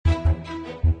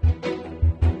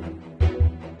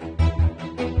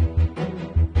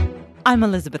I'm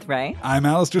Elizabeth Ray. I'm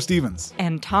Alistair Stevens.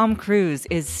 And Tom Cruise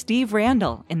is Steve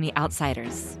Randall in The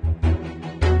Outsiders.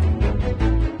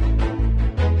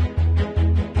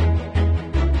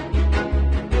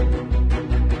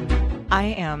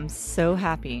 I am so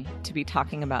happy to be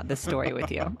talking about this story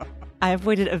with you. I have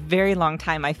waited a very long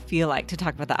time, I feel like, to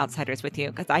talk about The Outsiders with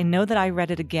you, because I know that I read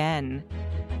it again,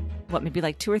 maybe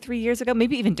like 2 or 3 years ago,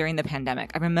 maybe even during the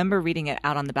pandemic. I remember reading it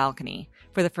out on the balcony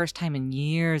for the first time in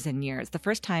years and years. The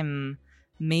first time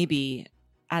maybe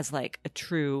as like a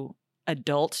true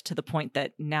adult, to the point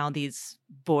that now these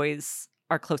boys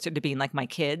are closer to being like my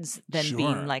kids than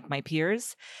being like my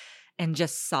peers, and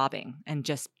just sobbing and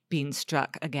just being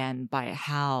struck again by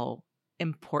how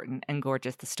important and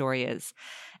gorgeous the story is.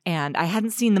 And I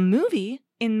hadn't seen the movie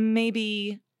in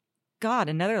maybe,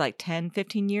 another like 10,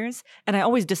 15 years. And I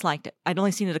always disliked it. I'd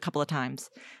only seen it a couple of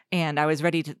times. And I was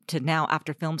ready to now,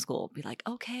 after film school, be like,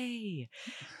 okay,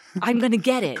 I'm going to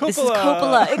get it. Coppola. This is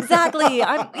Coppola. Exactly.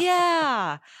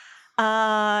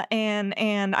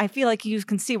 And I feel like you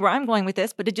can see where I'm going with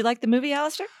this. But did you like the movie,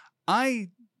 Alistair? I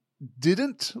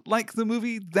didn't like the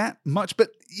movie that much, but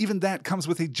even that comes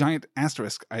with a giant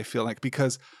asterisk, I feel like,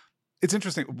 because it's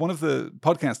interesting. One of the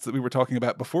podcasts that we were talking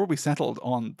about before we settled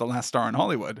on The Last Star in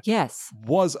Hollywood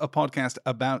was a podcast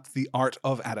about the art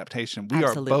of adaptation. We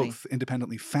Absolutely. are both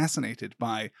independently fascinated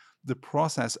by the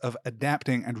process of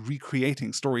adapting and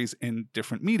recreating stories in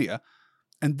different media.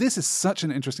 And this is such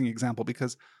an interesting example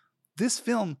because this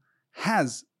film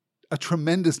has a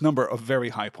tremendous number of very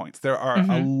high points. There are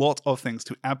a lot of things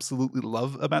to absolutely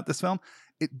love about this film.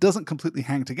 It doesn't completely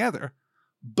hang together,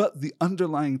 but the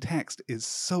underlying text is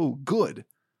so good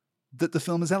that the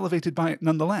film is elevated by it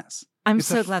nonetheless. It's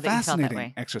so glad that you felt that way. It's a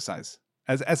fascinating exercise.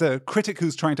 As a critic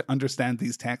who's trying to understand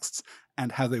these texts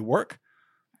and how they work,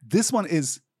 this one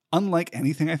is unlike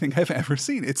anything I think I've ever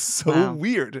seen. It's so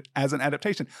weird as an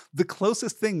adaptation. The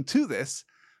closest thing to this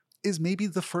is maybe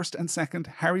the first and second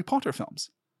Harry Potter films.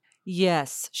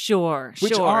 Yes, sure.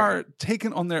 Which are,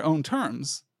 taken on their own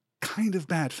terms, kind of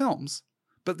bad films.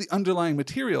 But the underlying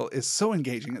material is so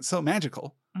engaging, it's so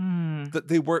magical, that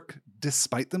they work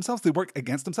despite themselves. They work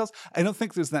against themselves. I don't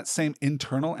think there's that same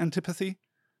internal antipathy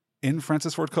in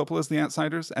Francis Ford Coppola's The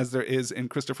Outsiders as there is in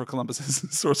Christopher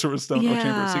Columbus's Sorcerer's Stone or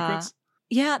Chamber of Secrets.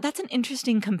 Yeah, that's an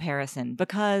interesting comparison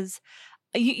because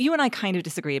you and I kind of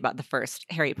disagree about the first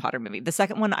Harry Potter movie. The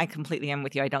second one, I completely am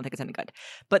with you. I don't think it's any good.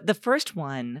 But the first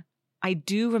one, I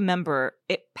do remember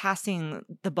it passing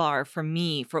the bar for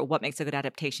me for what makes a good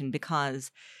adaptation, because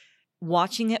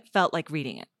watching it felt like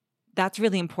reading it. That's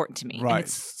really important to me. Right. And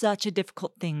it's such a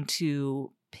difficult thing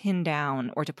to pin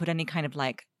down or to put any kind of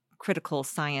like critical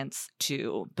science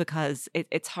to, because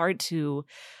it's hard to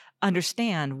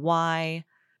understand why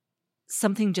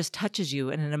something just touches you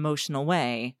in an emotional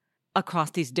way across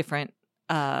these different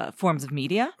forms of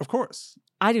media. Of course.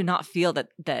 I do not feel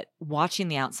that watching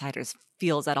The Outsiders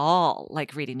feels at all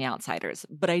like reading The Outsiders.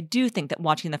 But I do think that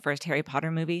watching the first Harry Potter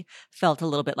movie felt a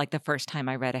little bit like the first time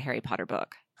I read a Harry Potter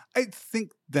book. I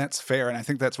think that's fair, and I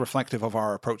think that's reflective of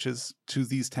our approaches to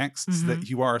these texts, that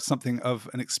you are something of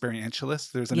an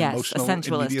experientialist. There's an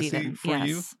emotional immediacy for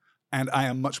you. And I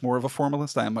am much more of a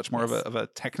formalist. I am much more of a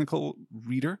technical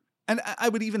reader. And I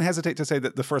would even hesitate to say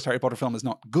that the first Harry Potter film is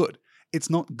not good. It's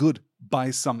not good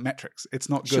by some metrics. It's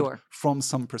not good from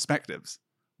some perspectives.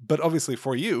 But obviously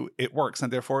for you, it works.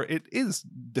 And therefore it is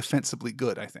defensibly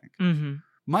good, I think.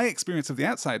 My experience of The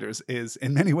Outsiders is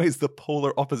in many ways the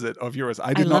polar opposite of yours.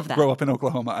 I did not grow up in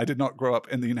Oklahoma. I did not grow up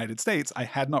in the United States. I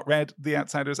had not read The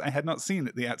Outsiders. I had not seen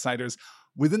The Outsiders.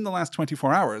 Within the last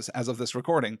 24 hours, as of this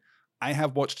recording, I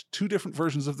have watched 2 different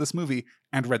versions of this movie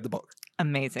and read the book.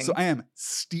 Amazing. So I am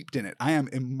steeped in it. I am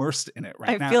immersed in it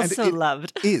right now. I feel so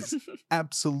loved. It is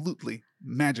absolutely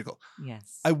magical.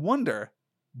 Yes. I wonder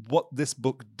what this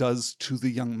book does to the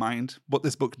young mind, what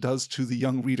this book does to the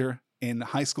young reader in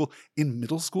high school, in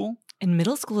middle school. In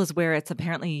middle school is where it's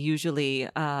apparently usually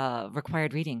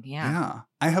required reading. Yeah.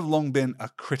 I have long been a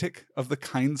critic of the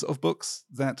kinds of books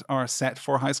that are set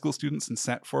for high school students and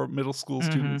set for middle school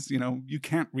students. You know, you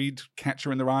can't read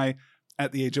Catcher in the Rye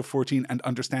at the age of 14 and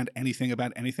understand anything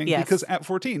about anything, because at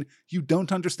 14, you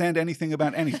don't understand anything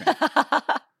about anything.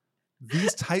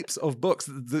 These types of books,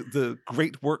 the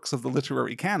great works of the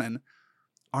literary canon,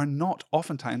 are not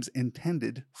oftentimes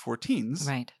intended for teens.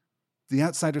 Right. The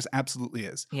Outsiders absolutely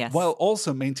is. Yes. While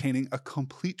also maintaining a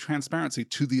complete transparency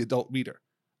to the adult reader.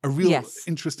 A real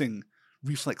interesting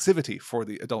reflexivity for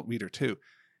the adult reader too.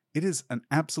 It is an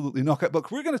absolutely knockout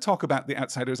book. We're going to talk about The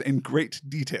Outsiders in great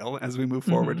detail as we move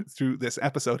forward through this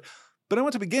episode. But I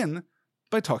want to begin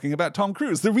by talking about Tom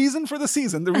Cruise. The reason for the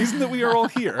season, the reason that we are all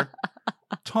here,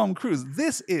 Tom Cruise.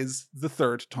 This is the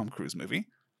third Tom Cruise movie.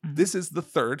 This is the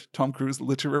third Tom Cruise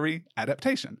literary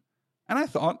adaptation. And I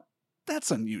thought,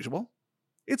 that's unusual.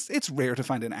 It's rare to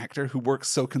find an actor who works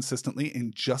so consistently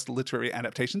in just literary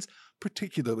adaptations,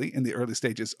 particularly in the early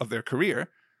stages of their career.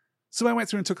 So I went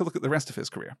through and took a look at the rest of his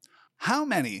career. How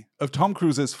many of Tom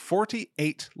Cruise's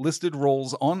 48 listed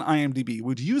roles on IMDb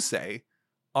would you say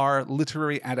are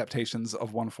literary adaptations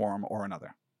of one form or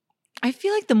another? I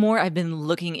feel like the more I've been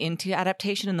looking into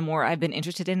adaptation and the more I've been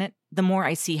interested in it, the more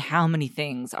I see how many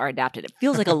things are adapted. It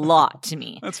feels like a lot to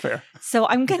me. That's fair. So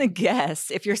I'm going to guess,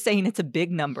 if you're saying it's a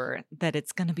big number, that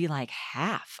it's going to be like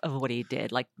half of what he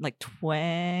did, like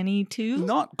 22?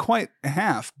 Not quite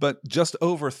half, but just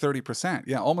over 30%.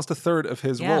 Yeah, almost a third of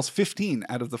his roles, 15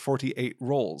 out of the 48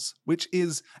 roles, which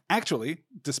is actually,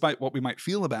 despite what we might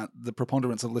feel about the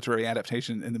preponderance of literary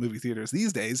adaptation in the movie theaters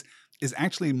these days, is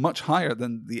actually much higher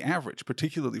than the average,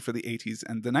 particularly for the 80s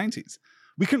and the 90s.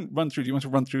 We can run through. Do you want to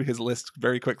run through his list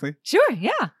very quickly? Sure,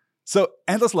 yeah. So,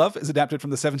 Endless Love is adapted from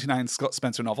the 79 Scott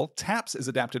Spencer novel. Taps is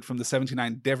adapted from the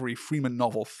 79 Devery Freeman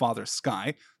novel Father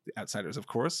Sky. The Outsiders, of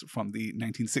course, from the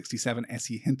 1967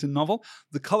 S.E. Hinton novel.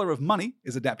 The Color of Money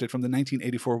is adapted from the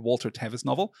 1984 Walter Tevis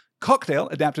novel. Cocktail,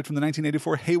 adapted from the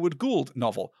 1984 Haywood Gould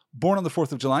novel. Born on the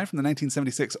 4th of July from the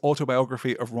 1976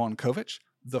 autobiography of Ron Kovich.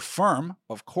 The Firm,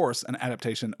 of course, an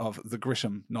adaptation of the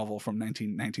Grisham novel from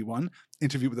 1991.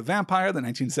 Interview with a Vampire, the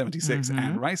 1976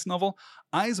 Anne Rice novel.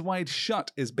 Eyes Wide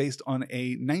Shut is based on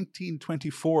a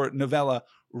 1924 novella,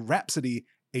 Rhapsody,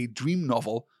 a dream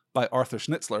novel by Arthur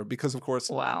Schnitzler, because, of course,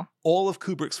 all of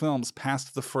Kubrick's films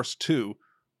past the first two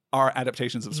are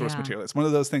adaptations of source material. It's one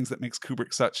of those things that makes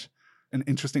Kubrick such an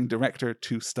interesting director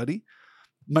to study.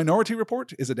 Minority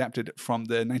Report is adapted from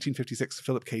the 1956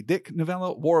 Philip K. Dick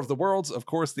novella. War of the Worlds, of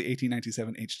course, the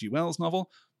 1897 H.G. Wells novel.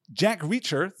 Jack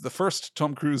Reacher, the first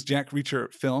Tom Cruise Jack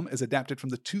Reacher film, is adapted from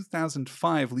the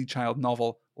 2005 Lee Child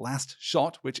novel Last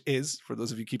Shot, which is, for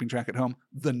those of you keeping track at home,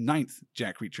 the 9th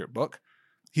Jack Reacher book.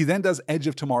 He then does Edge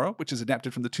of Tomorrow, which is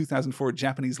adapted from the 2004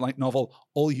 Japanese light novel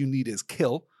All You Need Is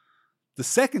Kill. The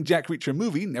second Jack Reacher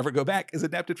movie, Never Go Back, is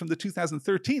adapted from the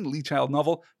 2013 Lee Child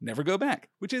novel Never Go Back,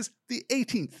 which is the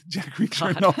 18th Jack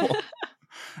Reacher novel.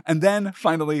 And then,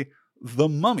 finally, The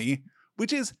Mummy,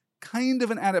 which is kind of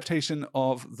an adaptation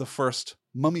of the first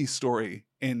Mummy story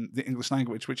in the English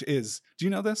language, which is, do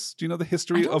you know this? Do you know the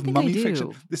history of mummy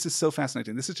fiction? This is so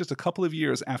fascinating. This is just a couple of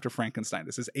years after Frankenstein.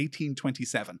 This is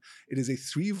 1827. It is a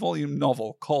 3-volume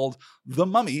novel called The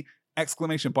Mummy, ! A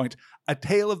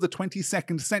Tale of the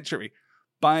 22nd Century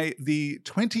by the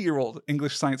 20-year-old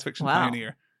English science fiction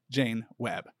pioneer, Jane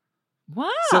Webb.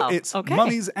 Wow. So it's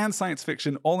mummies and science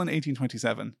fiction all in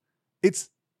 1827. It's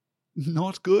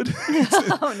not good.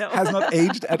 Has not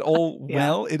aged at all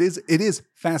well. It is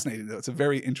fascinating, though. It's a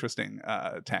very interesting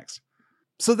text.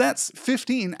 So that's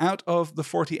 15 out of the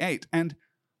 48, and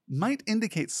might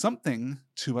indicate something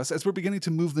to us as we're beginning to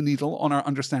move the needle on our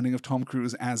understanding of Tom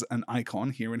Cruise as an icon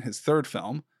here in his third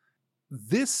film.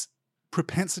 This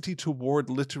propensity toward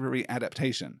literary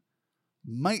adaptation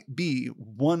might be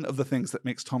one of the things that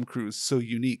makes Tom Cruise so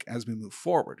unique as we move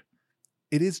forward.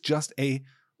 It is just a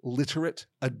literate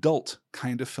adult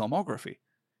kind of filmography.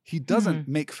 He doesn't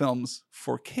make films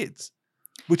for kids,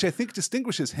 which I think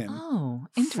distinguishes him. Oh,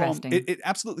 interesting. It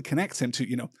absolutely connects him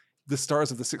to, the stars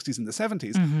of the 60s and the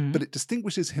 70s, but it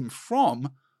distinguishes him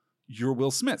from your Will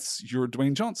Smiths, your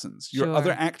Dwayne Johnsons, your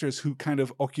other actors who kind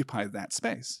of occupy that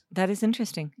space. That is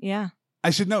interesting. Yeah. I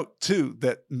should note, too,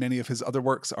 that many of his other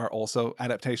works are also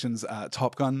adaptations.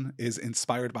 Top Gun is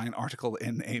inspired by an article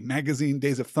in a magazine.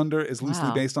 Days of Thunder is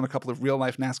loosely based on a couple of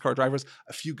real-life NASCAR drivers.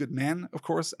 A Few Good Men, of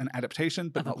course, an adaptation,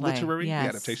 but not literary. Yes. The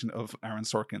adaptation of Aaron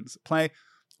Sorkin's play.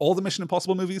 All the Mission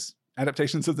Impossible movies,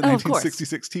 adaptations of the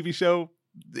 1966 TV show,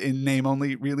 in name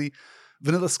only, really.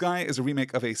 Vanilla Sky is a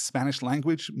remake of a Spanish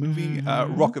language movie.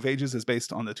 Rock of Ages is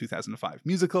based on the 2005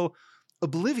 musical.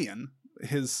 Oblivion,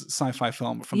 his sci-fi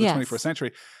film from the 21st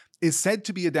century, is said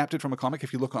to be adapted from a comic.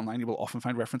 If you look online, you will often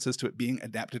find references to it being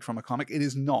adapted from a comic. It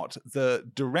is not. The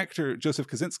director, Joseph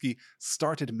Kosinski,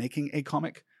 started making a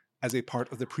comic as a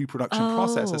part of the pre-production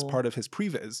process, as part of his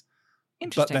previs,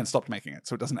 but then stopped making it,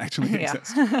 so it doesn't actually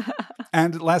exist.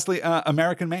 And lastly,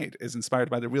 American Made is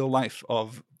inspired by the real life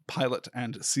of pilot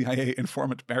and CIA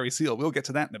informant Barry Seal. We'll get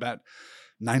to that in about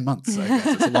 9 months, I guess.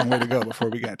 It's a long way to go before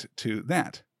we get to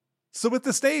that. So with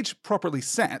the stage properly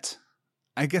set,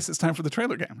 I guess it's time for the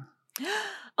trailer game.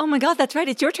 Oh my God, that's right.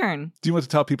 It's your turn. Do you want to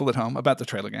tell people at home about the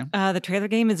trailer game? The trailer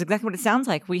game is exactly what it sounds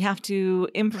like. We have to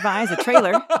improvise a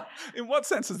trailer. In what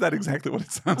sense is that exactly what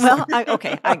it sounds like? Well,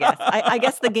 I guess. I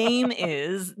guess the game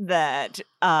is that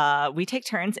we take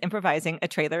turns improvising a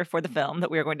trailer for the film that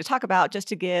we're going to talk about, just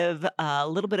to give a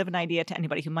little bit of an idea to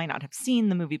anybody who might not have seen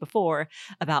the movie before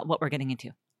about what we're getting into.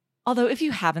 Although if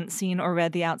you haven't seen or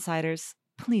read The Outsiders,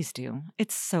 please do.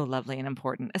 It's so lovely and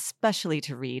important, especially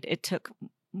to read. It took...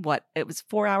 it was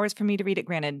 4 hours for me to read it.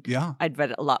 Granted, yeah, I'd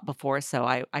read it a lot before, so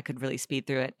I could really speed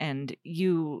through it. And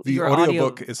the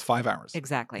audiobook is 5 hours.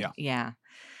 Exactly.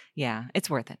 Yeah. It's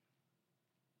worth it.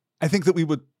 I think that we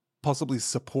would possibly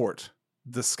support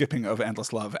the skipping of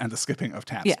Endless Love and the skipping of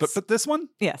Taps. Yes. But this one?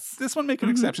 Yes. This one, make an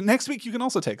exception. Next week, you can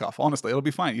also take off. Honestly, it'll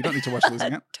be fine. You don't need to watch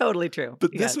Losing It. Totally true.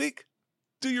 But this week,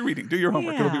 do your reading. Do your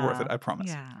homework. It'll be worth it. I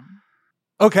promise. Yeah.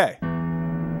 Okay.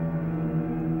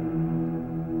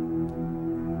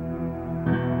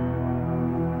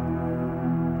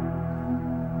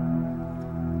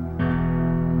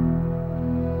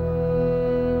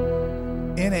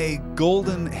 In a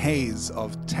golden haze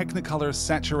of Technicolor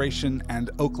saturation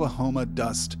and Oklahoma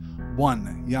dust,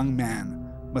 one young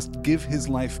man must give his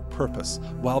life purpose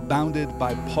while bounded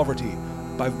by poverty,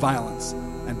 by violence,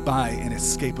 and by,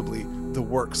 inescapably, the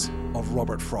works of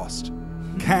Robert Frost.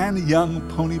 Can young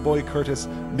Ponyboy Curtis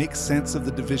make sense of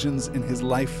the divisions in his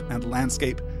life and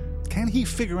landscape? Can he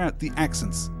figure out the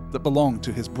accents that belong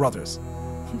to his brothers?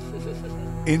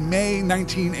 In May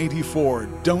 1984,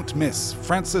 don't miss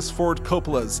Francis Ford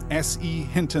Coppola's S.E.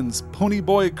 Hinton's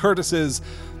Ponyboy Curtis's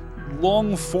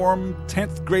long-form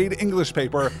 10th grade English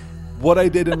paper, What I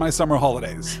Did in My Summer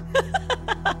Holidays.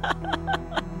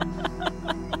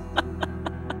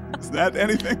 Is that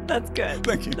anything? That's good.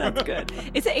 Thank you. That's good.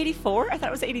 Is it 84? I thought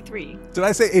it was 83. Did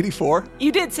I say 84?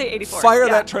 You did say 84. Fire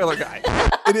that trailer guy.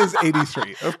 It is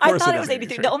 83. Of course I thought it was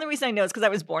 83. The only reason I know is because I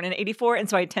was born in 84, and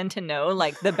so I tend to know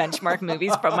like the benchmark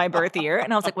movies from my birth year.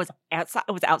 And I was like, was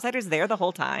Outsiders there the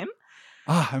whole time?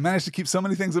 I managed to keep so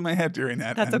many things in my head during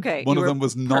that. That's okay. One of them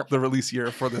was not the release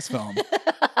year for this film.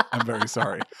 I'm very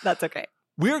sorry. That's okay.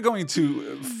 We're going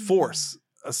to force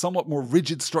a somewhat more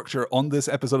rigid structure on this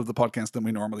episode of the podcast than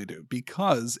we normally do,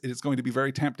 because it is going to be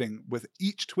very tempting with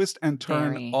each twist and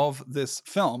turn of this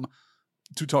film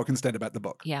to talk instead about the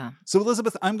book. Yeah. So,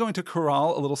 Elizabeth, I'm going to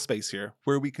corral a little space here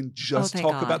where we can just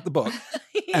talk about the book.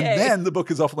 And then the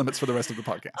book is off limits for the rest of the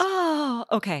podcast. Oh,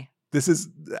 okay. This is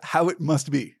how it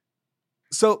must be.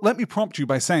 So let me prompt you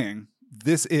by saying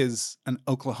this is an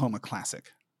Oklahoma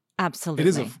classic. Absolutely. It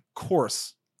is, of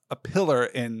course, a pillar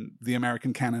in the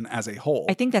American canon as a whole.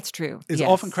 I think that's true. Is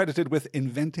often credited with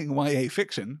inventing YA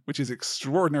fiction, which is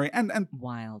extraordinary and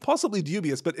wild, possibly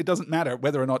dubious, but it doesn't matter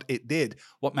whether or not it did.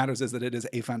 What matters is that it is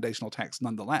a foundational text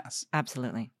nonetheless.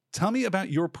 Absolutely. Tell me about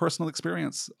your personal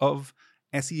experience of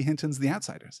S.E. Hinton's The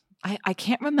Outsiders. I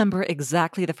can't remember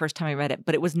exactly the first time I read it,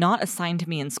 but it was not assigned to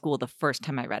me in school the first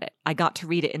time I read it. I got to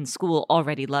read it in school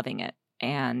already loving it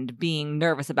and being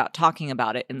nervous about talking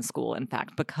about it in school, in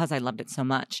fact, because I loved it so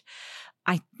much.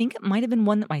 I think it might have been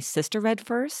one that my sister read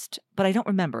first, but I don't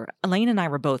remember. Elaine and I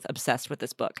were both obsessed with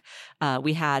this book.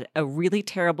 We had a really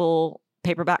terrible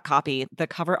paperback copy. The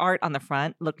cover art on the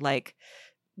front looked like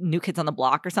New Kids on the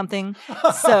Block or something.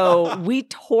 So we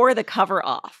tore the cover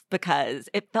off because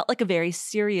it felt like a very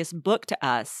serious book to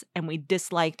us, and we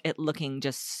disliked it looking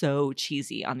just so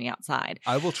cheesy on the outside.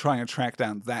 I will try and track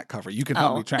down that cover. You can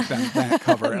help me track down that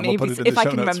cover, and we'll put it in the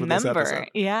show notes for this episode.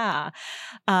 Yeah.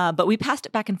 But we passed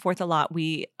it back and forth a lot.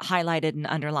 We highlighted and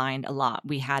underlined a lot.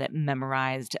 We had it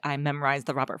memorized. I memorized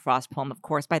the Robert Frost poem, of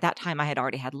course. By that time, I had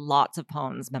already had lots of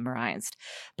poems memorized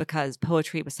because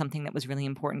poetry was something that was really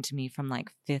important to me from like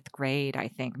 5th grade, I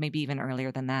think, maybe even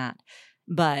earlier than that.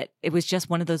 But it was just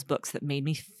one of those books that made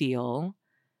me feel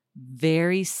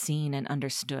very seen and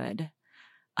understood.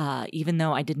 Even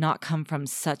though I did not come from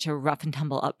such a rough and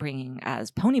tumble upbringing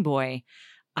as Ponyboy,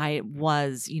 I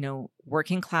was,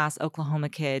 working class Oklahoma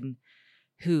kid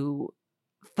who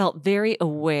felt very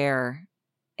aware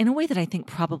in a way that I think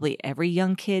probably every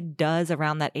young kid does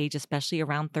around that age, especially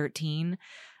around 13,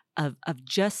 of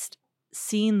just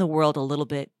seeing the world a little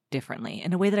bit differently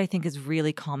in a way that I think is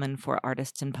really common for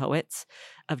artists and poets,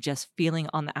 of just feeling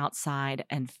on the outside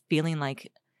and feeling like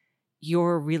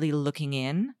you're really looking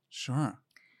in. Sure.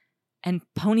 And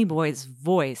Ponyboy's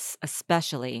voice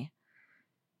especially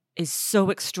is so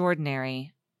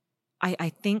extraordinary. I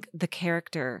think the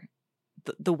character,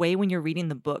 the way when you're reading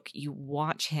the book, you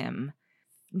watch him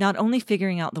not only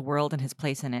figuring out the world and his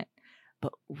place in it,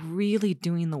 but really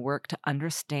doing the work to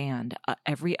understand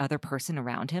every other person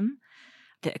around him.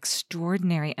 The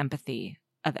extraordinary empathy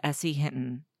of S.E.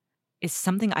 Hinton is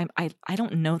something I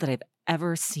don't know that I've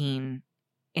ever seen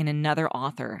in another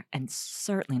author, and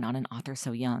certainly not an author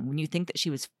so young. When you think that she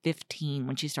was 15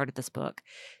 when she started this book,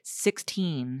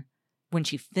 16 when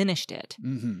she finished it.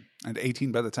 Mm-hmm. And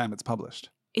 18 by the time it's published.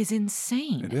 Is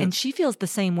insane. It is. And she feels the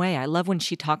same way. I love when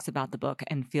she talks about the book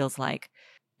and feels like,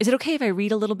 is it okay if I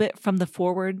read a little bit from the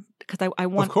foreword? Because I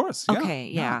want... Of course, yeah. Okay,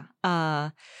 yeah.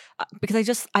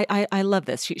 Because I love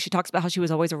this. She talks about how she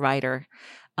was always a writer.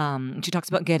 She talks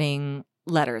about getting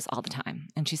letters all the time.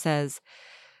 And she says,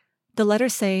 the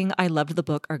letters saying I loved the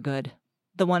book are good.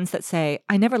 The ones that say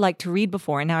I never liked to read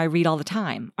before and now I read all the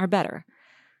time are better.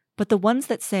 But the ones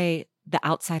that say The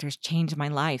Outsiders changed my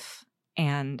life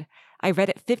and I read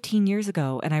it 15 years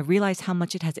ago and I realized how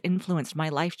much it has influenced my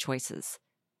life choices,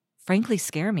 frankly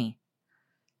scare me.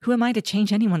 Who am I to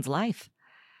change anyone's life?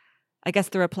 I guess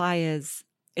the reply is,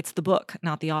 it's the book,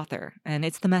 not the author, and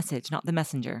it's the message, not the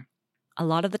messenger. A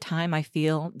lot of the time I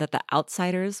feel that The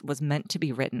Outsiders was meant to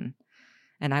be written,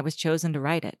 and I was chosen to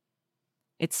write it.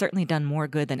 It's certainly done more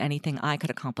good than anything I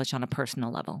could accomplish on a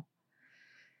personal level.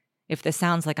 If this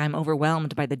sounds like I'm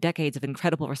overwhelmed by the decades of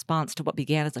incredible response to what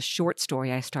began as a short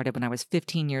story I started when I was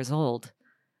 15 years old,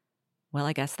 well,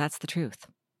 I guess that's the truth.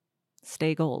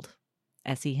 Stay gold.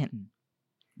 S.E. Hinton.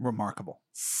 Remarkable.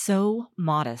 So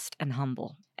modest and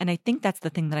humble. And I think that's the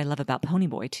thing that I love about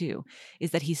Ponyboy, too,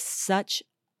 is that he's such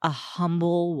a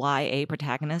humble YA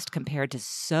protagonist compared to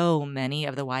so many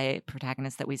of the YA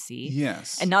protagonists that we see.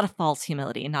 Yes. And not a false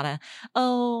humility, not a,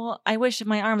 oh, I wish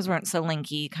my arms weren't so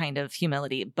lanky kind of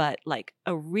humility, but like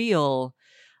a real,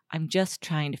 I'm just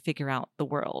trying to figure out the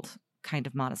world kind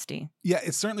of modesty. Yeah,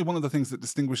 it's certainly one of the things that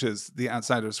distinguishes The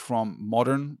Outsiders from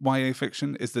modern YA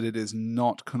fiction is that it is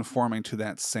not conforming to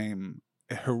that same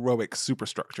heroic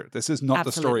superstructure. This is not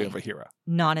the story of a hero.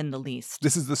 Not in the least.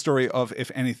 This is the story of,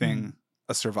 if anything,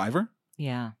 a survivor.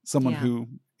 Yeah. Someone who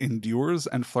endures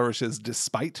and flourishes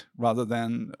despite rather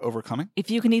than overcoming.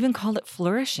 If you can even call it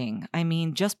flourishing. I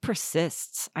mean, just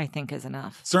persists, I think, is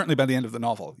enough. Certainly by the end of the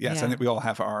novel. Yes, Yeah. I think we all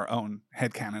have our own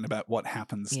headcanon about what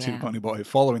happens to Ponyboy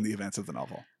following the events of the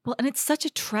novel. Well, and it's such a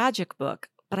tragic book,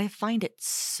 but I find it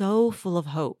so full of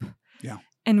hope. Yeah.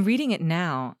 And reading it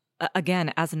now,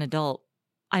 again, as an adult,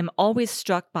 I'm always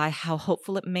struck by how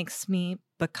hopeful it makes me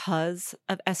because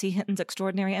of S.E. Hinton's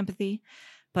extraordinary empathy,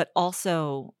 but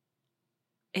also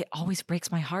it always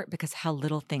breaks my heart because how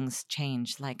little things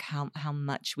change, like how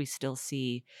much we still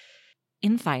see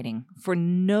infighting for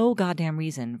no goddamn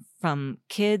reason, from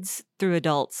kids through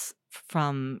adults,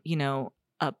 from,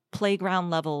 a playground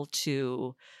level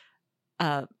to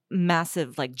a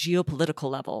massive, like,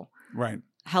 geopolitical level. Right.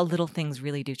 How little things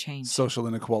really do change. Social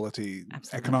inequality,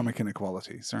 Absolutely. Economic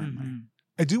inequality, certainly. Mm-hmm.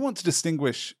 I do want to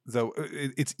distinguish, though,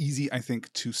 it's easy, I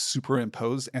think, to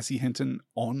superimpose S.E. Hinton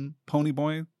on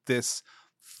Ponyboy, this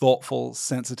thoughtful,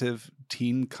 sensitive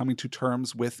teen coming to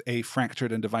terms with a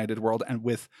fractured and divided world and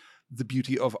with the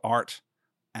beauty of art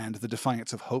and the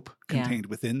defiance of hope contained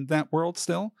within that world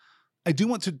still. I do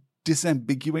want to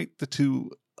disambiguate the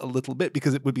two a little bit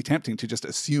because it would be tempting to just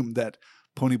assume that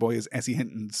Ponyboy is S.E.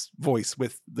 Hinton's voice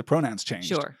with the pronouns changed.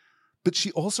 Sure. But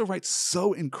she also writes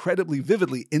so incredibly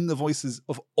vividly in the voices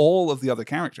of all of the other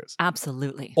characters.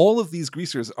 Absolutely. All of these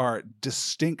greasers are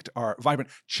distinct, are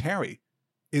vibrant. Cherry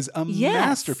is a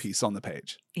masterpiece on the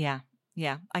page. Yeah,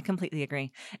 I completely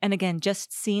agree. And again,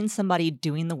 just seeing somebody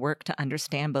doing the work to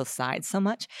understand both sides so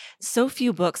much. So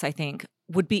few books, I think,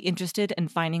 would be interested in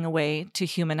finding a way to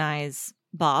humanize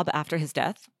Bob after his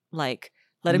death. Like,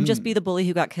 let him just be the bully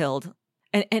who got killed.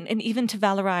 And even to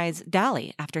valorize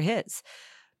Dally after his.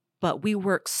 But we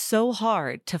work so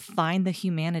hard to find the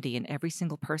humanity in every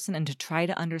single person and to try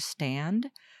to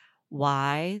understand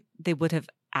why they would have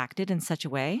acted in such a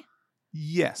way.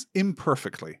 Yes,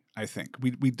 imperfectly, I think.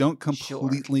 We don't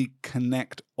completely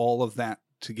connect all of that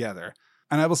together.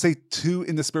 And I will say, too,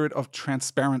 in the spirit of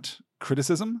transparent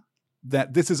criticism,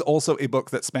 that this is also a book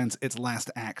that spends its last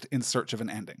act in search of an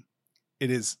ending.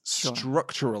 It is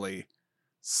structurally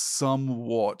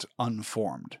somewhat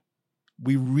unformed.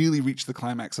 We really reach the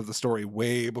climax of the story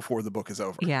way before the book is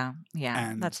over. Yeah,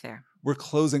 and that's fair. We're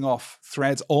closing off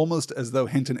threads almost as though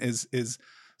Hinton is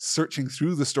searching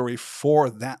through the story for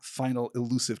that final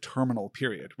elusive terminal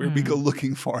period where we go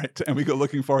looking for it, and we go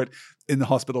looking for it in the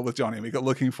hospital with Johnny, and we go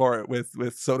looking for it with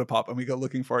Soda Pop, and we go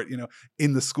looking for it,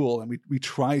 in the school, and we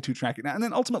try to track it down. And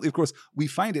then ultimately, of course, we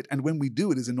find it, and when we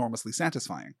do, it is enormously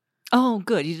satisfying. Oh,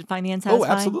 good. You did find the unsatisfying?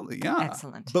 Oh, absolutely. Yeah.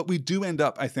 Excellent. But we do end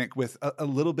up, I think, with a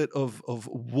little bit of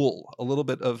wool, a little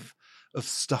bit of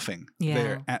stuffing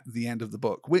there at the end of the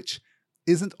book, which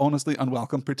isn't honestly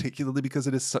unwelcome, particularly because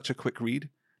it is such a quick read.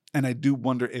 And I do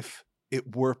wonder if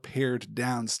it were pared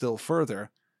down still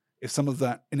further, if some of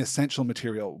that inessential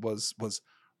material was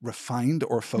refined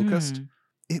or focused,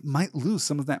 it might lose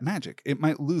some of that magic. It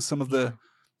might lose some of the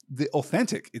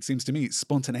authentic, it seems to me,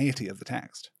 spontaneity of the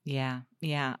text. Yeah.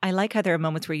 I like how there are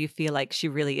moments where you feel like she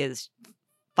really is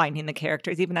finding the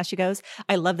characters even as she goes.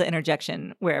 I love the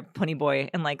interjection where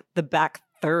Ponyboy in like the back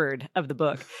third of the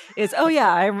book is, oh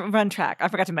yeah, I run track. I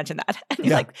forgot to mention that. And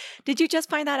you're like, did you just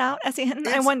find that out, S.E. Hinton?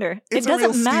 I wonder. It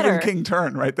doesn't matter. It's a real Stephen King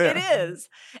turn right there. It is.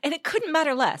 And it couldn't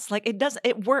matter less. Like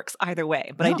it works either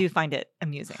way, but I do find it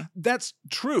amusing. That's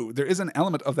true. There is an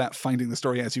element of that finding the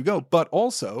story as you go, but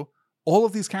also all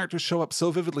of these characters show up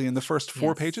so vividly in the first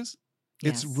 4 pages.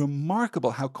 It's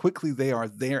remarkable how quickly they are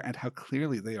there and how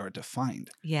clearly they are defined.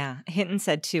 Yeah. Hinton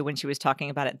said, too, when she was talking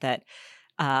about it, that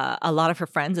a lot of her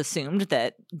friends assumed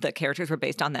that the characters were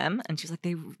based on them. And she's like,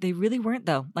 they really weren't,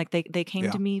 though. Like, they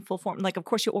came to me full form. Like, of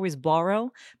course, you always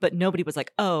borrow, but nobody was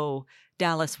like, oh,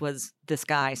 Dallas was this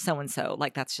guy, so-and-so.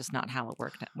 Like, that's just not how it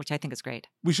worked, which I think is great.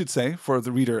 We should say, for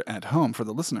the reader at home, for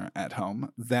the listener at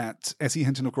home, that S.E.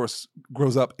 Hinton, of course,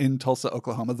 grows up in Tulsa,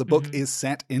 Oklahoma. The book is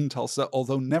set in Tulsa,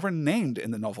 although never named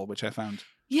in the novel, which I found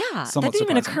that didn't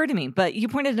even occur to me, but you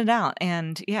pointed it out.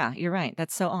 And yeah, you're right.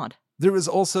 That's so odd. There is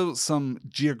also some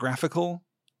geographical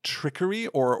trickery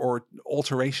or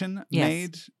alteration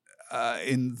made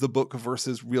in the book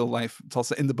versus real life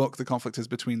Tulsa. In the book, the conflict is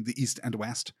between the East and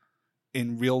West.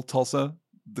 In real Tulsa,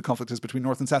 the conflict is between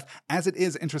North and South, as it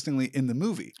is, interestingly, in the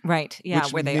movie. Right, yeah,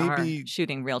 where they are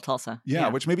shooting real Tulsa. Yeah,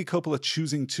 which may be Coppola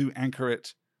choosing to anchor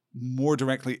it more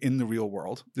directly in the real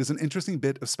world. There's an interesting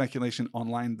bit of speculation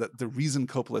online that the reason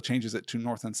Coppola changes it to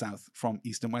North and South from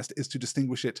East and West is to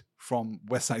distinguish it from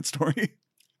West Side Story.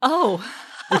 Oh.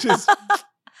 Which is,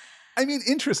 I mean,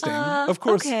 interesting. Of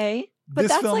course. Okay. But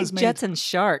that's like Jets and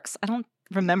Sharks. I don't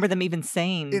remember them even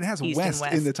saying it has East West, and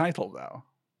West in the title, though.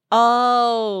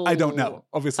 Oh. I don't know.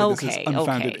 Obviously, this is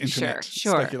unfounded internet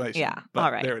speculation. Yeah. But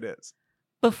all right. There it is.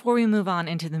 Before we move on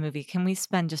into the movie, can we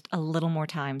spend just a little more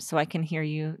time so I can hear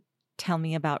you tell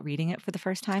me about reading it for the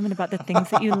first time and about the things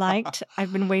that you liked?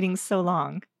 I've been waiting so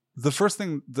long. The first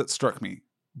thing that struck me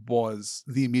was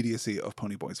the immediacy of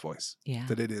Ponyboy's voice. Yeah.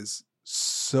 That it is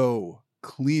so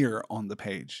clear on the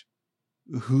page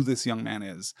who this young man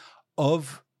is,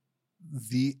 of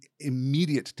the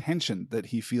immediate tension that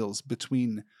he feels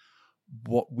between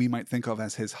what we might think of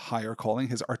as his higher calling,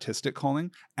 his artistic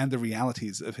calling, and the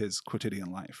realities of his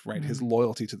quotidian life, right? Mm-hmm. His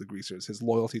loyalty to the Greasers, his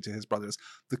loyalty to his brothers,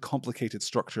 the complicated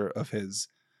structure of his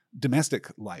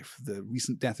domestic life, the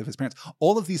recent death of his parents.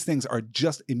 All of these things are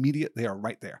just immediate. They are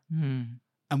right there. Mm.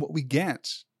 And what we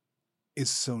get is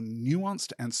so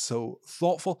nuanced and so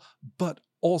thoughtful, but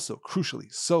also,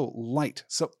 crucially, so light,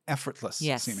 so effortless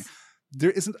seeming.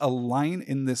 There isn't a line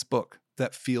in this book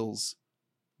that feels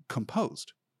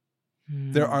composed.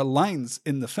 There are lines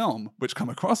in the film which come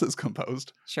across as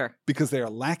composed. Sure. Because they are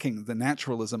lacking the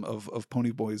naturalism of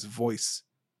Ponyboy's voice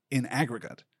in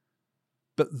aggregate.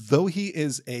 But though he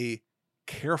is a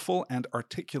careful and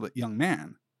articulate young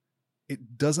man,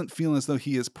 it doesn't feel as though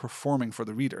he is performing for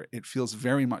the reader. It feels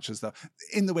very much as though,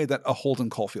 in the way that a Holden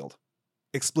Caulfield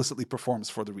explicitly performs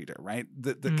for the reader, right?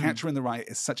 The Catcher in the Rye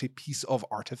is such a piece of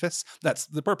artifice. That's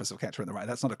the purpose of Catcher in the Rye.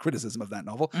 That's not a criticism of that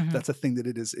novel. Mm-hmm. That's a thing that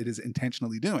it is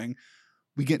intentionally doing.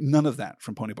 We get none of that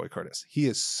from Ponyboy Curtis. He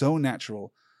is so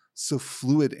natural, so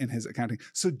fluid in his accounting,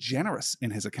 so generous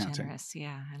in his accounting. Generous,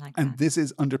 yeah, I like that. And this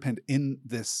is underpinned in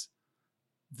this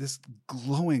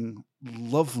glowing,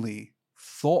 lovely,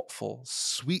 thoughtful,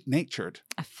 sweet-natured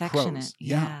affectionate prose.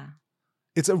 Yeah.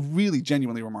 It's a really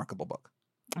genuinely remarkable book.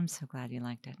 I'm so glad you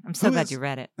liked it. I'm so glad you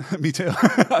read it. Me too.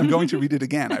 I'm going to read it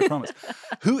again, I promise.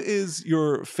 Who is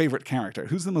your favorite character?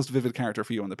 Who's the most vivid character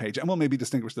for you on the page? And we'll maybe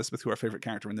distinguish this with who our favorite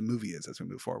character in the movie is as we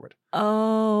move forward.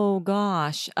 Oh,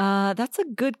 gosh. That's a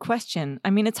good question. I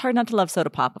mean, it's hard not to love Soda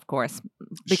Pop, of course,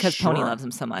 because Pony loves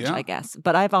him so much, I guess.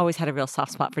 But I've always had a real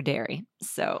soft spot for Derry.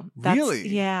 So really?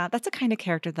 Yeah, that's a kind of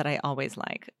character that I always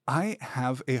like. I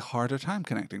have a harder time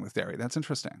connecting with Derry. That's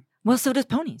interesting. Well, so does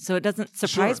Pony. So it doesn't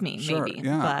surprise me, maybe.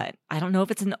 Yeah. But I don't know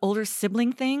if it's an older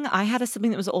sibling thing. I had a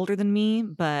sibling that was older than me,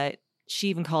 but she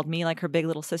even called me like her big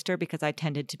little sister because I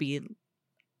tended to be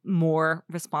more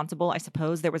responsible, I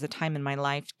suppose. There was a time in my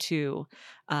life, too,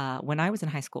 when I was in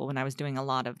high school, when I was doing a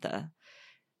lot of the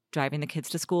driving the kids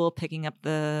to school, picking up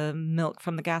the milk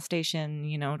from the gas station,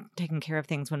 taking care of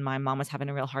things when my mom was having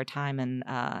a real hard time and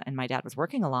my dad was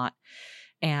working a lot.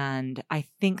 And I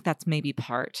think that's maybe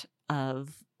part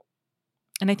of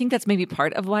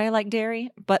why I like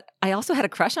Derry. But I also had a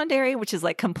crush on Derry, which is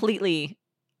like completely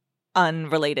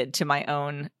unrelated to my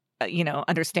own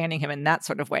understanding him in that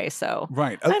sort of way. So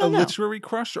right. A literary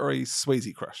crush or a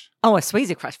Swayze crush? Oh, a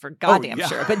Swayze crush for goddamn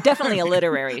sure. But definitely a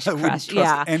literary crush. I wouldn't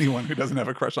trust anyone who doesn't have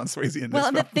a crush on Swayze in this film.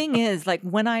 Well, the thing is, like,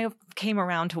 when I came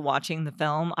around to watching the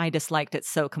film, I disliked it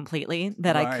so completely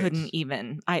that I couldn't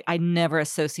even, I never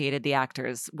associated the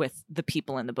actors with the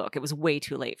people in the book. It was way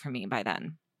too late for me by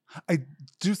then. I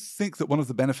do think that one of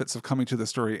the benefits of coming to the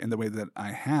story in the way that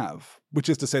I have, which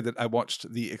is to say that I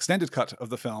watched the extended cut of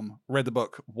the film, read the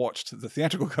book, watched the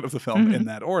theatrical cut of the film in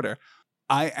that order.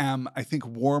 I am, I think,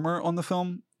 warmer on the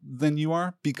film than you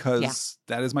are because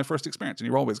that is my first experience. And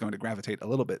you're always going to gravitate a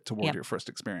little bit toward your first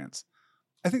experience.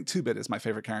 I think Two-Bit is my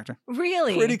favorite character.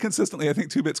 Really? Pretty consistently, I think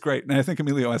Two-Bit's great. And I think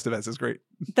Emilio Estevez is great.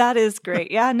 That is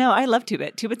great. Yeah, no, I love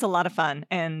Two-Bit. Two-Bit's a lot of fun.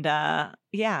 And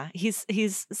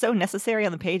he's so necessary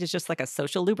on the page. It's just like a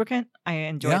social lubricant. I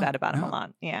enjoy that about him a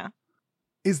lot. Yeah.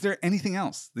 Is there anything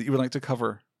else that you would like to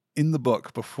cover in the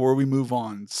book before we move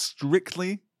on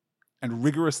strictly and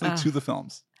rigorously to the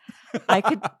films? I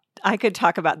could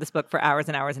talk about this book for hours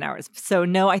and hours and hours. So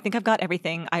no, I think I've got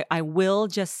everything. I will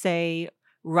just say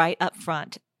right up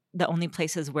front, the only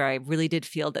places where I really did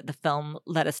feel that the film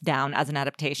let us down as an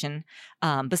adaptation,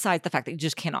 besides the fact that you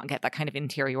just cannot get that kind of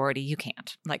interiority, you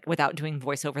can't, like without doing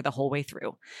voiceover the whole way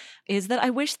through, is that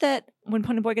I wish that when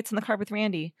Ponyboy gets in the car with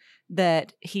Randy,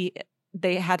 that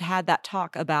they had that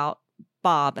talk about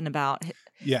Bob and about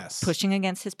pushing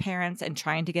against his parents and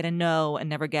trying to get a no and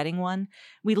never getting one.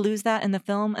 We lose that in the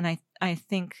film, and I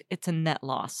think it's a net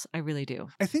loss. I really do.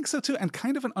 I think so too, and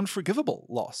kind of an unforgivable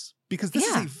loss, because this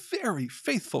is a very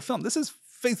faithful film. This is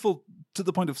faithful to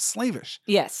the point of slavish.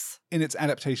 Yes. In its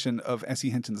adaptation of S.E.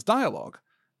 Hinton's dialogue.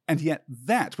 And yet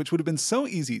that, which would have been so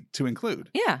easy to include.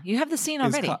 Yeah, you have the scene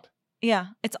already. Cut. Yeah,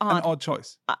 it's odd. An odd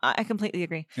choice. I completely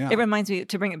agree. Yeah. It reminds me,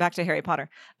 to bring it back to Harry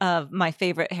Potter, of my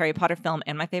favorite Harry Potter film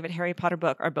and my favorite Harry Potter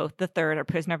book are both the third, or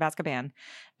Prisoner of Azkaban.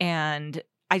 And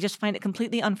I just find it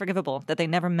completely unforgivable that they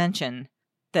never mention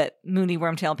that Moony,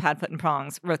 Wormtail, Padfoot, and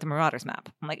Prongs wrote the Marauders map.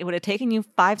 I'm like, it would have taken you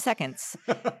 5 seconds.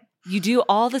 You do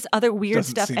all this other weird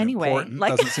stuff anyway.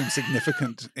 Like, doesn't seem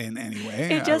significant in any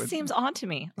way. It just seems odd to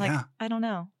me. Like, I don't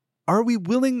know. Are we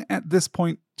willing at this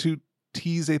point to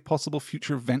tease a possible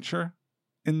future venture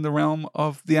in the realm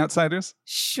of The Outsiders?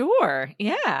 Sure,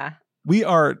 yeah. We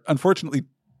are, unfortunately,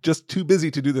 just too busy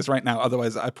to do this right now.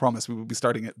 Otherwise, I promise we will be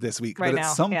starting it this week. But at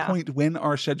some point when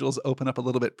our schedules open up a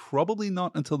little bit, probably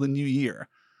not until the new year,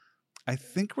 I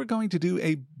think we're going to do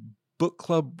a book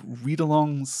club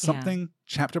read-along something,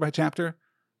 chapter by chapter,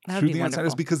 through The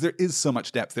Outsiders, because there is so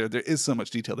much depth there. There is so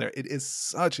much detail there. It is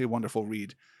such a wonderful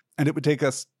read. And it would take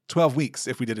us 12 weeks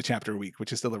if we did a chapter a week,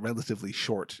 which is still a relatively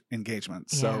short engagement.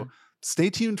 Yeah. So stay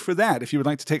tuned for that. If you would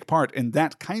like to take part in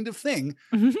that kind of thing,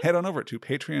 head on over to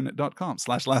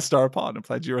patreon.com/LastStarPod and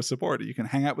pledge your support. You can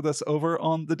hang out with us over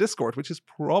on the Discord, which is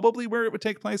probably where it would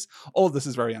take place. All of this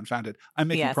is very unfounded. I'm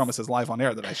making promises live on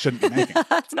air that I shouldn't be making.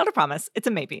 It's not a promise. It's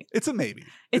a maybe. It's a maybe.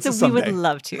 It's a we would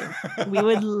love to. We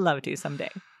would love to someday.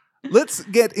 Let's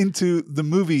get into the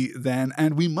movie then,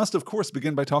 and we must, of course,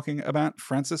 begin by talking about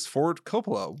Francis Ford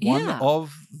Coppola, one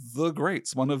of the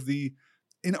greats, one of the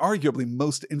inarguably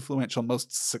most influential,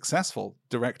 most successful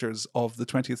directors of the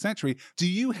 20th century. Do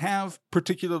you have,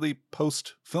 particularly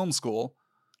post-film school,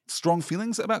 strong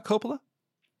feelings about Coppola?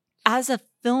 As a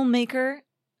filmmaker,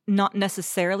 not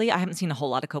necessarily. I haven't seen a whole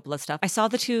lot of Coppola stuff. I saw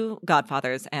the two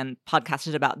Godfathers and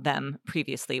podcasted about them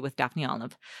previously with Daphne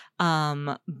Olive.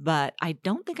 But I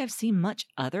don't think I've seen much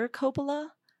other Coppola.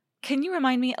 Can you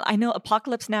remind me? I know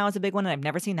Apocalypse Now is a big one, and I've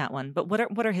never seen that one. But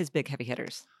what are his big heavy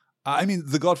hitters? I mean,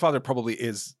 The Godfather probably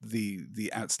is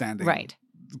the outstanding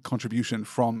contribution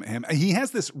from him. He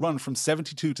has this run from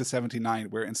 72 to 79,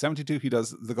 where in 72 he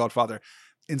does The Godfather.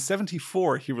 In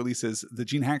 74, he releases the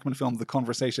Gene Hackman film The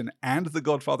Conversation and The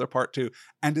Godfather Part 2,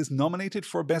 and is nominated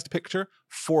for Best Picture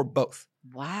for both.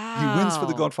 Wow. He wins for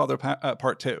The Godfather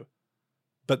Part 2.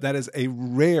 But that is a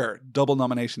rare double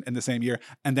nomination in the same year.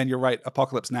 And then you're right,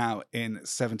 Apocalypse Now in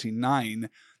 79.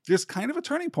 There's kind of a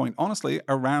turning point, honestly,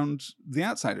 around The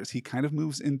Outsiders. He kind of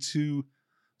moves into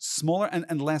smaller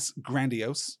and less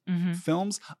grandiose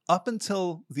films. Up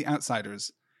until The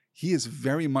Outsiders, he is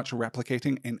very much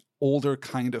replicating an older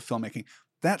kind of filmmaking.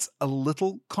 That's a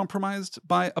little compromised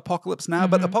by Apocalypse Now,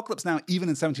 but Apocalypse Now, even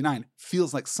in 79,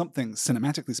 feels like something,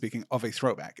 cinematically speaking, of a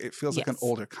throwback. It feels like an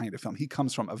older kind of film. He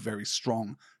comes from a very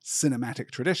strong cinematic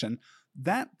tradition.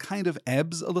 That kind of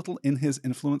ebbs a little in his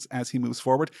influence as he moves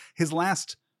forward. His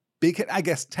last big hit, I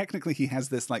guess technically he has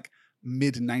this like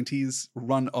mid-90s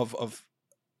run of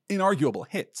inarguable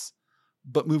hits,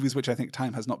 but movies which I think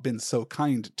time has not been so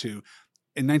kind to.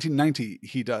 In 1990,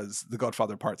 he does The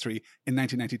Godfather Part 3. In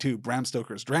 1992, Bram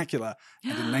Stoker's Dracula.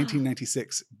 And in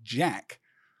 1996, Jack.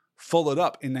 Followed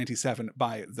up in 97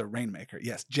 by The Rainmaker.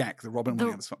 Yes, Jack, the Robin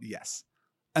Williams film. Yes.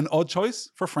 An odd choice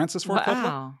for Francis Ford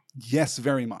Coppola? Yes,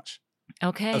 very much.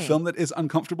 Okay. A film that is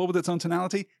uncomfortable with its own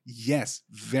tonality? Yes,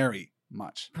 very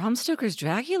much. Bram Stoker's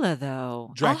Dracula,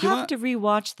 though. I'll have to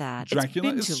rewatch that.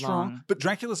 Dracula is strong, but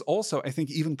Dracula's also, I think,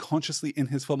 even consciously in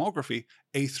his filmography,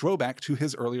 a throwback to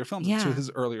his earlier films, to his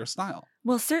earlier style.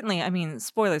 Well, certainly, I mean,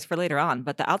 spoilers for later on,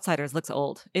 but The Outsiders looks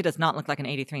old. It does not look like an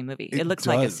 83 movie. It looks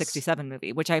like a 67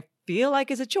 movie, which I feel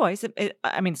like is a choice.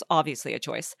 I mean, it's obviously a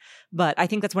choice, but I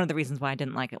think that's one of the reasons why I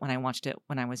didn't like it when I watched it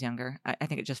when I was younger. I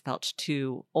think it just felt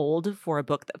too old for a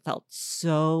book that felt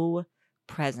so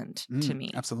present to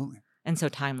me. Absolutely. And so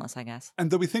timeless, I guess. And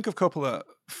though we think of Coppola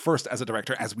first as a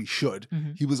director, as we should,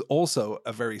 he was also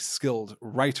a very skilled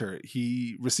writer.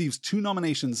 He receives 2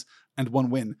 nominations and 1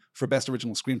 win for Best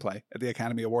Original Screenplay at the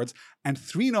Academy Awards, and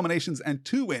 3 nominations and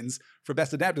 2 wins for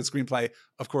Best Adapted Screenplay.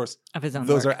 Of course, of his own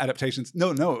those work. Are adaptations.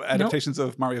 No, adaptations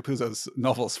of Mario Puzo's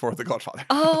novels for The Godfather.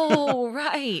 Oh,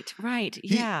 right.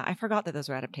 Yeah, I forgot that those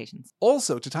were adaptations.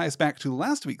 Also, to tie us back to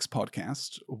last week's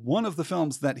podcast, one of the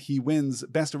films that he wins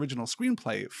Best Original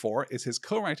Screenplay for is his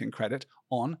co-writing credit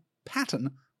on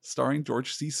Patton, starring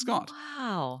George C. Scott.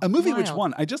 Wow. A movie which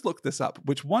won, I just looked this up,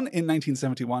 which won in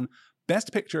 1971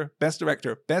 Best Picture, Best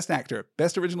Director, Best Actor,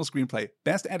 Best Original Screenplay,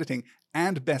 Best Editing,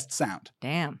 and Best Sound.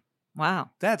 Damn.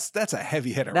 Wow. That's a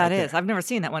heavy hitter. That right is. there. I've never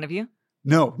seen that one. Have you?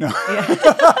 No. Yeah.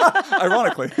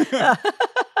 Ironically.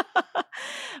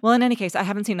 Well, in any case, I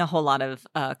haven't seen a whole lot of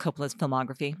Coppola's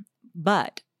filmography,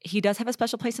 but he does have a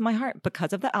special place in my heart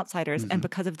because of The Outsiders and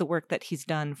because of the work that he's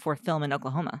done for film in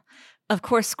Oklahoma. Of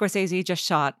course, Scorsese just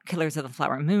shot Killers of the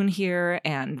Flower Moon here,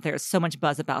 and there's so much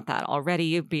buzz about that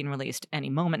already, being released any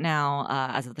moment now,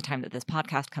 as of the time that this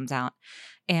podcast comes out.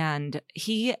 And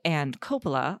he and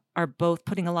Coppola are both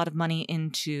putting a lot of money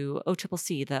into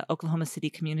OCCC, the Oklahoma City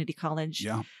Community College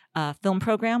film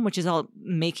program, which is all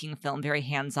making film, very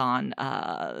hands-on,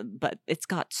 but it's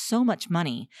got so much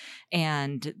money.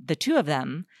 And the two of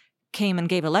them came and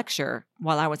gave a lecture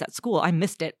while I was at school. I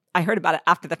missed it. I heard about it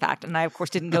after the fact. And I, of course,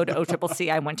 didn't go to OCCC.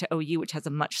 I went to OU, which has a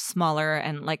much smaller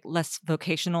and less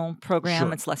vocational program.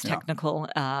 Sure. It's less technical,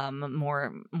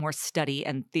 more study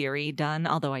and theory done.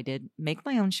 Although I did make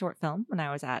my own short film when I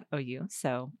was at OU.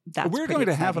 So that's We're going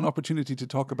to have an opportunity to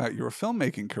talk about your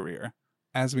filmmaking career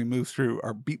as we move through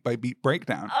our beat-by-beat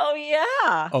breakdown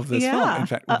of this film. In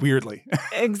fact, weirdly.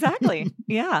 Exactly.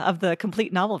 Of the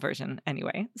complete novel version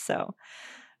anyway. So...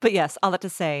 But yes, all that to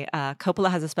say, Coppola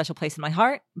has a special place in my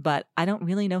heart, but I don't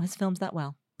really know his films that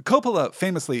well. Coppola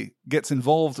famously gets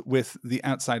involved with The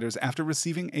Outsiders after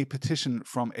receiving a petition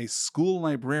from a school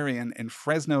librarian in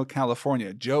Fresno,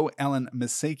 California, Jo Ellen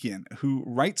Misakian, who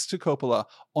writes to Coppola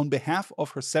on behalf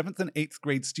of her 7th and 8th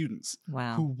grade students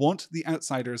who want The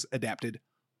Outsiders adapted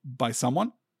by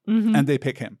someone, and they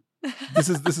pick him. This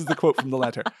is the quote from the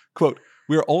letter. Quote,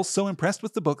 "We are all so impressed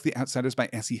with the book The Outsiders by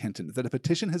S.E. Hinton that a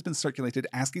petition has been circulated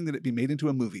asking that it be made into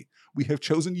a movie. We have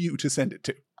chosen you to send it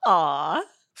to." Aww.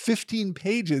 15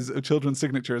 pages of children's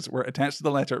signatures were attached to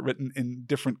the letter, written in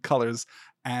different colors,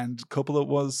 and Coppola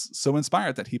was so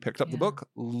inspired that he picked up the book,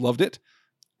 loved it,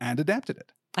 and adapted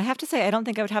it. I have to say, I don't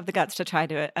think I would have the guts to try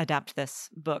to adapt this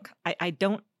book. I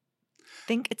don't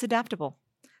think it's adaptable.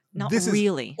 Not this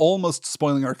really. Is almost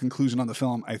spoiling our conclusion on the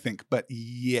film, I think. But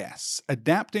yes,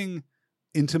 adapting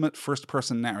intimate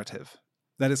first-person narrative,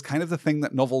 that is kind of the thing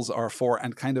that novels are for,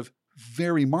 and kind of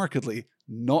very markedly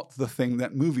not the thing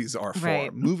that movies are for.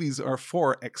 Right. Movies are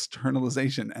for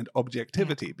externalization and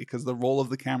objectivity because the role of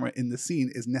the camera in the scene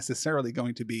is necessarily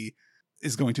going to be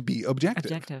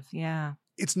objective. Objective, yeah.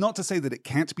 It's not to say that it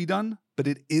can't be done, but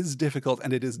it is difficult,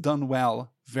 and it is done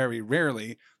well very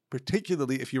rarely,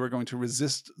 particularly if you are going to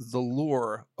resist the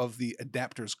lure of the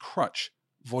adapter's crutch,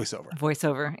 voiceover.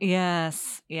 Voiceover,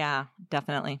 yes. Yeah,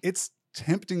 definitely. It's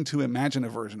tempting to imagine a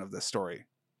version of this story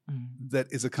that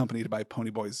is accompanied by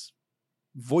Ponyboy's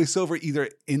voiceover, either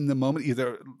in the moment,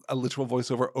 either a literal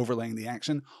voiceover overlaying the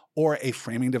action, or a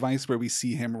framing device where we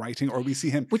see him writing, or we see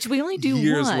him, which we only do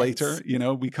years once. Later. You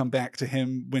know, we come back to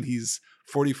him when he's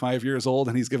 45 years old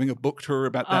and he's giving a book tour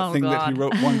about that thing that he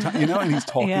wrote one time, you know, and he's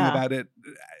talking about it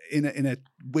in a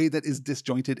way that is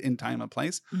disjointed in time and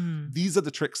place. These are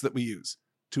the tricks that we use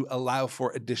to allow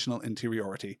for additional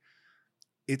interiority.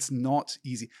 It's not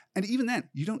easy. And even then,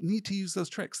 you don't need to use those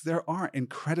tricks. There are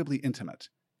incredibly intimate,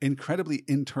 incredibly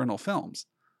internal films.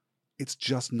 It's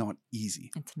just not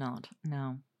easy. It's not,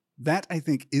 no. That, I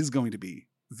think, is going to be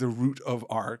the root of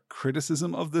our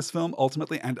criticism of this film,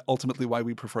 ultimately, and ultimately why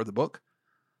we prefer the book.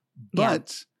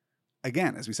 But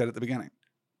again, as we said at the beginning,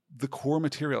 the core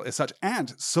material is such,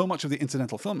 and so much of the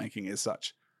incidental filmmaking is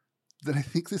such, that I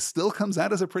think this still comes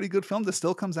out as a pretty good film. This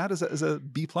still comes out as a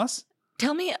B+.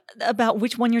 Tell me about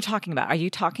which one you're talking about. Are you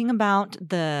talking about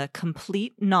the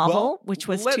complete novel, which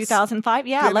was 2005?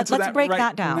 Yeah, let's break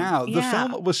that down. Now, the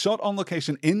film was shot on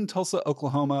location in Tulsa,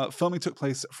 Oklahoma. Filming took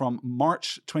place from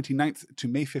March 29th to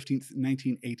May 15th,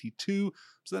 1982.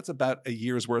 So that's about a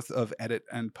year's worth of edit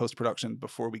and post-production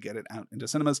before we get it out into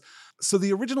cinemas. So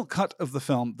the original cut of the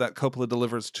film that Coppola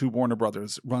delivers to Warner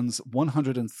Brothers runs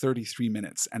 133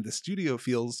 minutes, and the studio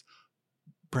feels,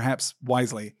 perhaps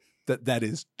wisely, that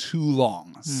is too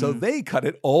long. So they cut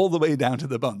it all the way down to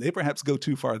the bone. They perhaps go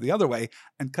too far the other way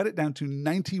and cut it down to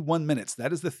 91 minutes.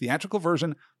 That is the theatrical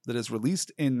version that is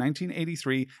released in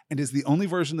 1983 and is the only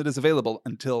version that is available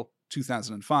until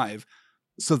 2005.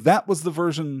 So that was the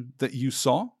version that you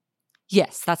saw?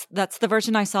 Yes, that's the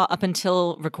version I saw up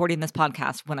until recording this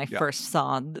podcast when I first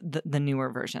saw the newer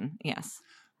version. Yes.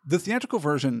 The theatrical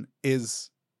version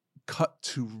is cut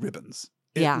to ribbons.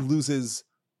 It loses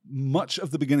much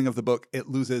of the beginning of the book. It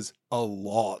loses a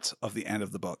lot of the end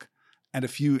of the book and a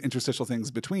few interstitial things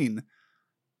between.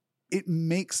 It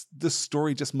makes the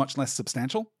story just much less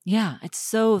substantial. Yeah, it's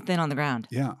so thin on the ground.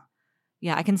 Yeah.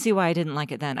 Yeah, I can see why I didn't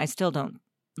like it then. I still don't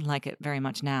like it very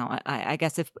much now. I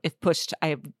guess if pushed,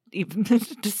 even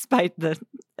despite the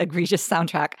egregious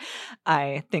soundtrack,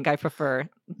 I think I prefer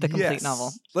the complete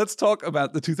novel. Let's talk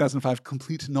about the 2005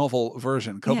 complete novel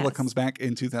version. Coppola comes back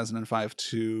in 2005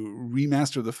 to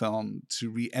remaster the film, to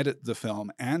re-edit the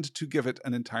film, and to give it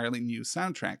an entirely new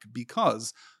soundtrack,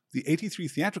 because the 83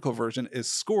 theatrical version is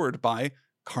scored by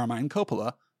Carmine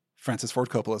Coppola, Francis Ford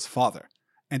Coppola's father.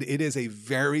 And it is a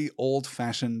very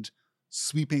old-fashioned,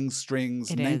 sweeping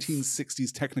strings,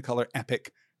 1960s Technicolor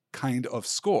epic kind of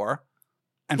score.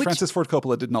 And Francis Ford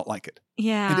Coppola did not like it.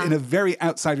 Yeah. And in a very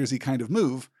outsiders-y kind of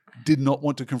move, did not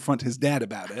want to confront his dad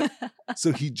about it.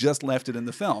 So he just left it in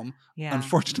the film. Yeah.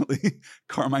 Unfortunately,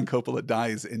 Carmine Coppola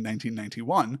dies in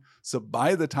 1991. So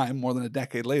by the time, more than a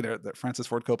decade later, that Francis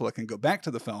Ford Coppola can go back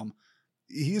to the film,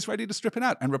 he's ready to strip it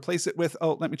out and replace it with,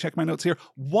 let me check my notes here,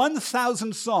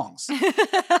 1,000 songs.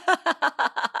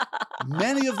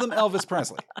 Many of them Elvis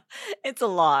Presley. It's a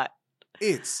lot.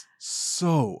 It's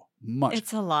so much.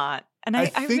 It's a lot. And I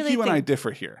think you and I differ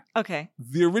here. Okay.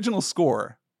 The original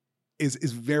score is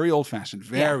very old-fashioned,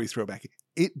 very throwbacky.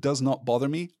 It does not bother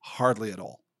me hardly at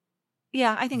all.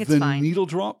 Yeah, I think it's fine. fine. The needle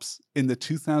drops in the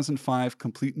 2005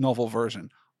 complete novel version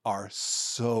are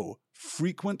so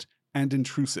frequent and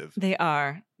intrusive. They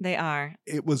are.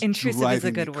 It was intrusive is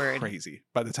a good word. Crazy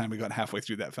by the time we got halfway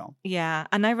through that film. Yeah.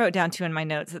 And I wrote down too in my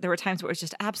notes that there were times where it was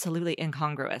just absolutely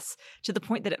incongruous to the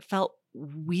point that it felt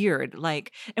weird.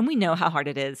 And we know how hard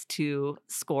it is to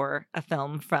score a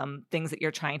film from things that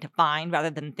you're trying to find rather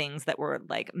than things that were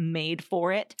made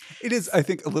for it. It is, I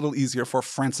think, a little easier for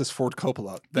Francis Ford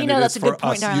Coppola than it is for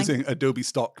us using Adobe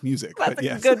stock music. That's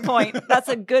a good point. That's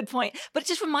a good point. But it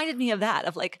just reminded me of that,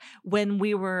 of when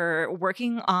we were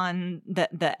working on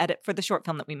the edit for the short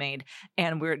film that we made,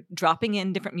 and we're dropping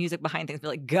in different music behind things. We're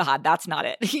like, God, that's not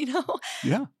it,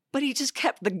 Yeah. But he just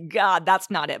kept the God, that's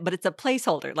not it. But it's a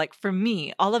placeholder. For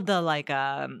me, all of the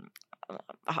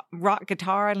rock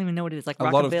guitar, I don't even know what it is,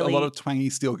 rockabilly. A lot of twangy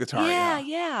steel guitar.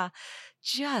 Yeah.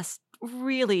 Just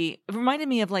really reminded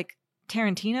me of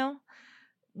Tarantino,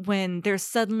 when there's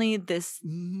suddenly this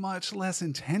much less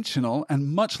intentional and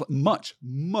much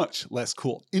less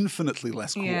cool, infinitely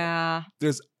less cool. Yeah.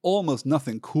 There's almost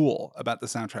nothing cool about the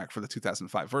soundtrack for the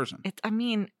 2005 version.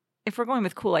 If we're going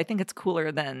with cool, I think it's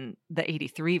cooler than the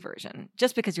 83 version,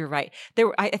 just because you're right.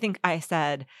 I think I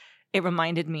said it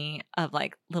reminded me of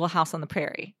Little House on the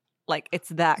Prairie. It's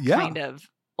that kind of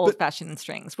old-fashioned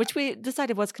strings, which we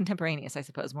decided was contemporaneous, I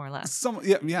suppose, more or less.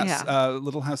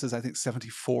 Little House is, I think,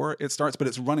 74 it starts, but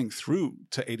it's running through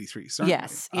to 83, certainly.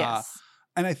 Yes.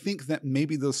 And I think that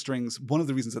maybe those strings, one of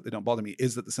the reasons that they don't bother me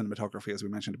is that the cinematography, as we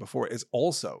mentioned before, is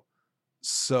also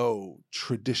so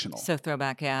traditional. So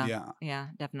throwback, yeah. Yeah,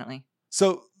 definitely.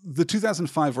 So the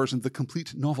 2005 version, the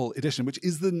complete novel edition, which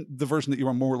is the version that you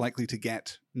are more likely to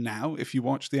get now if you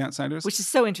watch The Outsiders. Which is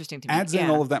so interesting to me. Adds in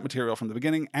all of that material from the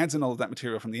beginning, adds in all of that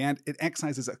material from the end. It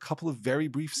excises a couple of very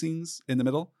brief scenes in the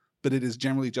middle, but it is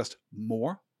generally just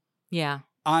more. Yeah.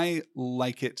 I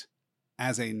like it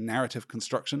as a narrative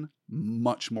construction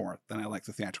much more than I like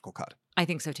the theatrical cut. I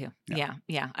think so too.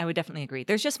 Yeah. I would definitely agree.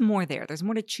 There's just more there. There's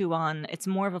more to chew on. It's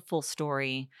more of a full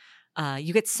story.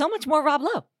 You get so much more Rob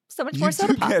Lowe. So much more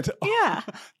Soderbergh.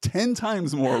 10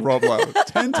 times more Rob Lowe,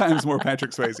 10 times more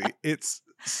Patrick Swayze. It's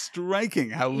striking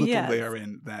how little they are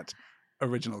in that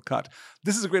original cut.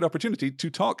 This is a great opportunity to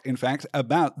talk, in fact,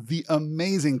 about the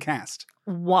amazing cast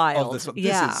of this film.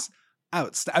 This is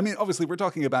outstanding. I mean, obviously, we're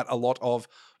talking about a lot of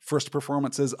first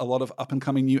performances, a lot of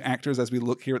up-and-coming new actors as we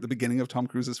look here at the beginning of Tom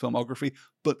Cruise's filmography,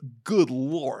 but good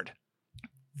Lord,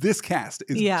 this cast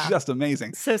is just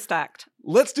amazing. So stacked.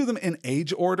 Let's do them in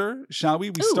age order, shall we?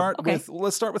 Let's start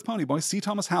with Ponyboy. C.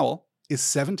 Thomas Howell is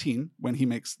 17 when he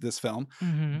makes this film.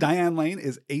 Mm-hmm. Diane Lane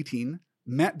is 18.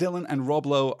 Matt Dillon and Rob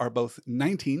Lowe are both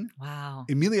 19. Wow.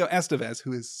 Emilio Estevez,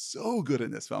 who is so good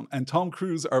in this film, and Tom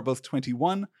Cruise are both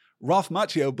 21. Ralph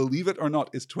Macchio, believe it or not,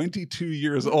 is 22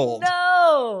 years old.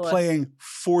 No! Playing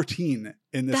 14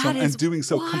 in this film and doing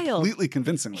so completely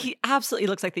convincingly. He absolutely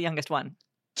looks like the youngest one.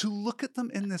 To look at them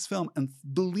in this film and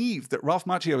believe that Ralph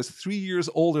Macchio is 3 years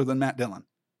older than Matt Dillon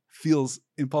feels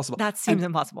impossible. That seems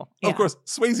impossible. Of course,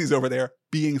 Swayze's over there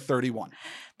being 31.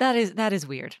 That is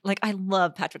weird. Like, I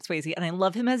love Patrick Swayze and I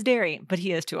love him as Derry, but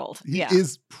he is too old. He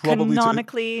is probably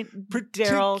canonically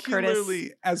Daryl Curtis.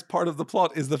 Particularly as part of the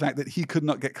plot is the fact that he could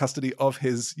not get custody of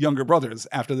his younger brothers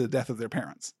after the death of their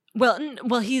parents.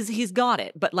 Well, he's got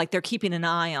it, but like they're keeping an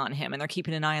eye on him and they're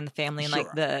keeping an eye on the family, and like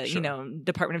the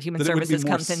Department of Human Services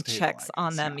comes and checks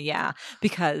on them. Yeah,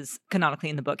 because canonically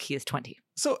in the book he is 20.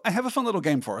 So I have a fun little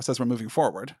game for us as we're moving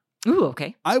forward. Ooh,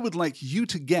 okay. I would like you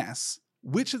to guess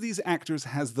which of these actors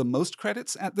has the most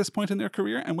credits at this point in their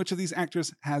career and which of these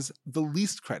actors has the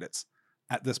least credits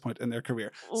at this point in their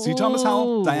career. C. Thomas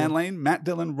Howell, Diane Lane, Matt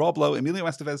Dillon, Rob Lowe, Emilio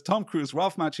Estevez, Tom Cruise,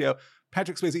 Ralph Macchio,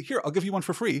 Patrick Swayze. Here, I'll give you one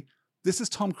for free. This is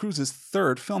Tom Cruise's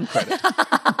third film credit.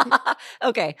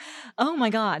 Okay. Oh my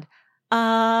God.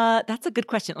 That's a good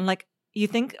question. I'm like, you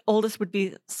think oldest would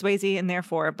be Swayze and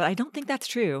therefore, but I don't think that's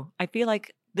true. I feel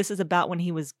like this is about when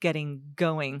he was getting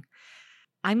going.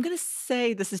 I'm going to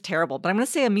say this is terrible, but I'm going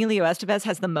to say Emilio Estevez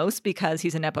has the most because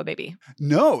he's a Nepo baby.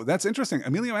 No, that's interesting.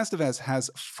 Emilio Estevez has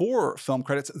 4 film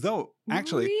credits, though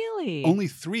actually only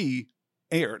 3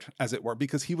 aired, as it were,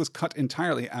 because he was cut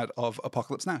entirely out of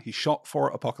Apocalypse Now. He shot for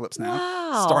Apocalypse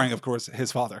Now, starring, of course,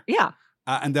 his father. Yeah.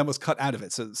 And then was cut out of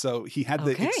it. So he had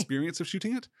the experience of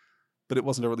shooting it, but it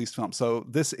wasn't a released film. So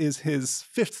this is his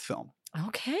 5th film.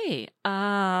 Okay.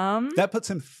 That puts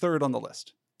him 3rd on the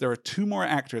list. There are 2 more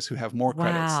actors who have more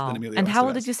credits than Emilio Estevez. And how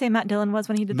old did you say Matt Dillon was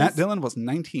when he did this? Matt Dillon was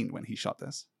 19 when he shot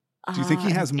this. Do you think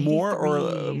he has more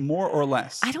or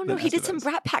less? I don't know. He did some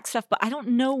Brat Pack stuff, but I don't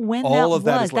know when that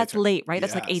was. That's late, right?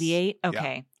 Yes. That's like 88?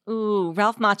 Okay. Yeah. Ooh,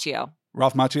 Ralph Macchio.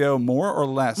 Ralph Macchio, more or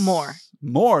less?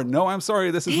 More. No, I'm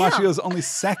sorry. This is Macchio's only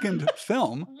 2nd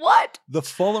film. What? The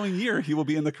following year, he will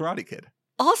be in The Karate Kid.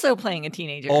 Also playing a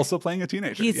teenager.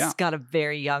 He's got a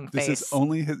very young face. This is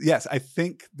only his... Yes, I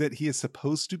think that he is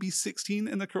supposed to be 16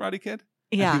 in The Karate Kid.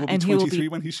 Yeah, and he will be 23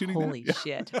 when he's shooting. Holy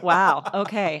shit. Wow.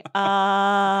 Okay.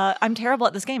 I'm terrible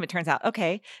at this game, it turns out.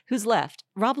 Okay. Who's left?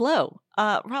 Rob Lowe.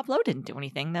 Rob Lowe didn't do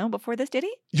anything, though, before this, did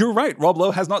he? You're right. Rob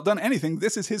Lowe has not done anything.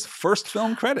 This is his first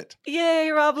film credit. Yay,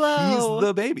 Rob Lowe. He's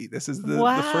the baby. This is the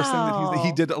first thing that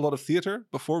he did a lot of theater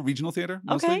before, regional theater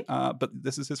mostly. Okay. But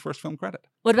this is his first film credit.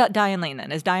 What about Diane Lane,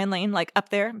 then? Is Diane Lane, like, up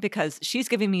there? Because she's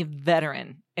giving me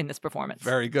veteran in this performance.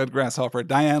 Very good, Grasshopper.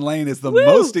 Diane Lane is the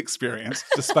most experienced,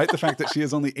 despite the fact that she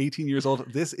is only 18 years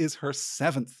old. This is her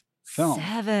 7th film.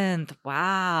 7th.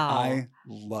 Wow. I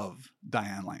love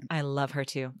Diane Lane. I love her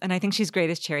too. And I think she's great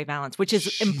as Cherry Valance, which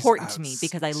is important to me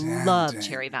because I love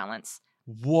Cherry Valance.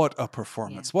 What a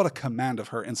performance. Yeah. What a command of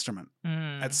her instrument.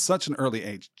 At such an early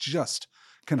age, just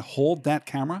can hold that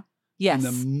camera in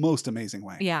the most amazing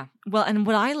way. Yeah. Well, and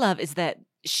what I love is that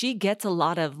she gets a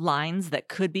lot of lines that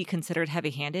could be considered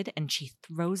heavy-handed and she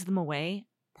throws them away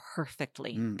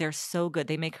perfectly. They're so good.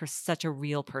 They make her such a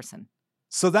real person.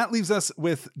 So that leaves us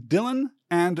with Dillon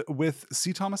and with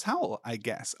C. Thomas Howell, I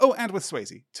guess. Oh, and with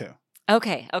Swayze, too.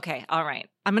 Okay. All right.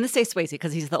 I'm going to say Swayze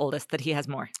because he's the oldest, that he has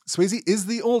more. Swayze is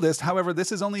the oldest. However,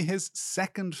 this is only his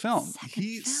 2nd film.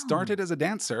 He started as a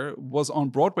dancer, was on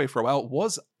Broadway for a while,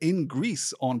 was in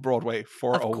Grease on Broadway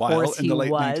for a while in the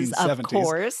late 1970s. Of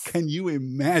course. Can you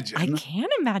imagine? I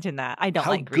can't imagine that. I don't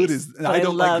like Grease. How good is that? I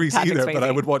don't like Grease either, but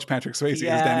I would watch Patrick Swayze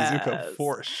as Danny Zuko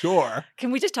for sure.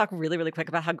 Can we just talk really, really quick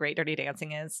about how great Dirty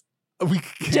Dancing is? We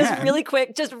can. Just really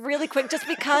quick, just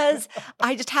because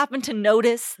I just happened to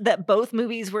notice that both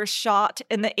movies were shot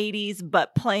in the 80s,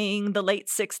 but playing the late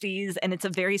 60s, and it's a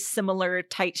very similar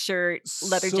tight shirt,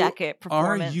 leather jacket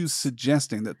performance. Are you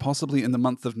suggesting that possibly in the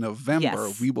month of November,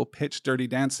 we will pitch Dirty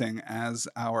Dancing as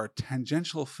our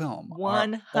tangential film,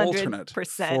 100% our alternate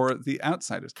for The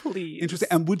Outsiders? Please. Interesting.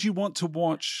 And would you want to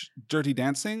watch Dirty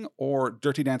Dancing or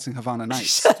Dirty Dancing Havana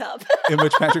Nights? Shut up. In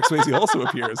which Patrick Swayze also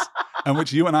appears, and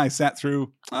which you and I sat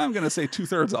through, I'm going to say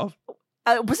 2/3 of.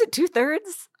 Was it 2/3?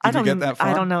 Did you get that far?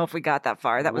 I don't know if we got that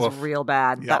far. That was real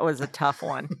bad. Yep. That was a tough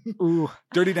one. Ooh.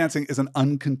 Dirty Dancing is an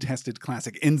uncontested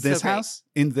classic. In this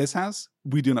house,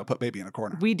 we do not put Baby in a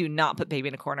corner. We do not put Baby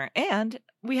in a corner. And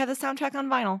we have the soundtrack on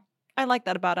vinyl. I like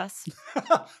that about us.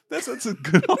 That's a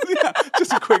good one. Yeah.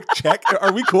 Just a quick check.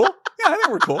 Are we cool? Yeah, I think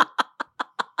we're cool.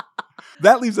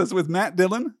 That leaves us with Matt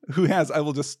Dillon, who has, I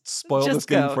will just spoil this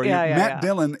game for you. Matt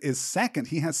Dillon is second.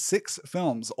 He has 6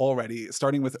 films already,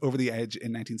 starting with Over the Edge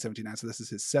in 1979. So this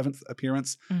is his 7th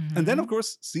appearance. Mm-hmm. And then, of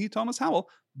course, C. Thomas Howell.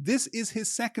 This is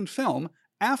his second film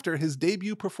after his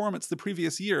debut performance the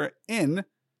previous year in,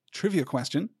 trivia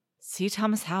question, C.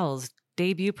 Thomas Howell's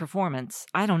debut performance.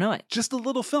 I don't know it. Just a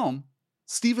little film.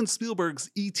 Steven Spielberg's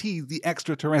E.T. the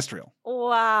Extraterrestrial.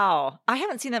 Wow. I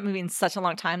haven't seen that movie in such a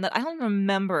long time that I don't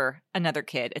remember another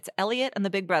kid. It's Elliot and the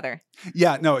Big Brother.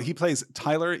 Yeah, no, he plays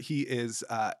Tyler. He is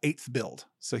 8th build.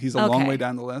 So he's a long way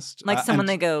down the list. Like someone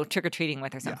they go trick-or-treating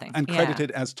with or something. Yeah, and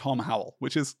credited as Tom Howell,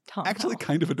 which is actually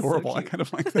kind of adorable. So I kind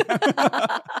of like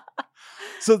that.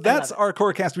 So that's our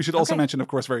core cast. We should also mention, of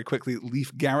course, very quickly,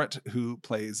 Leif Garrett, who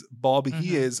plays Bob. Mm-hmm.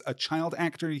 He is a child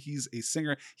actor. He's a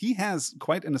singer. He has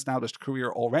quite an established career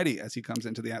already as he comes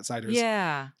into The Outsiders.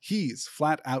 Yeah. He's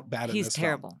flat out bad in this film. He's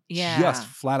terrible. Yeah. Just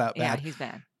flat out bad. Yeah, he's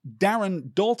bad.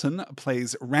 Darren Dalton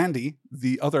plays Randy,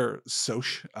 the other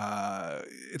Soch.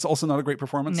 It's also not a great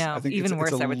performance. No, I think even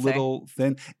worse, I would say. It's a little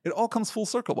thin. It all comes full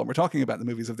circle when we're talking about the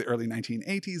movies of the early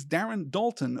 1980s. Darren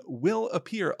Dalton will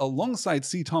appear alongside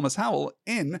C. Thomas Howell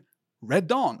in Red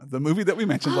Dawn, the movie that we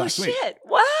mentioned last week. Oh, shit.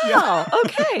 Wow. Yeah.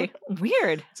 Okay.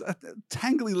 Weird. It's a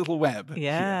tangly little web.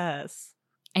 Yes.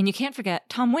 Here. And you can't forget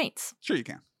Tom Waits. Sure you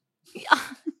can.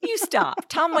 You stop.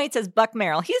 Tom Waits as Buck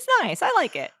Merrill. He's nice. I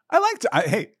like it.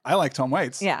 I like Tom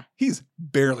Waits. Yeah. He's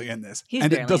barely in this.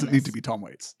 And it doesn't need to be Tom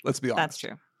Waits. Let's be honest. That's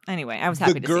true. Anyway, I was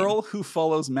happy to see him. The girl who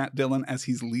follows Matt Dillon as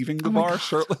he's leaving the bar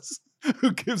shirtless,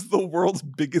 who gives the world's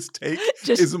biggest take,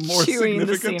 is more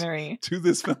significant to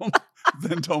this film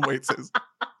than Tom Waits is.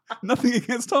 Nothing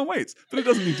against Tom Waits, but it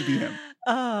doesn't need to be him.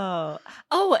 Oh,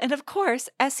 and of course,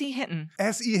 S.E. Hinton.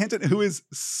 S.E. Hinton, who is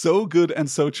so good and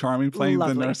so charming playing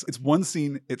the nurse. It's one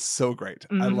scene. It's so great.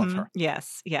 Mm-hmm. I love her.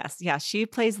 Yes. Yeah, she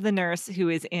plays the nurse who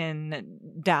is in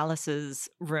Dallas's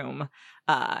room.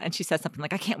 And she says something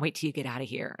like, I can't wait till you get out of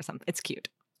here or something. It's cute.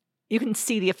 You can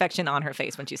see the affection on her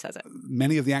face when she says it.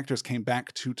 Many of the actors came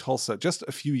back to Tulsa just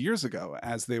a few years ago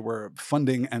as they were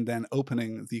funding and then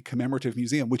opening the commemorative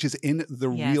museum, which is in the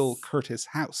real Curtis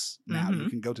house now. Mm-hmm. You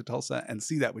can go to Tulsa and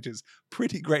see that, which is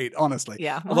pretty great, honestly.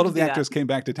 Yeah, a lot of the actors came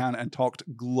back to town and talked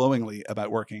glowingly about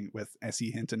working with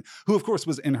S.E. Hinton, who, of course,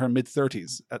 was in her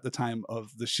mid-30s at the time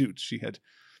of the shoot. She had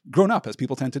grown up, as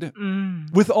people tend to do.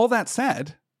 Mm. With all that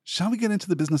said, shall we get into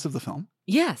the business of the film?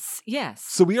 Yes.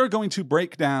 So we are going to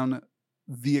break down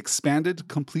the expanded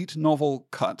complete novel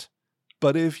cut.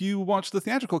 But if you watch the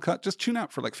theatrical cut, just tune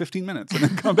out for like 15 minutes and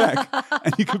then come back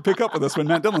and you can pick up with us when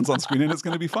Matt Dillon's on screen and it's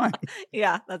going to be fine.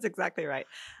 Yeah, that's exactly right.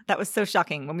 That was so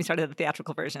shocking when we started the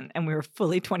theatrical version and we were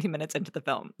fully 20 minutes into the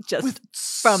film, just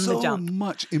from the jump. So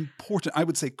much important, I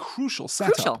would say crucial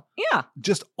setup. Crucial, yeah.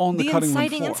 Just on the cutting room floor.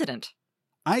 The inciting incident.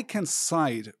 I can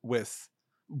side with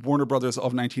Warner Brothers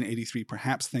of 1983,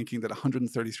 perhaps thinking that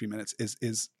 133 minutes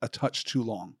is a touch too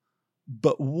long.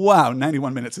 But wow,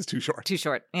 91 minutes is too short. Too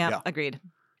short. Yeah, agreed.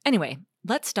 Anyway,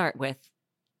 let's start with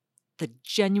the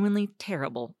genuinely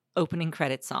terrible opening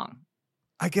credits song.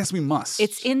 I guess we must.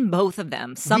 It's in both of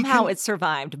them. Somehow it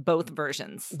survived both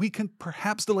versions. We can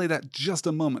perhaps delay that just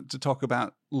a moment to talk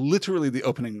about literally the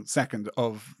opening second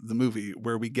of the movie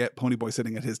where we get Ponyboy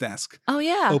sitting at his desk. Oh,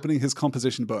 yeah. Opening his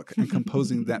composition book and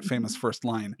composing that famous first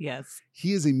line. Yes.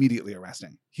 He is immediately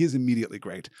arresting. He is immediately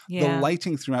great. Yeah. The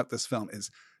lighting throughout this film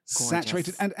is gorgeous.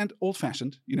 Saturated and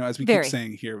old-fashioned, as we keep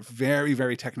saying here. Very,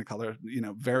 very technicolor,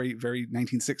 very, very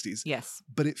 1960s. Yes.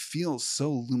 But it feels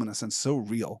so luminous and so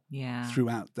real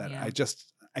throughout that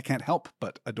I can't help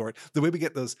but adore it. The way we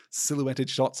get those silhouetted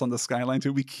shots on the skyline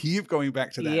too, we keep going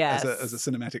back to that as a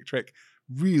cinematic trick.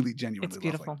 Really genuinely It's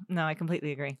beautiful. Lovely. No, I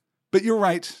completely agree. But you're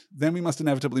right. Then we must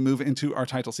inevitably move into our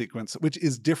title sequence, which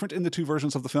is different in the two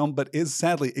versions of the film, but is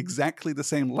sadly exactly the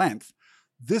same length.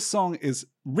 This song is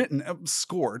written,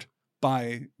 scored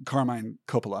by Carmine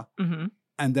Coppola,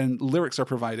 and then lyrics are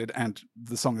provided, and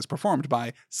the song is performed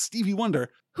by Stevie Wonder,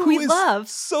 who we love.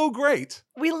 So great.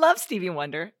 We love Stevie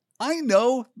Wonder. I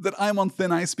know that I'm on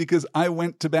thin ice because I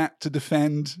went to bat to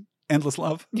defend Endless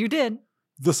Love. You did.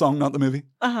 The song, not the movie.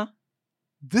 Uh-huh.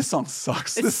 This song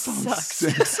sucks. This song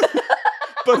stinks.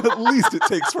 But at least it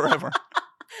takes forever.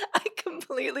 I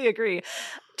completely agree.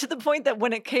 To the point that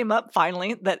when it came up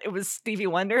finally that it was Stevie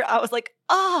Wonder, I was like,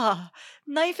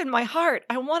 knife in my heart.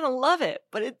 I want to love it,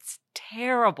 but it's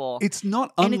terrible. It's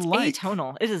not unlike... And it's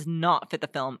atonal. It does not fit the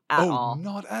film at all.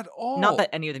 Not at all. Not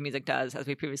that any of the music does, as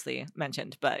we previously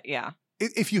mentioned, but yeah.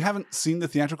 If you haven't seen the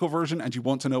theatrical version and you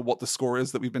want to know what the score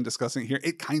is that we've been discussing here,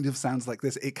 it kind of sounds like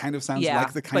this. It kind of sounds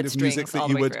like the kind of music that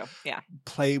you would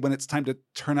play when it's time to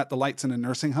turn out the lights in a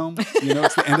nursing home. You know,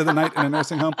 it's the end of the night in a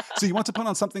nursing home. So you want to put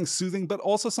on something soothing, but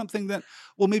also something that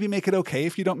will maybe make it okay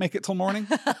if you don't make it till morning.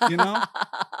 You know?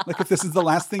 Like if this is the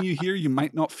last thing you hear, you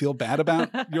might not feel bad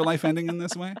about your life ending in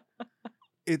this way.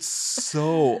 It's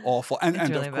so awful. And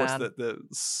really of course, the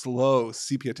slow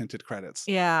sepia-tinted credits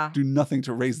do nothing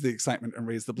to raise the excitement and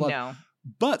raise the blood. No.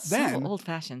 But then... So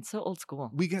old-fashioned, so old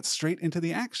school. We get straight into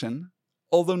the action,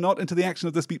 although not into the action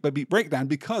of this beat-by-beat breakdown,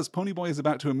 because Ponyboy is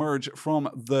about to emerge from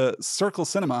the Circle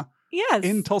Cinema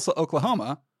in Tulsa,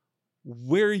 Oklahoma,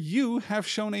 where you have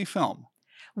shown a film.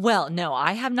 Well, no,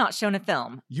 I have not shown a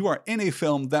film. You are in a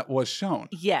film that was shown.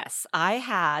 Yes, I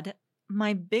had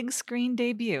my big screen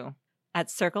debut at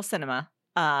Circle Cinema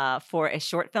for a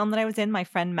short film that I was in. My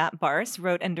friend Matt Barse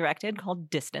wrote and directed called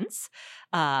Distance,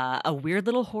 a weird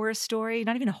little horror story.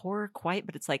 Not even a horror quite,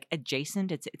 but it's like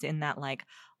adjacent. It's in that like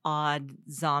odd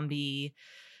zombie,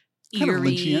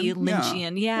 eerie,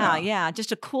 Lynchian. Yeah.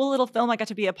 Just a cool little film I got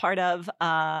to be a part of.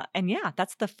 And yeah,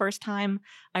 that's the first time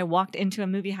I walked into a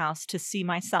movie house to see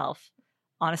myself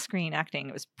on a screen acting.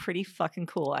 It was pretty fucking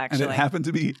cool, actually. And it happened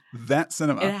to be that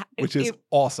cinema, which is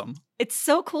awesome. It's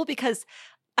so cool because,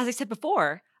 as I said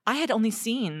before, I had only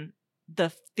seen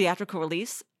the theatrical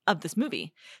release of this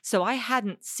movie. So I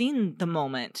hadn't seen the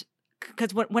moment.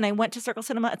 Because when I went to Circle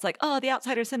Cinema, it's like, oh, the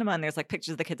Outsider Cinema. And there's like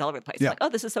pictures of the kids all over the place. Yeah. Like, oh,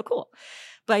 this is so cool.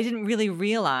 But I didn't really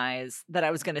realize that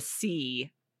I was going to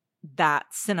see that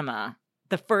cinema,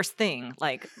 the first thing.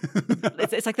 Like,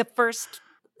 it's like the first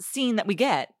scene that we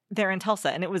get there in Tulsa,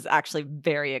 and it was actually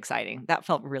very exciting. That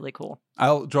felt really cool.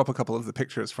 I'll drop a couple of the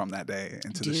pictures from that day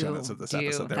into the show notes of this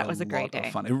episode. That was a great day.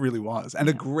 Of fun. It really was. And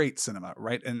a great cinema,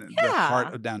 right? In the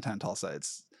heart of downtown Tulsa.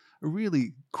 It's a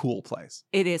really cool place.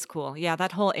 It is cool. Yeah,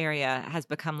 that whole area has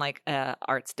become like a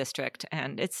arts district,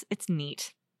 and it's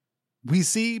neat. We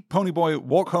see Ponyboy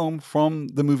walk home from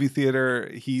the movie theater.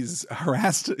 He's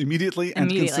harassed immediately and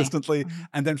consistently,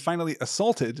 and then finally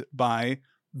assaulted by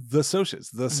the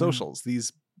socials,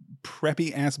 these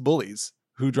preppy ass bullies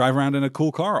who drive around in a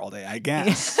cool car all day, I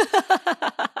guess.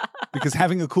 Because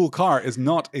having a cool car is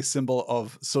not a symbol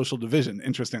of social division,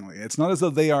 interestingly. It's not as though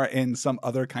they are in some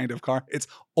other kind of car. It's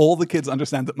all the kids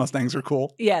understand that Mustangs are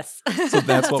cool. Yes. So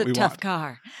that's what we want. It's a tough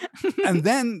car. And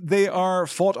then they are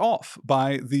fought off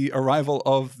by the arrival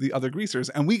of the other greasers.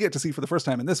 And we get to see for the first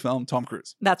time in this film, Tom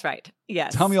Cruise. That's right.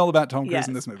 Yes. Tell me all about Tom Cruise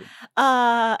in this movie.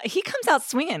 He comes out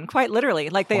swinging, quite literally,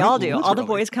 like they all do. Literally. All the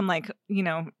boys come like,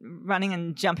 running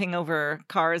and jumping over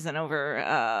cars and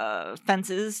over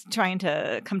fences, trying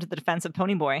to come to the defense of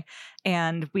Ponyboy.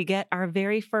 And we get our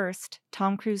very first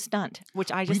Tom Cruise stunt,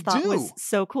 which I just thought was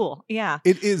so cool. Yeah.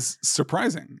 It is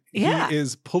surprising. Yeah. He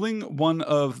is pulling one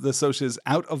of the socias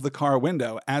out of the car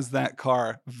window as that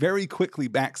car very quickly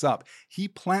backs up. He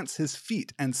plants his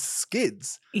feet and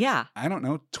skids. Yeah. I don't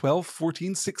know, 12,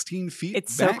 14, 16 feet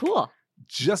It's back, so cool.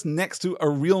 Just next to a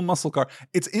real muscle car.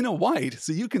 It's in a wide,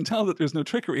 so you can tell that there's no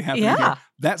trickery happening here.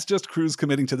 That's just Cruise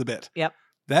committing to the bit. Yep.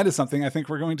 That is something I think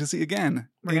we're going to see again.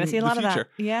 We're going to see a lot of that.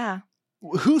 Yeah.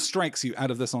 Who strikes you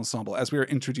out of this ensemble as we are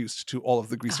introduced to all of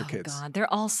the greaser kids? God,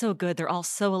 they're all so good. They're all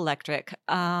so electric.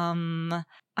 I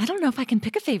don't know if I can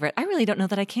pick a favorite. I really don't know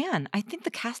that I can. I think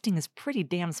the casting is pretty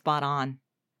damn spot on.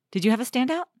 Did you have a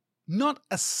standout? Not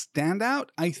a standout.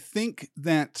 I think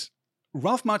that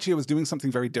Ralph Macchio is doing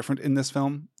something very different in this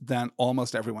film than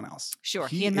almost everyone else. Sure,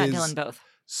 he and Matt Dillon both.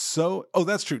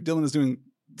 That's true. Dillon is doing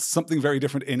something very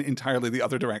different in entirely the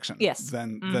other direction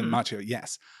than Macchio.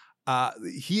 Yes.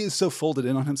 He is so folded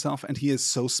in on himself, and he is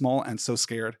so small and so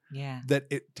scared that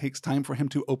it takes time for him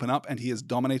to open up, and he is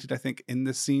dominated, I think, in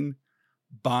this scene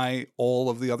by all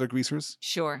of the other greasers.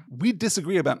 Sure. We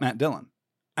disagree about Matt Dillon.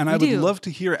 And I would love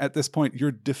to hear at this point your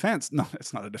defense. No,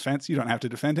 it's not a defense. You don't have to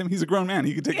defend him. He's a grown man.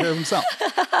 He can take care of himself.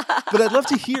 But I'd love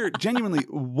to hear genuinely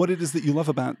what it is that you love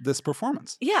about this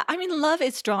performance. Yeah, I mean, love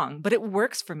is strong, but it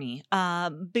works for me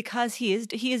because he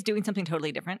is doing something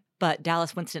totally different. But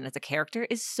Dallas Winston as a character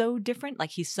is so different. Like,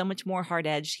 he's so much more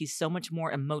hard-edged. He's so much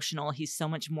more emotional. He's so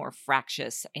much more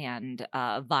fractious and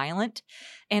violent.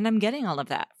 And I'm getting all of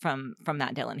that from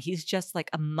Matt Dillon. He's just like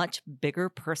a much bigger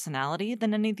personality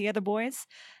than any of the other boys.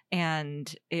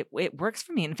 And it works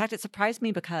for me. In fact, it surprised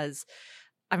me because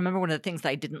I remember one of the things that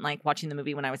I didn't like watching the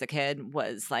movie when I was a kid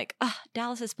was like,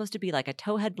 Dallas is supposed to be like a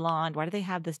towhead blonde. Why do they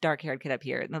have this dark-haired kid up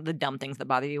here? The dumb things that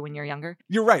bother you when you're younger.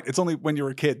 You're right. It's only when you're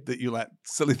a kid that you let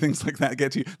silly things like that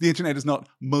get to you. The internet is not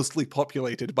mostly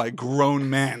populated by grown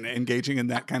men engaging in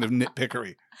that kind of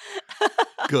nitpickery.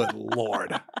 Good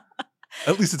Lord.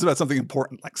 At least it's about something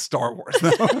important like Star Wars,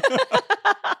 though.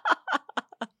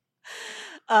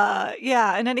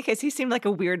 Yeah, in any case, he seemed like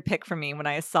a weird pick for me when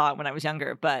I saw it when I was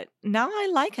younger, but now I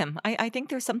like him. I think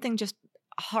there's something just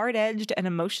hard-edged and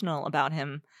emotional about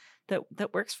him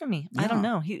that works for me. Yeah. I don't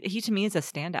know. He to me is a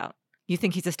standout. You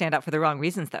think he's a standout for the wrong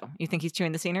reasons, though? You think he's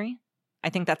chewing the scenery? I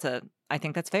think that's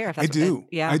fair. If that's I do.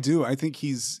 I do. I think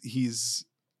he's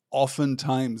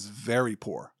oftentimes very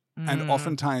poor and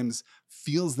oftentimes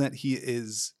feels that he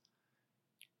is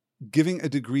giving a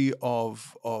degree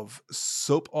of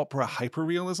soap opera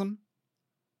hyperrealism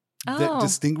that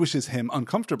distinguishes him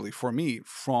uncomfortably for me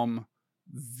from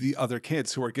the other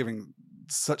kids who are giving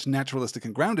such naturalistic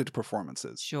and grounded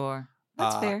performances. Sure.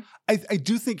 That's fair. I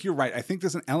do think you're right. I think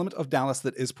there's an element of Dallas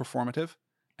that is performative.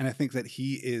 And I think that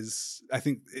I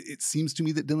think it seems to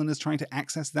me that Dylan is trying to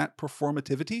access that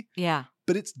performativity. Yeah.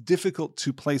 But it's difficult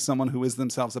to play someone who is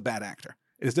themselves a bad actor.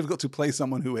 It is difficult to play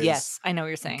someone who is yes, I know what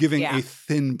you're saying. Giving a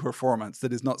thin performance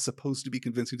that is not supposed to be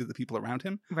convincing to the people around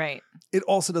him. Right. It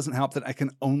also doesn't help that I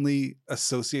can only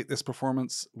associate this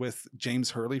performance with James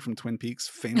Hurley from Twin Peaks,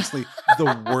 famously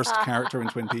the worst character in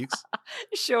Twin Peaks.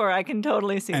 Sure, I can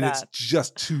totally see and that. And it's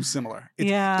just too similar. It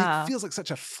feels like such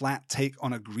a flat take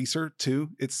on a greaser, too.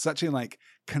 It's such a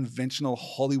conventional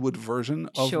Hollywood version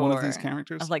of one of these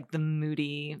characters. Of the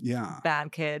moody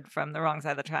bad kid from the wrong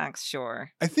side of the tracks, sure.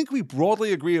 I think we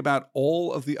broadly agree about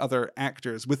all of the other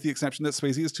actors, with the exception that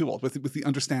Swayze is too old, with the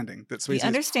understanding that Swayze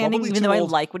is probably even too though old,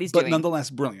 I like what he's but doing. nonetheless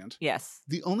brilliant. Yes.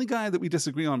 The only guy that we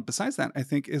disagree on besides that, I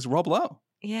think, is Rob Lowe.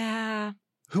 Yeah.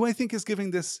 Who I think is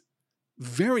giving this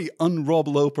very un-Rob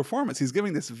Lowe performance. He's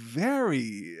giving this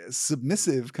very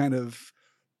submissive kind of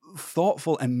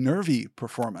thoughtful and nervy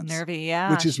performance. Nervy, yeah.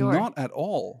 Which is not at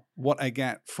all what I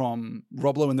get from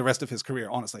Rob Lowe in the rest of his career,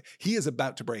 honestly. He is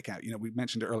about to break out. We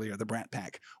mentioned earlier the Brat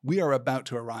Pack. We are about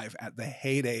to arrive at the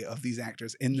heyday of these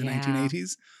actors in the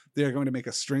 1980s. They are going to make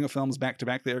a string of films back to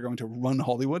back. They are going to run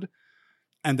Hollywood.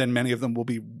 And then many of them will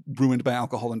be ruined by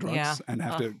alcohol and drugs and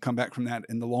have to come back from that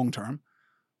in the long term.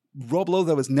 Rob Lowe,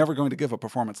 though, is never going to give a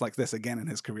performance like this again in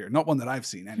his career. Not one that I've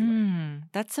seen, anyway.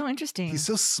 That's so interesting. He's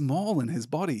so small in his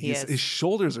body. His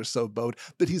shoulders are so bowed,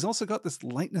 but he's also got this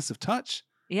lightness of touch.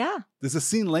 Yeah. There's a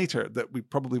scene later that we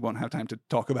probably won't have time to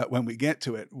talk about when we get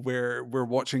to it, where we're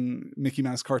watching Mickey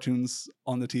Mouse cartoons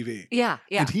on the TV. Yeah,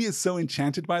 yeah. And he is so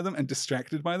enchanted by them and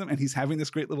distracted by them, and he's having this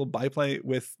great little byplay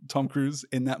with Tom Cruise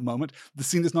in that moment. The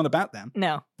scene is not about them.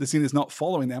 No. The scene is not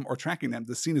following them or tracking them.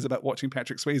 The scene is about watching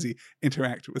Patrick Swayze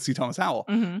interact with C. Thomas Howell.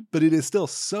 Mm-hmm. But it is still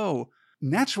so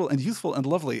natural and youthful and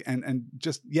lovely, and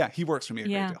just, he works for me a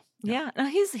great deal. Yeah, no,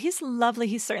 he's lovely.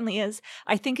 He certainly is.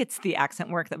 I think it's the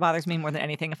accent work that bothers me more than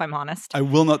anything, if I'm honest. I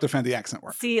will not defend the accent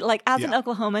work. See, as an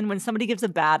Oklahoman, when somebody gives a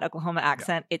bad Oklahoma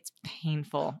accent, it's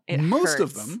painful. It Most hurts.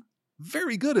 of them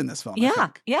very good in this film. Yeah, I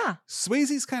think. yeah.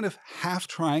 Swayze's kind of half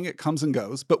trying. It comes and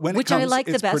goes, but when it comes, which I like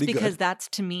the best because good. That's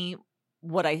to me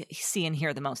what I see and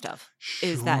hear the most of.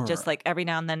 Is that just every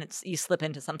now and then you slip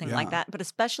into something like that, but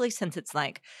especially since it's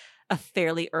a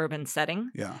fairly urban setting.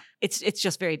 Yeah. It's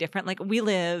just very different. We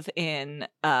live in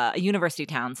a university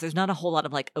town, so there's not a whole lot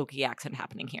of Okie accent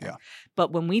happening here. Yeah.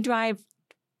 But when we drive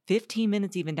 15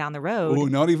 minutes even down the road. Oh,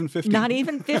 not even 15. Not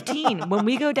even 15. When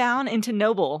we go down into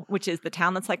Noble, which is the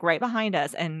town that's right behind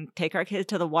us, and take our kids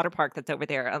to the water park that's over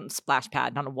there, splash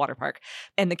pad, not a water park,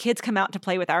 and the kids come out to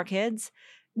play with our kids,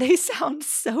 they sound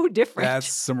so different. That's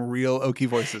some real Okie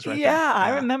voices right there. Yeah,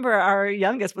 I remember our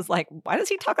youngest was like, why does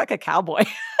he talk like a cowboy?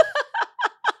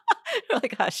 We're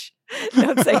like, hush,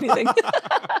 don't say anything.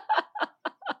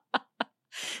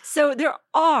 So there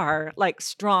are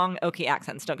strong Okie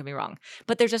accents, don't get me wrong,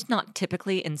 but they're just not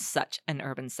typically in such an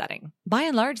urban setting. By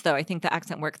and large, though, I think the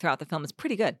accent work throughout the film is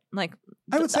pretty good. I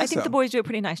think the boys do a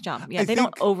pretty nice job. Yeah, they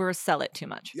don't oversell it too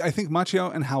much. I think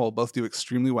Macchio and Howell both do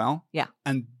extremely well. Yeah.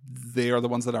 And they are the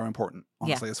ones that are important,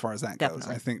 honestly, as far as that definitely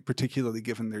goes. I think particularly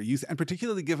given their youth and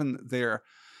particularly given their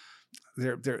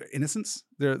innocence,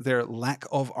 their lack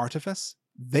of artifice,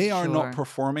 they are not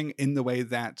performing in the way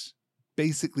that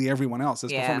basically everyone else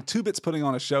is performing. Two Bits putting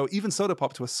on a show, even Soda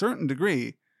Pop to a certain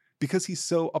degree, because he's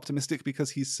so optimistic,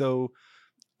 because he's so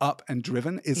up and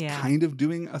driven, is kind of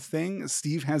doing a thing.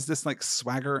 Steve has this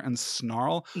swagger and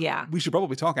snarl. Yeah. We should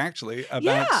probably talk actually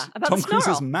about Tom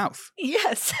Cruise's mouth.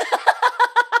 Yes.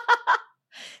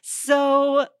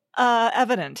 So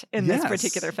evident in this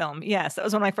particular film. Yes, that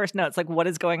was one of my first notes. Like, what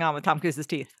is going on with Tom Cruise's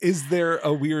teeth? Is there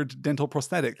a weird dental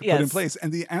prosthetic put in place?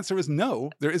 And the answer is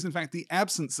no. There is, in fact, the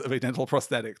absence of a dental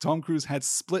prosthetic. Tom Cruise had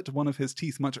split one of his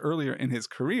teeth much earlier in his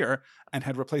career and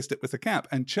had replaced it with a cap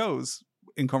and chose,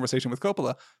 in conversation with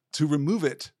Coppola, to remove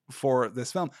it for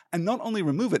this film. And not only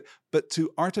remove it, but to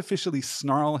artificially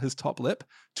snarl his top lip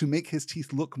to make his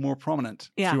teeth look more prominent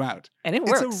throughout. And it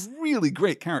works. It's a really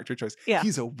great character choice. Yeah.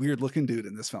 He's a weird-looking dude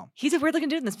in this film. He's a weird-looking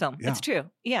dude in this film. Yeah. It's true.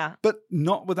 Yeah. But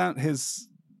not without his,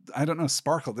 I don't know,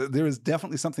 sparkle. There is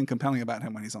definitely something compelling about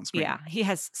him when he's on screen. Yeah. He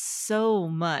has so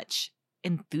much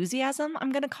enthusiasm,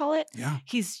 I'm going to call it. Yeah.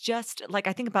 He's just, like,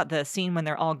 I think about the scene when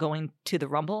they're all going to the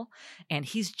Rumble, and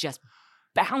he's just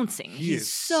bouncing. He's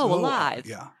so alive.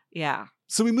 Yeah.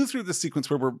 So we move through this sequence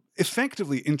where we're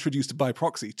effectively introduced by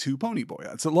proxy to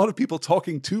Ponyboy. It's a lot of people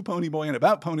talking to Ponyboy and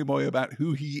about Ponyboy, about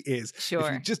who he is. Sure.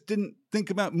 If you just didn't think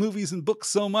about movies and books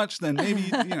so much, then maybe,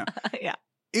 Yeah.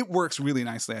 It works really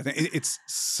nicely. I think it's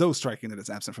so striking that it's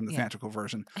absent from the theatrical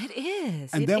version. It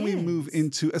is. And then we move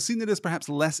into a scene that is perhaps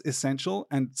less essential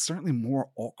and certainly more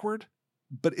awkward,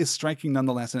 but is striking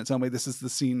nonetheless in its own way. This is the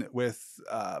scene with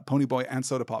Ponyboy and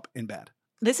Soda Pop in bed.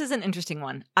 This is an interesting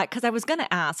one because I was going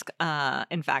to ask,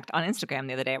 in fact, on Instagram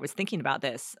the other day, I was thinking about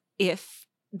this, if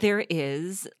there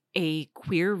is a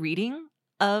queer reading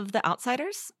of The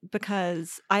Outsiders,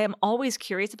 because I am always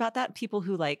curious about that. People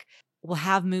who will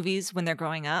have movies when they're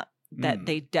growing up that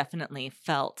they definitely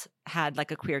felt had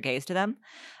like a queer gaze to them.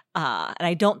 And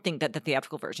I don't think that the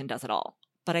theatrical version does at all.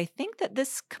 But I think that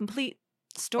this complete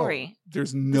story.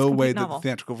 There's no way that the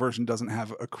theatrical version doesn't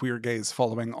have a queer gaze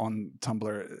following on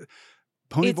Tumblr.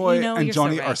 Ponyboy and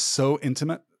Johnny are so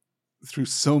intimate through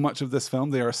so much of this film.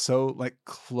 They are so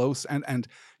close and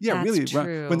That's really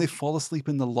true. When they fall asleep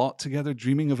in the lot together,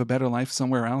 dreaming of a better life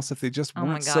somewhere else, if they just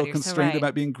weren't so constrained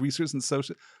about being greasers and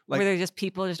social, were they just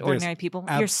people, just ordinary people?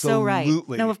 You're so right.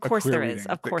 No, of course there is.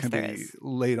 Of course there is.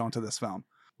 Laid onto this film.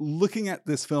 Looking at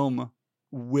this film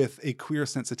with a queer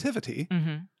sensitivity,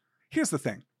 here's the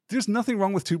thing. There's nothing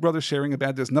wrong with two brothers sharing a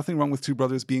bed. There's nothing wrong with two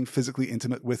brothers being physically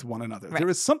intimate with one another. Right. There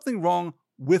is something wrong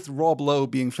with Rob Lowe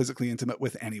being physically intimate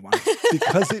with anyone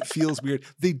because it feels weird.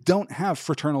 They don't have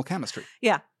fraternal chemistry.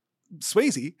 Yeah.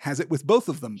 Swayze has it with both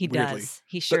of them. He weirdly, does.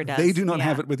 He sure does. They do not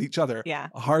have it with each other. Yeah.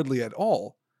 Hardly at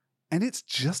all. And it's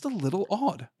just a little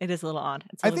odd. It is a little odd.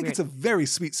 I think it's a very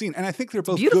sweet scene. And I think they're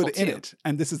both good in it.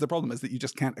 And this is the problem, is that you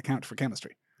just can't account for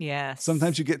chemistry. Yes.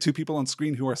 Sometimes you get two people on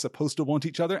screen who are supposed to want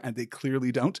each other and they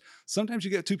clearly don't. Sometimes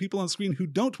you get two people on screen who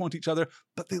don't want each other,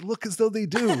 but they look as though they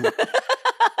do.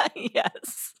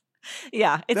 Yes.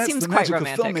 Yeah, it seems quite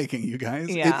romantic. That's the magic of filmmaking, you guys.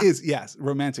 Yeah. It is, yes.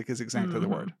 Romantic is exactly the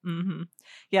word. Mm-hmm.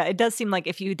 Yeah, it does seem like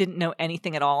if you didn't know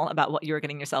anything at all about what you were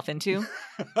getting yourself into,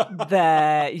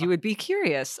 that you would be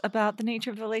curious about the nature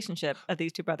of the relationship of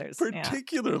these two brothers.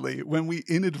 Particularly when we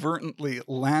inadvertently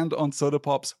land on Soda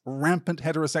Pop's rampant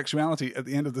heterosexuality at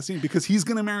the end of the scene, because he's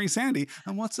going to marry Sandy.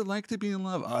 And what's it like to be in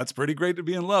love? Oh, it's pretty great to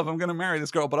be in love. I'm going to marry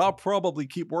this girl, but I'll probably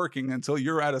keep working until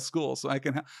you're out of school so I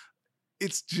can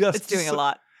It's doing a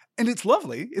lot. And it's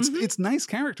lovely. It's nice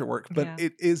character work, but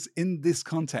it is, in this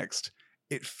context,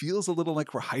 it feels a little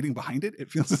like we're hiding behind it. It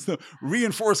feels as though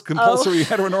reinforced compulsory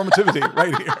heteronormativity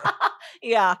right here.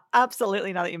 Yeah,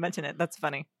 absolutely. Now that you mention it, that's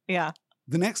funny. Yeah.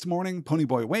 The next morning,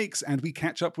 Ponyboy wakes and we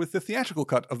catch up with the theatrical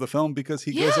cut of the film because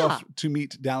he goes off to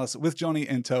meet Dallas with Johnny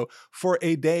in tow for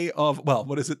a day of, well,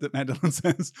 what is it that Matt Dillon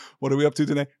says? What are we up to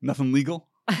today? Nothing legal?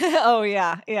 Oh,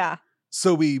 yeah. Yeah.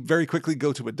 So we very quickly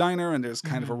go to a diner and there's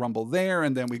kind of a rumble there.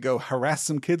 And then we go harass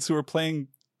some kids who are playing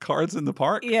cards in the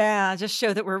park. Yeah, just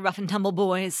show that we're rough and tumble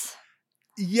boys.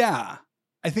 Yeah.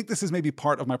 I think this is maybe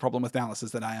part of my problem with Dallas,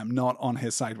 is that I am not on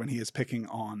his side when he is picking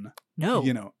on,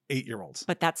 8-year-olds.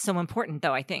 But that's so important,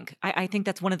 though, I think. I think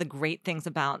that's one of the great things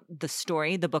about the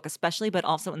story, the book especially, but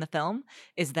also in the film,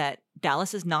 is that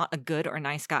Dallas is not a good or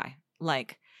nice guy.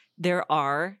 There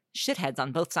are shitheads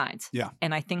on both sides. Yeah.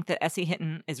 And I think that S.E.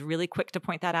 Hinton is really quick to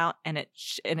point that out, and it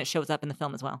shows up in the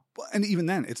film as well. And even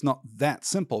then, it's not that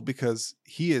simple because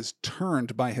he is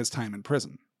turned by his time in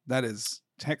prison. That is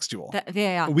textual.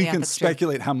 We can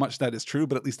speculate how much that is true,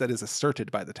 but at least that is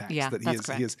asserted by the text,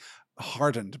 that he is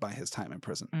hardened by his time in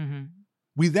prison. Mm-hmm.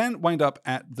 We then wind up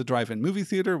at the drive-in movie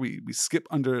theater. We skip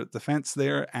under the fence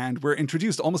there, and we're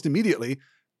introduced almost immediately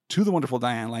to the wonderful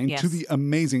Diane Lane, to the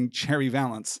amazing Cherry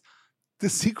Valance. The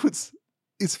sequence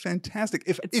is fantastic.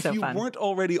 If you weren't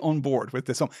already on board with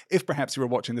this film, if perhaps you were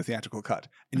watching the theatrical cut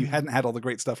and you hadn't had all the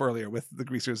great stuff earlier with the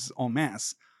Greasers en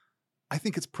masse, I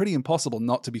think it's pretty impossible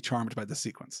not to be charmed by this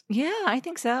sequence. Yeah, I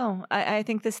think so. I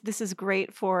think this is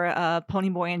great for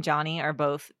Ponyboy and Johnny are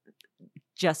both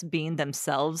just being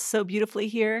themselves so beautifully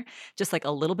here. Just like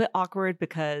a little bit awkward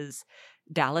because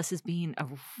Dallas is being a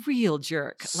real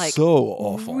jerk. Like so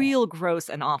awful. Real gross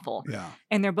and awful. Yeah.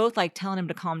 And they're both like telling him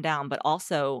to calm down, but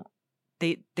also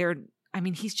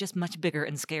he's just much bigger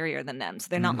and scarier than them. So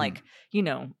they're not like,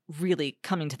 really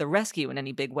coming to the rescue in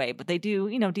any big way, but they do,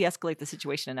 de-escalate the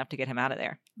situation enough to get him out of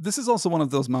there. This is also one of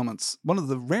those moments, one of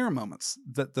the rare moments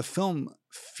that the film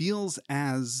feels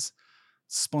as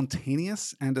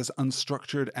spontaneous and as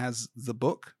unstructured as the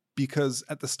book. Because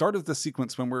at the start of the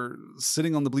sequence, when we're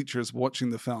sitting on the bleachers watching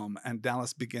the film and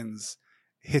Dallas begins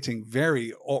hitting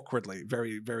very awkwardly,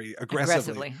 very, very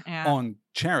aggressively on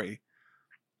Cherry,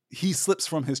 he slips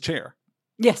from his chair.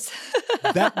 Yes.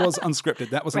 That was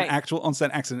unscripted. That was an actual on-set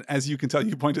accident. As you can tell,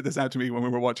 you pointed this out to me when we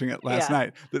were watching it last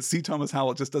night, that C. Thomas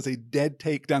Howell just does a dead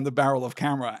take down the barrel of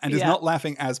camera and is not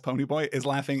laughing as Ponyboy, is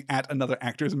laughing at another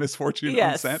actor's misfortune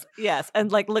on set. Yes,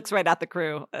 and like looks right at the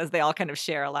crew as they all kind of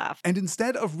share a laugh. And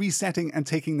instead of resetting and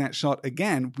taking that shot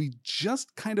again, we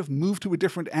just kind of move to a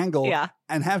different angle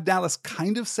and have Dallas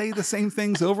kind of say the same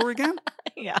things over again.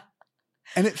 Yeah.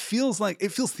 And it feels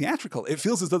theatrical. It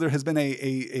feels as though there has been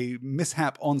a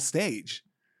mishap on stage.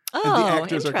 Oh, and the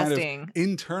actors are kind interesting. of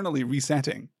internally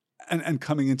resetting and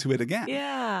coming into it again.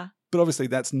 Yeah. But obviously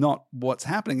that's not what's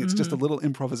happening. It's just a little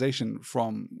improvisation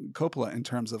from Coppola in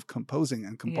terms of composing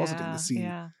and compositing the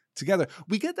scene together.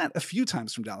 We get that a few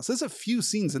times from Dallas. There's a few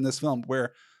scenes in this film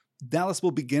where Dallas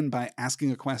will begin by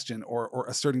asking a question or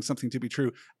asserting something to be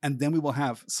true, and then we will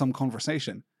have some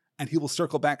conversation. And he will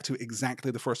circle back to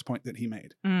exactly the first point that he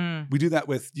made. We do that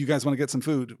with, you guys want to get some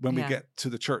food, when we get to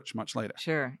the church much later.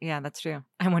 Sure. Yeah, that's true.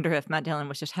 I wonder if Matt Dillon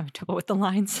was just having trouble with the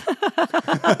lines.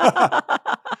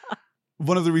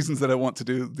 One of the reasons that I want to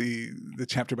do the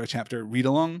chapter by chapter read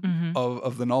along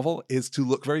of the novel is to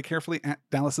look very carefully at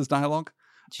Dallas's dialogue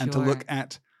and to look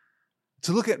at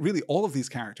really all of these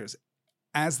characters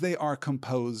as they are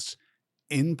composed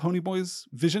in Ponyboy's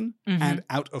vision and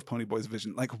out of Ponyboy's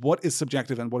vision. Like, what is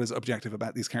subjective and what is objective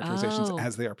about these characterizations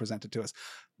as they are presented to us?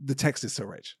 The text is so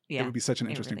rich. It would be such an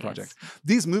interesting project.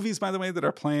 These movies, by the way, that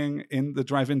are playing in the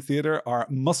drive-in theater are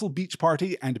Muscle Beach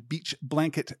Party and Beach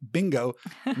Blanket Bingo,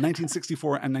 1964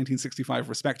 and 1965,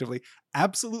 respectively.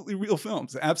 Absolutely real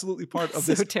films. Absolutely part of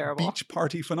this beach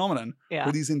party phenomenon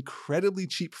where these incredibly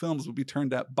cheap films would be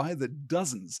turned out by the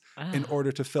dozens in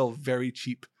order to fill very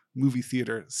cheap movie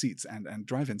theater seats and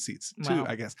drive-in seats too,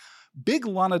 I guess. Big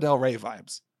Lana Del Rey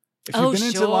vibes. If you've been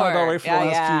into Lana Del Rey for the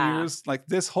last few years, like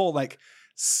this whole like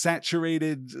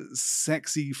saturated,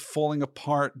 sexy, falling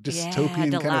apart,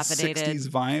 dystopian kind of 60s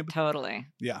vibe. Totally.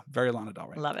 Yeah, very Lana Del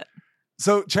Rey. Love it.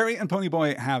 So Cherry and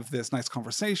Ponyboy have this nice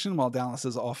conversation while Dallas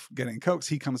is off getting cokes.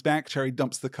 He comes back. Cherry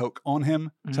dumps the coke on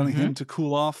him, telling him to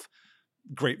cool off.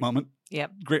 Great moment.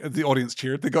 Yep. Great. The audience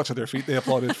cheered. They got to their feet. They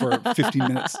applauded for 15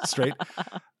 minutes straight.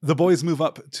 The boys move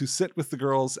up to sit with the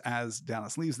girls as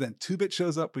Dallas leaves. Then Two-Bit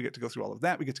shows up. We get to go through all of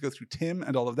that. We get to go through Tim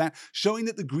and all of that, showing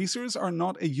that the Greasers are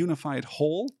not a unified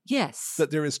whole. Yes.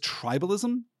 That there is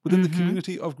tribalism within the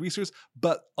community of Greasers,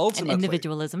 but ultimately... and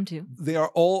individualism, too. They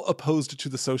are all opposed to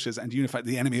the Socias and unified,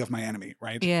 the enemy of my enemy,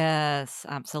 right? Yes,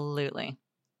 absolutely.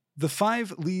 The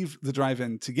five leave the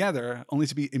drive-in together, only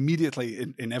to be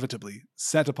immediately, inevitably,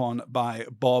 set upon by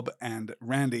Bob and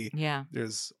Randy. Yeah.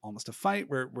 There's almost a fight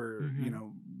where we're,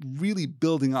 really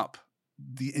building up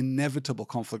the inevitable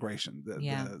conflagration,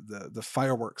 the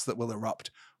fireworks that will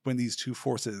erupt when these two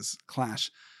forces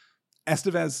clash.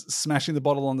 Estevez smashing the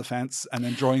bottle on the fence and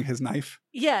then drawing his knife.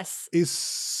 Yes. Is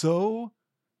so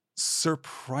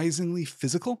surprisingly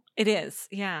physical. It is,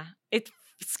 yeah. It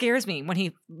scares me when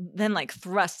he then like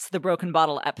thrusts the broken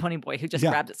bottle at Ponyboy, who just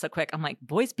grabbed it so quick. I'm like,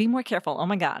 boys, be more careful. Oh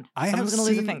my God. Someone's going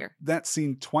to lose a finger. That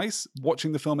scene twice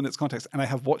watching the film in its context, and I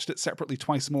have watched it separately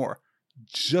twice more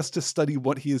just to study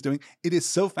what he is doing. It is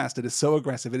so fast. It is so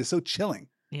aggressive. It is so chilling.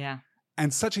 Yeah.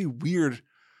 And such a weird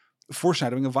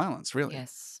foreshadowing of violence, really.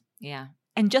 Yes. Yeah.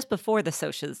 And just before the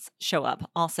Socias show up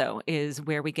also is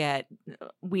where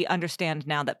we understand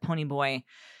now that Ponyboy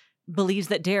believes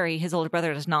that Derry, his older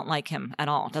brother, does not like him at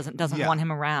all, doesn't want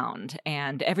him around.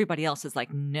 And everybody else is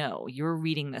like, no, you're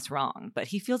reading this wrong. But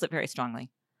he feels it very strongly.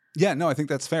 Yeah, no, I think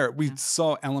that's fair. We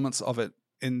saw elements of it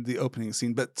in the opening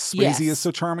scene, but Swayze is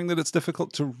so charming that it's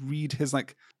difficult to read his,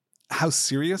 like, how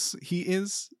serious he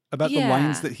is about the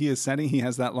lines that he is setting. He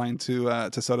has that line to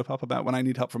Soda Pop about, when I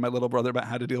need help from my little brother about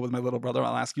how to deal with my little brother,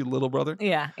 I'll ask you, little brother.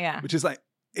 Yeah, yeah. Which is like,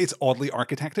 it's oddly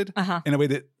architected in a way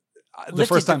that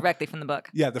directly from the book.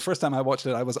 Yeah, the first time I watched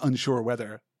it, I was unsure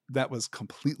whether that was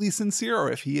completely sincere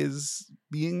or if he is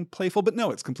being playful. But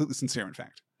no, it's completely sincere, in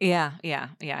fact. Yeah,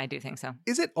 I do think so.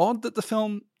 Is it odd that the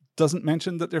film doesn't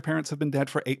mention that their parents have been dead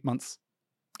for 8 months?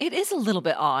 It is a little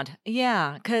bit odd.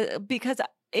 Yeah, because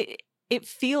it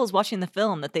feels watching the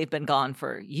film that they've been gone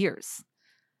for years.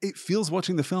 It feels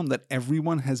watching the film that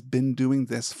everyone has been doing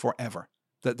this forever,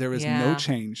 that there is no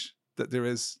change, that there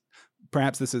is,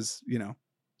 perhaps this is,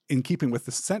 in keeping with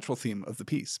the central theme of the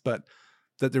piece, but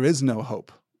that there is no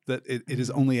hope, that it is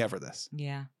only ever this.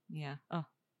 Yeah. Oh.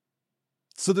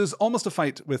 So there's almost a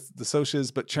fight with the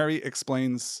Socs, but Cherry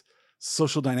explains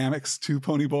social dynamics to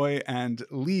Ponyboy and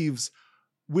leaves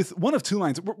with one of two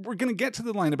lines. We're going to get to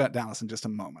the line about Dallas in just a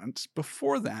moment.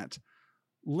 Before that,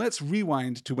 let's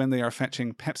rewind to when they are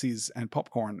fetching Pepsis and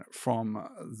popcorn from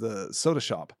the soda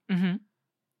shop. Mm-hmm.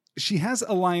 She has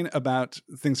a line about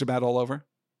things are bad all over.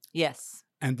 Yes.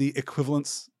 And the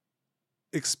equivalence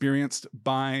experienced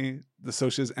by the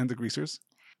Socs and the Greasers.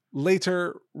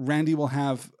 Later, Randy will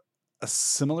have a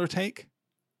similar take.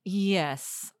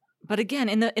 Yes. But again,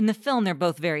 in the film, they're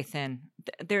both very thin.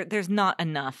 There's not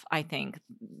enough, I think.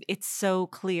 It's so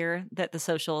clear that the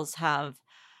Socials have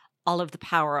all of the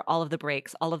power, all of the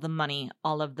breaks, all of the money,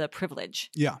 all of the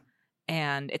privilege. Yeah.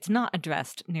 And it's not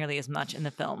addressed nearly as much in the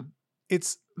film.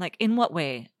 It's like, in what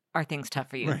way are things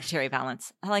tough for you, right. Cherry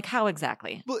Valance? Like, how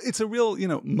exactly? Well, it's a real,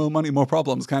 more money, more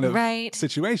problems kind of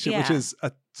situation, which is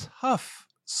a tough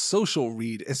social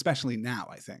read, especially now,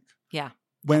 I think. Yeah.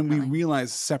 When we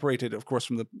realize, separated, of course,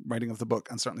 from the writing of the book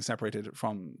and certainly separated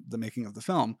from the making of the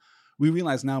film, we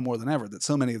realize now more than ever that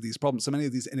so many of these problems, so many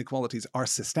of these inequalities are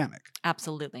systemic.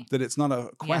 Absolutely. That it's not a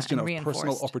question of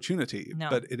personal opportunity, no.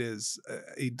 but it is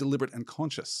a deliberate and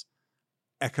conscious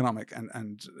economic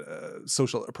and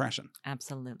social oppression.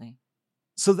 Absolutely.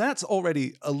 So that's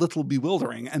already a little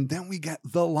bewildering. And then we get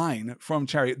the line from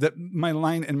Cherry. That my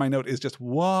line in my note is just,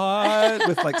 what?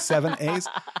 With like 7 A's.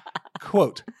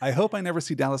 Quote, I hope I never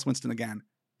see Dallas Winston again.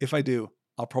 If I do,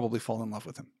 I'll probably fall in love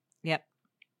with him. Yep.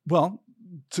 Well,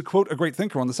 to quote a great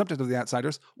thinker on the subject of The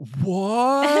Outsiders,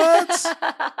 what?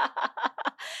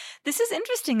 This is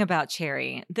interesting about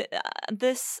Cherry.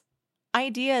 This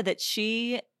idea that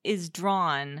she is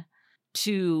drawn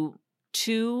to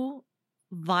two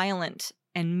violent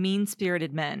and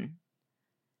mean-spirited men,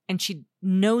 and she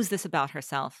knows this about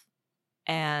herself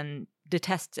and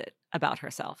detests it about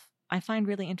herself, I find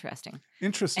really interesting.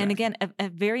 Interesting. And again, a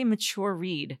very mature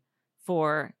read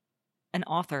for an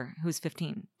author who's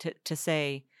 15 to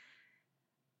say,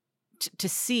 to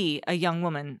see a young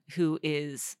woman who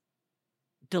is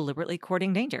deliberately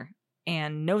courting danger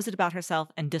and knows it about herself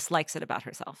and dislikes it about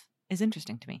herself is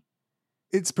interesting to me.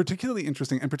 It's particularly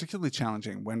interesting and particularly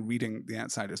challenging when reading The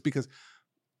Outsiders, because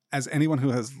as anyone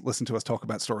who has listened to us talk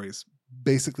about stories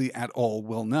basically at all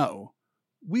will know,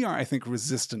 we are, I think,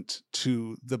 resistant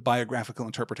to the biographical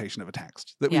interpretation of a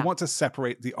text. That we want to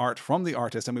separate the art from the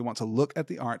artist, and we want to look at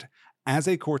the art as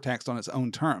a core text on its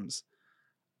own terms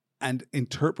and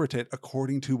interpret it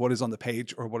according to what is on the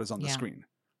page or what is on the screen.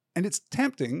 And it's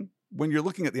tempting when you're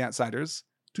looking at The Outsiders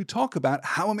to talk about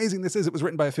how amazing this is. It was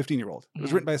written by a 15-year-old. It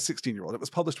was written by a 16-year-old. It was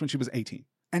published when she was 18.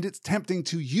 And it's tempting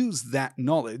to use that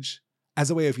knowledge as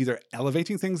a way of either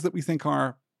elevating things that we think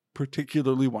are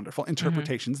particularly wonderful,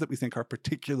 interpretations that we think are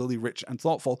particularly rich and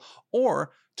thoughtful,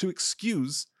 or to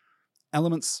excuse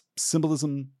elements,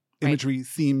 symbolism, imagery,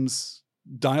 themes,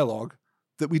 dialogue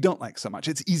that we don't like so much.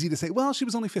 It's easy to say, well, she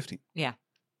was only 15. Yeah.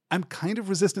 I'm kind of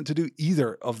resistant to do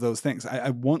either of those things.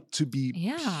 I want to be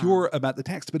pure about the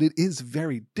text, but it is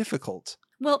very difficult.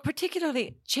 Well,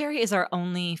 particularly, Cherry is our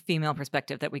only female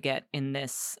perspective that we get in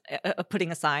this,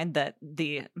 putting aside that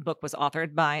the book was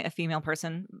authored by a female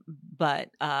person, but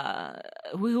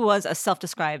who was a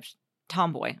self-described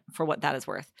tomboy, for what that is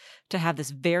worth, to have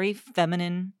this very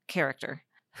feminine character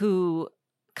who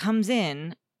comes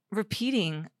in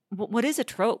repeating what is a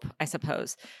trope, I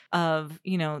suppose, of,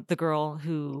 the girl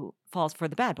who falls for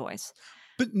the bad boys.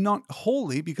 But not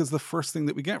wholly, because the first thing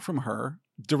that we get from her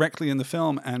directly in the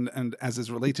film and as is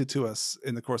related to us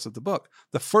in the course of the book,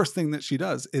 the first thing that she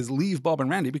does is leave Bob and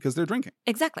Randy because they're drinking.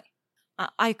 Exactly.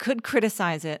 I could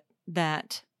criticize it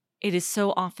that it is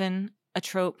so often a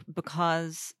trope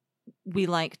because we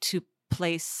like to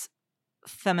place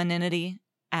femininity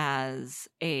as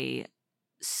a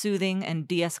soothing and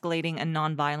de-escalating and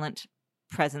nonviolent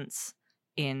presence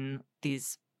in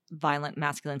these violent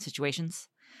masculine situations,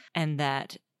 and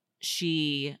that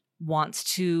she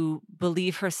wants to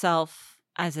believe herself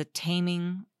as a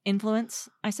taming influence,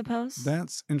 I suppose.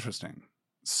 That's interesting.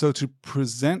 So to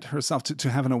present herself, to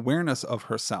have an awareness of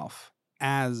herself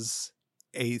as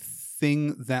a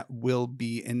thing that will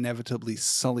be inevitably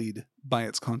sullied by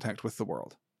its contact with the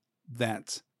world,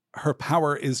 that her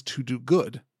power is to do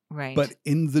good. Right. But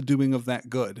in the doing of that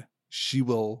good, she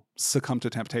will succumb to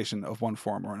temptation of one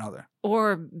form or another.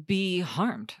 Or be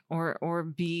harmed, or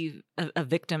be a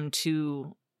victim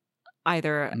to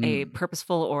either a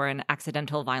purposeful or an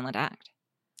accidental violent act.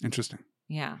 Interesting.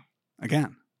 Yeah.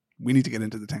 Again, we need to get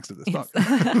into the text of this book.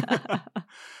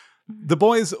 The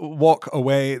boys walk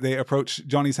away. They approach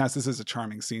Johnny's house. This is a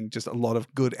charming scene. Just a lot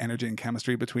of good energy and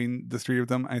chemistry between the three of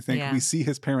them, I think. Yeah. We see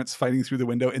his parents fighting through the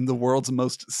window in the world's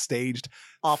most staged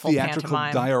awful theatrical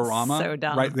pantomime. diorama So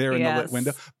dumb. right there in the lit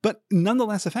window. But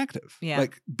nonetheless effective. Yeah.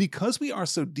 Like, because we are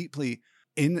so deeply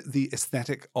in the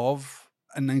aesthetic of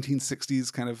a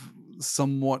 1960s kind of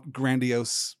somewhat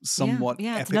grandiose, somewhat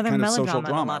epic kind of social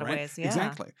drama, in a lot of ways. Yeah.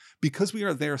 Exactly. Because we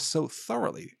are there so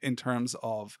thoroughly in terms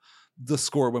of the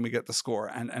score when we get the score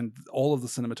and all of the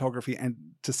cinematography and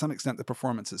to some extent the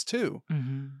performances too,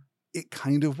 it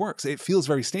kind of works. It feels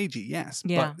very stagey, yes,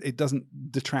 but it doesn't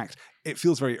detract. It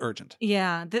feels very urgent.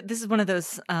 Yeah, this is one of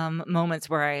those moments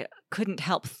where I couldn't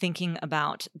help thinking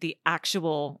about the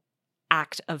actual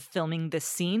act of filming this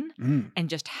scene and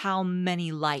just how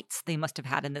many lights they must have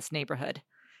had in this neighborhood.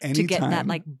 To get that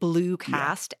like blue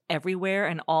cast everywhere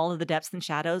and all of the depths and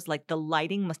shadows, like the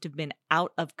lighting must have been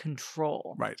out of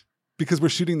control. Right. Because we're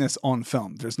shooting this on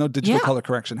film. There's no digital color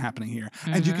correction happening here.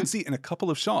 And you can see in a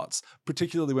couple of shots,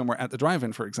 particularly when we're at the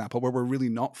drive-in, for example, where we're really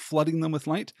not flooding them with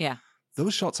light. Yeah.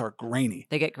 Those shots are grainy.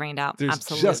 They get grained out. There's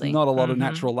Absolutely. just not a lot of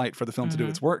natural light for the film to do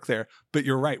its work there. But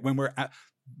you're right. When we're at,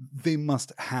 they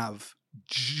must have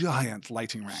giant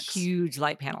lighting racks. Huge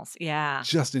light panels. Yeah.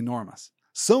 Just enormous.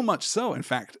 So much so, in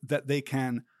fact, that they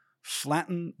can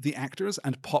flatten the actors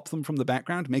and pop them from the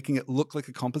background, making it look like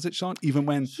a composite shot, even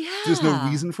when there's no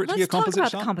reason for it to be a composite shot.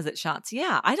 Let's talk about the composite shots.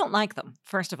 Yeah, I don't like them,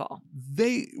 first of all.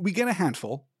 We get a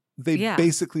handful. They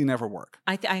basically never work.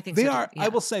 I think they so are, too. Yeah. I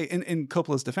will say, in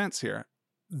Coppola's defense here,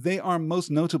 they are most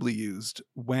notably used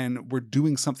when we're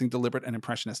doing something deliberate and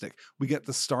impressionistic. We get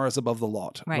the stars above the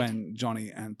lot when Johnny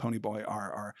and Ponyboy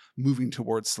are moving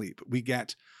towards sleep. We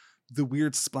get the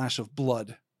weird splash of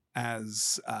blood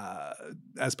as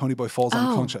Ponyboy falls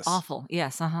unconscious. Awful.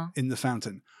 Yes. In the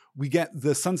fountain. We get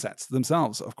the sunsets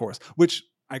themselves, of course, which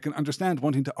I can understand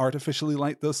wanting to artificially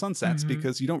light those sunsets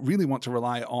because you don't really want to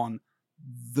rely on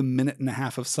the minute and a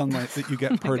half of sunlight that you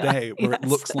get per day where it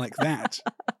looks like that.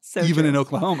 So even true. In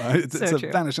Oklahoma, it's so a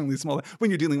true. vanishingly small.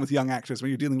 When you're dealing with young actors, when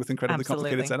you're dealing with incredibly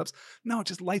complicated setups, no,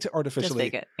 just light it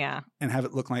artificially. Just make it, and have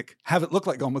it look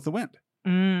like Gone with the Wind.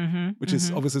 Which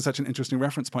is obviously such an interesting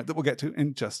reference point that we'll get to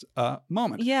in just a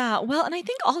moment. Yeah, well, and I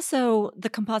think also the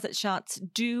composite shots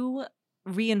do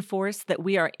reinforce that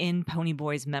we are in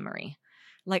Ponyboy's memory.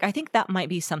 Like, I think that might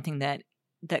be something that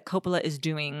Coppola is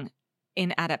doing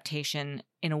in adaptation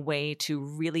in a way to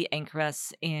really anchor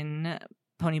us in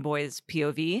Ponyboy's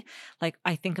POV. Like,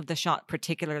 I think of the shot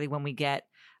particularly when we get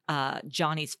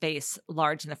Johnny's face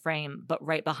large in the frame, but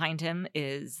right behind him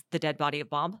is the dead body of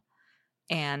Bob.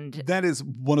 And that is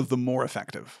one of the more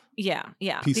effective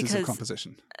pieces of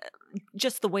composition.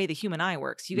 Just the way the human eye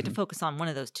works, you get to focus on one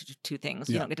of those two things.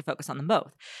 You don't get to focus on them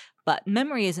both. But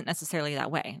memory isn't necessarily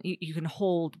that way. You can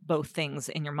hold both things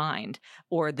in your mind,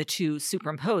 or the two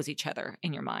superimpose each other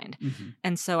in your mind.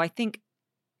 And so I think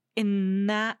in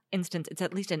that instance, it's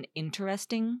at least an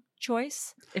interesting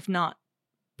choice, if not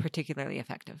particularly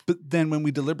effective. But then when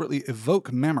we deliberately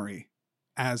evoke memory,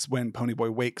 as when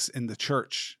Ponyboy wakes in the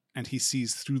church and he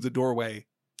sees through the doorway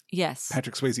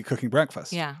Patrick Swayze cooking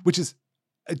breakfast, which is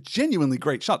a genuinely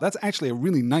great shot. That's actually a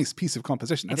really nice piece of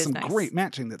composition. That's some great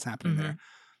matching that's happening there.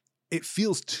 It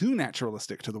feels too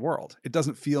naturalistic to the world. It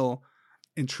doesn't feel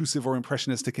intrusive or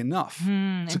impressionistic enough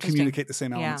to communicate the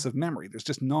same elements of memory.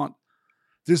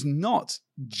 There's not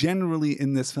generally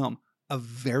in this film a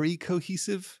very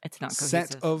cohesive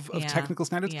set of technical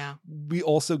standards. We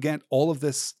also get all of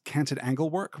this canted angle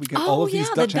work. We get all of these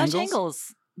Dutch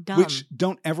angles. Dumb. Which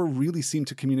don't ever really seem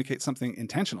to communicate something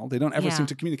intentional. They don't ever seem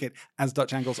to communicate, as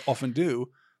Dutch angles often do,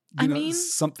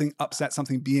 something upset,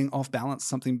 something being off balance,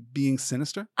 something being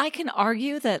sinister. I can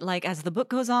argue that, like, as the book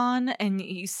goes on and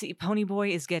you see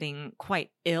Ponyboy is getting quite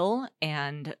ill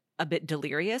and a bit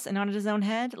delirious and out of his own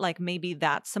head, like, maybe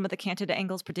that's some of the canted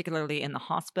angles, particularly in the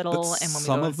hospital and when we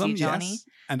go and see Johnny. Yes,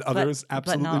 and others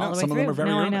absolutely not. Some of them are very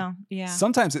early. I know. Yeah.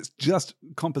 Sometimes it's just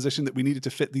composition that we needed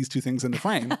to fit these two things in the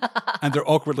frame and they're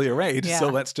awkwardly arrayed. So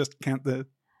let's just cant the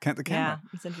camera. Yeah,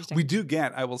 it's interesting. We do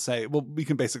get, I will say, well, we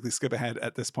can basically skip ahead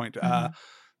at this point.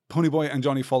 Ponyboy and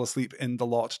Johnny fall asleep in the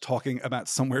lot talking about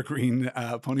Somewhere Green.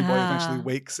 Ponyboy eventually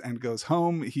wakes and goes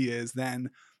home. He is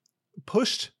then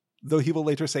pushed, though he will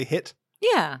later say hit,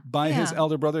 by his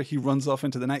elder brother. He runs off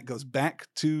into the night, goes back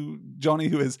to Johnny,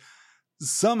 who is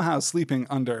somehow sleeping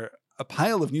under a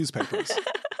pile of newspapers.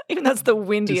 Even though it's the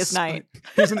windiest night.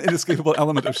 Here's an inescapable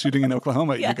element of shooting in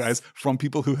Oklahoma, you guys, from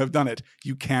people who have done it.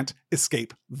 You can't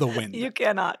escape the wind. You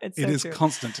cannot. It's so true. It is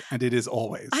constant, and it is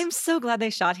always. I'm so glad they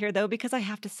shot here, though, because I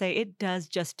have to say it does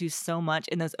just do so much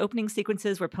in those opening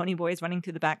sequences where Ponyboy is running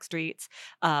through the back streets.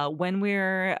 When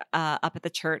we're up at the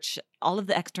church, all of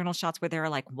the external shots where there are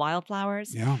like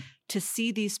wildflowers. Yeah. To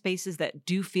see these spaces that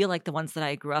do feel like the ones that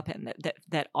I grew up in,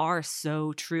 that are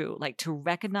so true, like to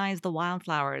recognize the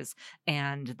wildflowers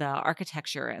and the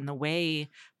architecture and the way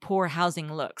poor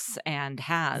housing looks and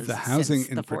has the housing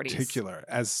since the 40s. Particular,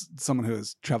 as someone who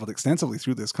has traveled extensively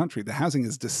through this country, the housing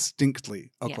is distinctly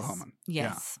Oklahoman.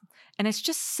 Yes. Yeah. And it's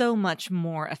just so much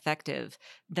more effective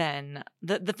than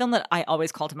the film that I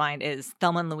always call to mind is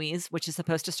Thelma and Louise, which is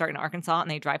supposed to start in Arkansas and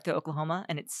they drive through Oklahoma.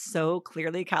 And it's so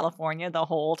clearly California the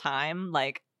whole time.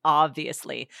 Like,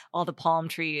 obviously, all the palm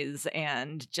trees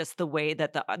and just the way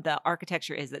that the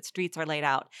architecture is, that streets are laid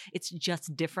out. It's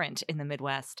just different in the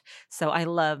Midwest. So I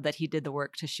love that he did the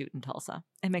work to shoot in Tulsa.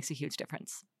 It makes a huge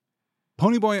difference.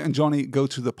 Ponyboy and Johnny go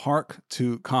to the park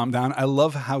to calm down. I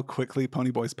love how quickly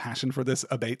Ponyboy's passion for this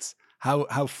abates,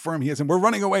 how firm he is. And we're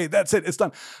running away. That's it. It's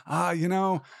done. I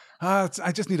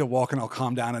just need to walk and I'll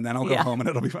calm down and then I'll go home and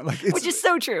it'll be fine. Which is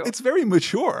so true. It's very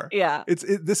mature. Yeah.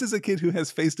 This is a kid who has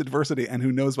faced adversity and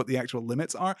who knows what the actual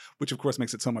limits are, which of course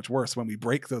makes it so much worse when we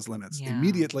break those limits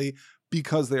immediately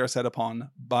because they are set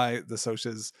upon by the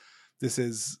Socs. This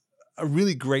is a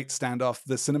really great standoff.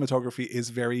 The cinematography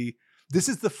is this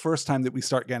is the first time that we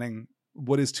start getting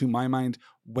what is, to my mind,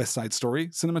 West Side Story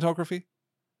cinematography.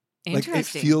 Interesting. Like, it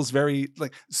feels very,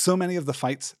 like, so many of the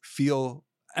fights feel,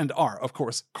 and are, of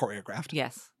course, choreographed.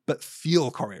 Yes. But feel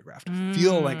choreographed,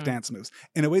 feel like dance moves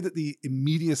in a way that the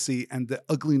immediacy and the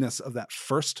ugliness of that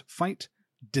first fight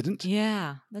didn't.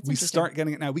 Yeah, that's We start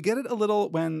getting it now. We get it a little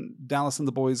when Dallas and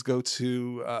the boys go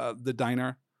to the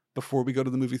diner before we go to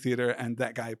the movie theater, and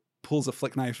that guy pulls a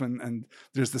flick knife and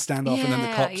there's the standoff and then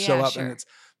the cops show up and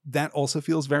that also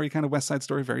feels very kind of West Side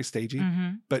Story, very stagey. Mm-hmm.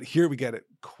 But here we get it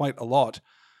quite a lot.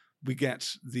 We get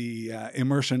the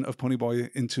immersion of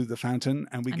Ponyboy into the fountain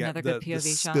and we get the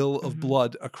spill of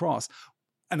blood across.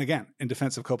 And again, in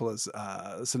defense of Coppola's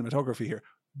cinematography here,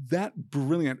 that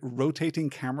brilliant rotating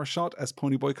camera shot as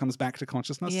Ponyboy comes back to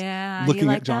consciousness,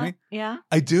 looking at Johnny. That? Yeah,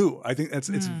 I do. I think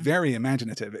it's very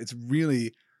imaginative. It's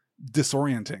really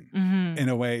disorienting in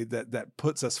a way that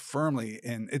puts us firmly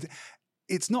in it.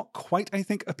 It's not quite, I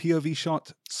think, a POV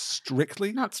shot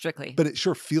strictly. Not strictly. But it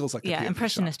sure feels like a POV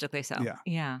impressionistically shot. so.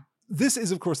 Yeah. This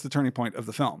is, of course, the turning point of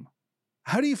the film.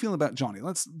 How do you feel about Johnny?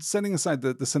 Let's, setting aside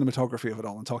the cinematography of it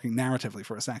all and talking narratively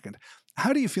for a second.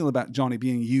 How do you feel about Johnny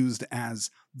being used as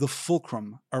the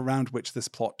fulcrum around which this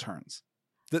plot turns?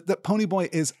 That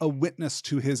Ponyboy is a witness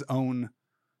to his own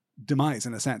demise,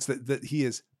 in a sense, that he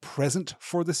is present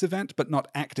for this event but not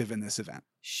active in this event.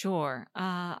 Sure.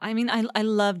 I mean, I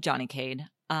love Johnny Cade.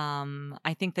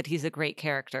 I think that he's a great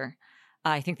character.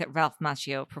 I think that Ralph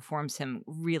Macchio performs him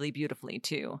really beautifully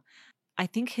too. I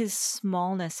think his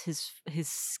smallness, his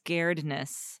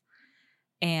scaredness,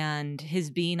 and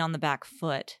his being on the back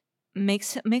foot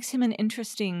makes him an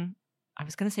interesting, I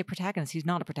was going to say protagonist. He's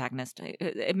not a protagonist.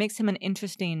 It makes him an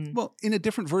interesting... Well, in a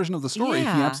different version of the story, he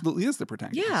absolutely is the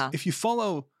protagonist. Yeah. If you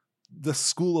follow the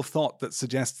school of thought that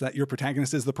suggests that your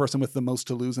protagonist is the person with the most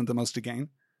to lose and the most to gain,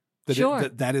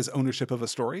 that is ownership of a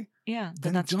story. Yeah,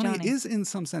 then Johnny is, in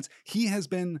some sense, he has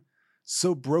been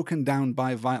so broken down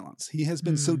by violence. He has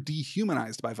been so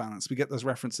dehumanized by violence. We get those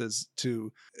references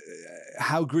to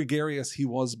how gregarious he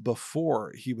was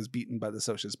before he was beaten by the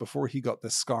Socs, before he got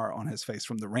this scar on his face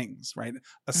from the rings, right?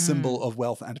 A symbol of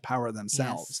wealth and power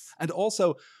themselves. Yes. And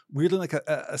also, weirdly, like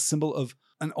a symbol of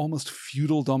an almost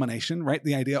feudal domination, right?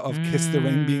 The idea of Kiss the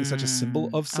Ring being such a symbol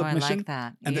of submission. I like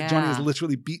that. And that Johnny is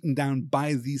literally beaten down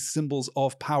by these symbols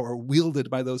of power,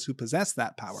 wielded by those who possess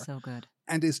that power. So good.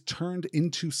 And is turned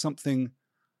into something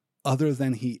other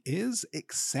than he is,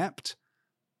 except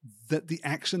that the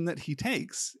action that he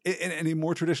takes, in a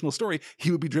more traditional story, he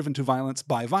would be driven to violence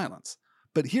by violence.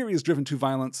 But here he is driven to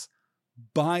violence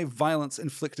by violence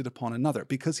inflicted upon another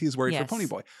because he is worried for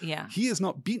Ponyboy. Yeah. He is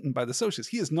not beaten by the Socs.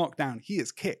 He is knocked down. He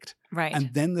is kicked. Right.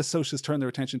 And then the Socs turn their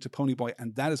attention to Ponyboy,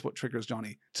 and that is what triggers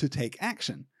Johnny to take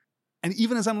action. And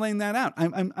even as I'm laying that out,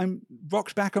 I'm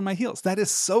rocked back on my heels. That is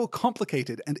so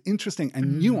complicated and interesting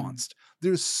and nuanced.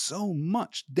 There's so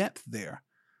much depth there,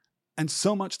 and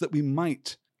so much that we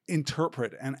might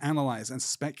interpret and analyze and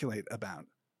speculate about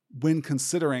when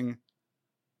considering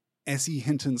S.E.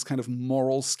 Hinton's kind of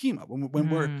moral schema.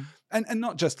 When we're, and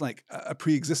not just like a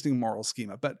pre-existing moral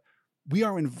schema, but we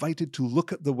are invited to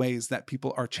look at the ways that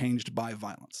people are changed by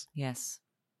violence. Yes.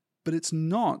 But it's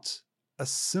not a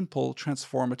simple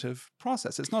transformative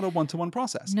process. It's not a one-to-one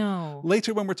process. No.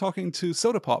 Later, when we're talking to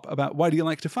Soda Pop about why do you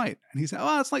like to fight? And he said,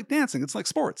 oh, it's like dancing. It's like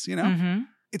sports, you know? Mm-hmm.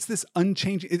 It's this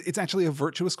unchanging, it's actually a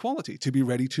virtuous quality to be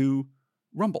ready to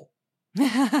rumble,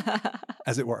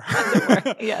 as it were.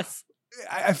 Yes.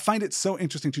 I find it so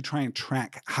interesting to try and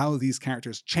track how these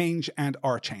characters change and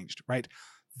are changed, right?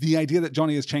 The idea that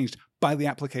Johnny is changed by the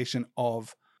application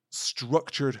of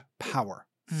structured power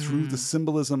through the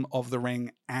symbolism of the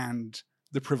ring and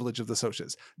the privilege of the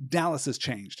Socs. Dallas is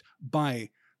changed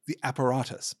by the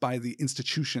apparatus, by the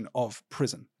institution of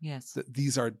prison. Yes. That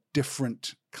these are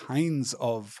different kinds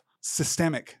of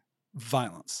systemic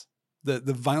violence, the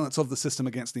violence of the system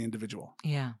against the individual.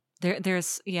 Yeah.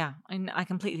 And I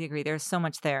completely agree. There's so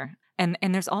much there. And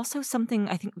there's also something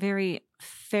I think very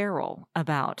feral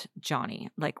about Johnny.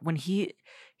 Like when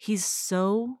he's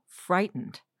so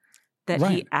frightened that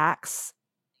he acts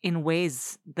in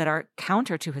ways that are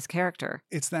counter to his character.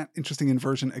 It's that interesting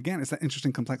inversion again. It's that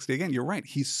interesting complexity again. You're right.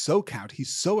 He's so cowed.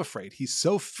 He's so afraid. He's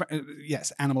so,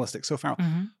 animalistic, so feral.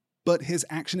 Mm-hmm. But his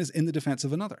action is in the defense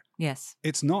of another. Yes.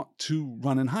 It's not to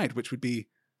run and hide, which would be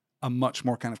a much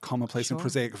more kind of commonplace and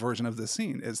prosaic version of this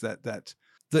scene, is that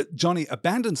Johnny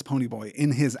abandons Ponyboy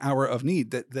in his hour of need,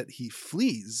 that he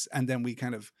flees, and then we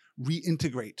kind of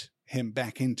reintegrate him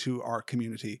back into our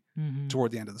community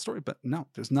toward the end of the story. But no,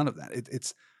 there's none of that.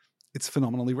 It's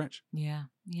phenomenally rich. Yeah,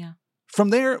 yeah. From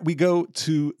there, we go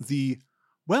to this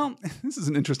is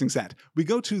an interesting set. We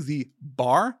go to the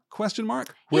bar,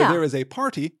 where there is a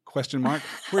party,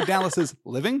 where Dallas is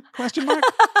living,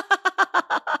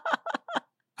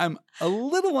 I'm a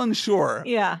little unsure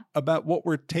about what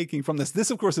we're taking from this. This,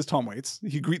 of course, is Tom Waits.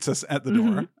 He greets us at the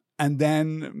door. And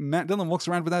then Matt Dillon walks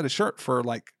around without a shirt for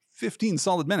like 15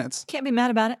 solid minutes. Can't be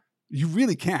mad about it. You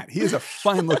really can't. He is a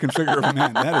fine-looking figure of a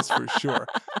man. That is for sure.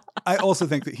 I also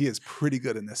think that he is pretty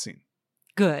good in this scene.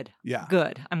 Good. Yeah.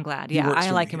 Good. I'm glad. Yeah, I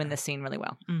like him in this scene really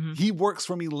well. Mm-hmm. He works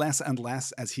for me less and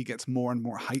less as he gets more and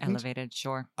more heightened. Elevated,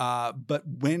 sure. But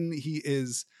when he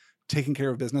is taking care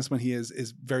of business, when he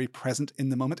is very present in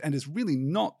the moment and is really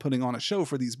not putting on a show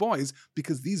for these boys,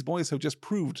 because these boys have just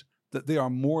proved that they are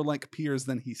more like peers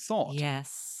than he thought.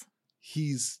 Yes.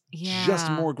 He's just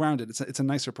more grounded. It's a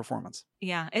nicer performance.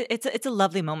 Yeah, it's a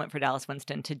lovely moment for Dallas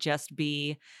Winston to just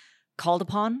be called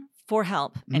upon for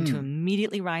help and to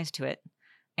immediately rise to it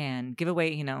and give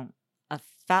away, a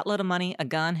fat load of money, a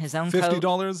gun, his own coat.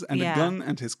 $50 and a gun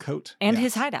and his coat. And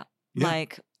his hideout. Yeah.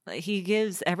 Like, he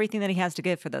gives everything that he has to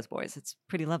give for those boys. It's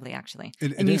pretty lovely, actually.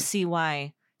 And you see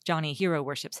why Johnny hero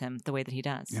worships him the way that he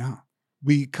does. Yeah.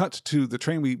 We cut to the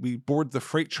train. We board the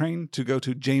freight train to go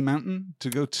to J Mountain, to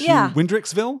go to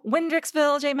Windrixville.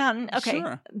 Windrixville, J Mountain. Okay.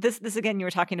 Sure. This again, you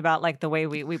were talking about like the way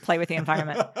we play with the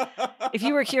environment. If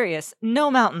you were curious, no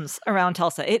mountains around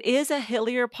Tulsa. It is a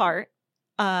hillier part,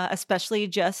 especially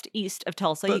just east of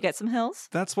Tulsa. But you get some hills.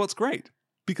 That's what's great.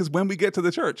 Because when we get to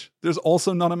the church, there's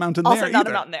also not a mountain there either. Also not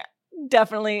a mountain there.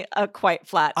 Definitely a quite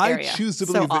flat area. I choose to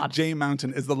believe that J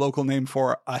Mountain is the local name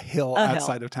for a hill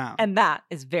outside of town. And that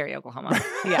is very Oklahoma.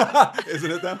 Yeah.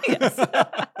 Isn't it though? Yes.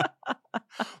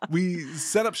 We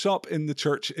set up shop in the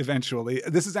church eventually.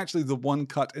 This is actually the one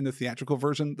cut in the theatrical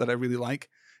version that I really like,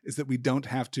 is that we don't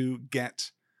have to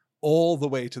get all the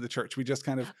way to the church. We just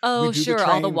kind of all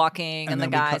the walking and the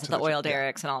guys at the oil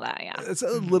derricks and all that. Yeah, it's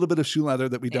a little bit of shoe leather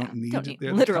that we don't need.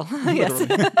 Literal. Yes.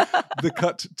 The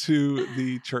cut to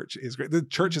the church is great. The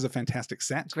church is a fantastic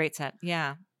set. Great set.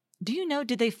 Yeah. Do you know,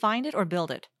 did they find it or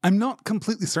build it? I'm not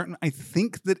completely certain. I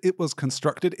think that it was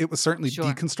constructed. It was certainly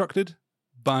deconstructed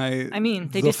by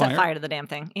they did set fire to the damn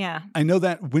thing. Yeah. I know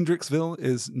that Windrixville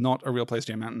is not a real place.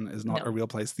 J Mountain is not a real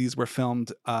place. These were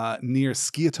filmed near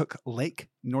Skiatook Lake,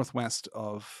 northwest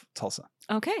of Tulsa.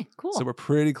 Okay, cool. So we're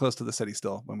pretty close to the city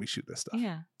still when we shoot this stuff.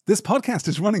 Yeah. This podcast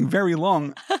is running very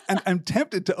long, and I'm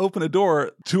tempted to open a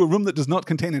door to a room that does not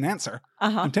contain an answer.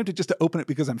 I'm tempted just to open it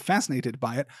because I'm fascinated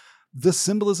by it. The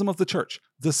symbolism of the church,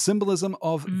 the symbolism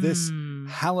of this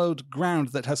hallowed ground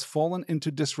that has fallen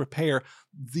into disrepair,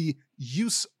 the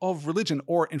use of religion,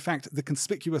 or in fact, the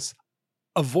conspicuous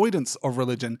avoidance of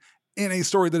religion in a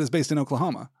story that is based in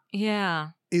Oklahoma,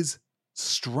 is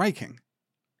striking.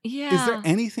 Yeah. Is there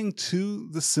anything to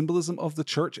the symbolism of the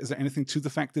church? Is there anything to the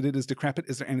fact that it is decrepit?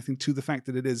 Is there anything to the fact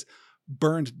that it is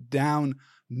burned down,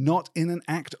 not in an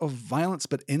act of violence,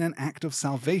 but in an act of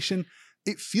salvation?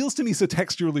 It feels to me so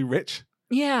texturally rich.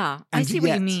 Yeah, I see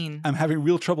what you mean. I'm having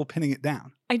real trouble pinning it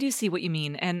down. I do see what you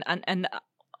mean. And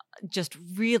just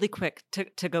really quick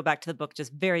to go back to the book,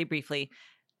 just very briefly,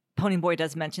 Ponyboy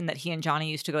does mention that he and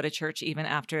Johnny used to go to church even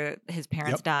after his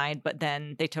parents died, but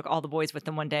then they took all the boys with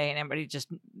them one day and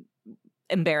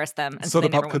embarrassed them. And so they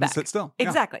the never pup went couldn't back. sit still.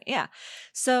 Exactly. Yeah.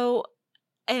 So,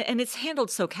 and it's handled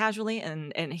so casually.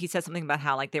 And he says something about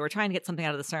how like they were trying to get something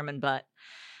out of the sermon, but,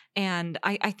 and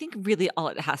I think really all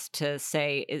it has to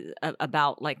say is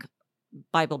about like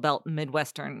Bible Belt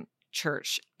Midwestern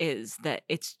church is that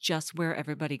it's just where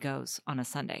everybody goes on a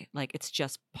Sunday. Like it's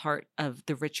just part of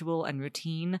the ritual and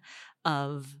routine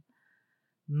of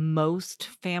most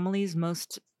families,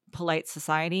 most polite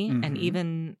society, and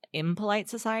even impolite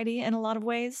society in a lot of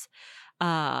ways.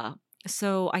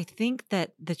 So I think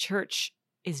that the church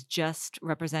is just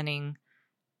representing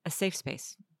a safe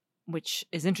space, which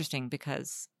is interesting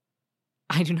because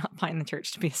I do not find the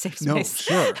church to be a safe space.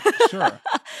 No, sure.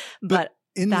 But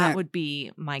that would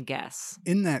be my guess.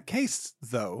 In that case,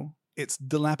 though, its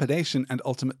dilapidation and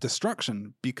ultimate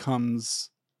destruction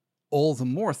becomes all the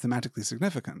more thematically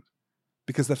significant.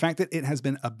 Because the fact that it has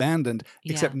been abandoned,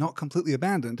 except not completely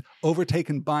abandoned,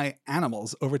 overtaken by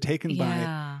animals, overtaken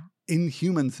by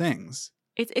inhuman things.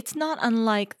 It's not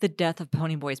unlike the death of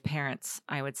Ponyboy's parents,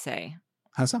 I would say.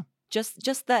 How so?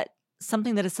 Just that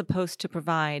something that is supposed to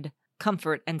provide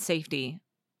comfort and safety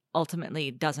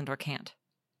ultimately doesn't or can't.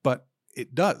 But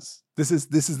it does. This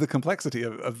is the complexity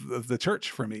of the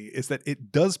church for me, is that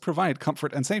it does provide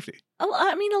comfort and safety.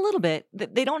 I mean, a little bit.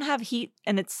 They don't have heat,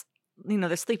 and it's,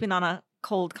 they're sleeping on a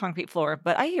cold concrete floor,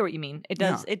 but I hear what you mean. It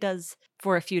does. Yeah. It does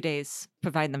for a few days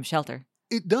provide them shelter.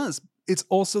 It does. It's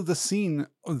also the scene,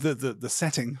 the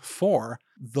setting for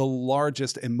the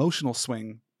largest emotional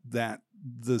swing that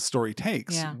the story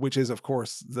takes, which is, of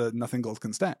course, the Nothing Gold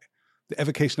Can Stay. The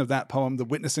evocation of that poem, the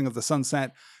witnessing of the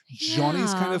sunset,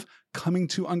 Johnny's kind of coming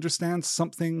to understand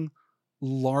something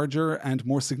larger and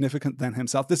more significant than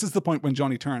himself. This is the point when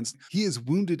Johnny turns. He is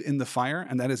wounded in the fire,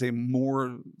 and that is a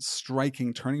more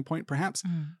striking turning point, perhaps.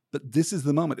 But this is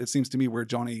the moment, it seems to me, where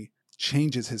Johnny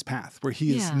changes his path, where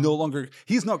he is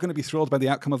he's not going to be thrilled by the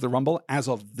outcome of the Rumble as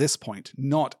of this point,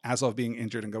 not as of being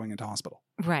injured and going into hospital.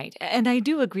 Right. And I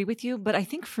do agree with you, but I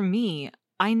think for me,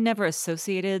 I never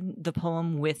associated the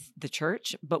poem with the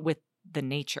church, but with the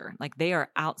nature. Like they are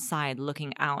outside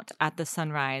looking out at the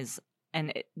sunrise,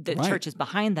 and the church is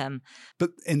behind them.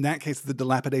 But in that case, the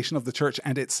dilapidation of the church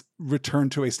and its return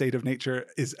to a state of nature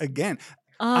is, again,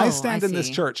 I stand in this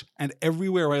church, and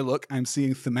everywhere I look, I'm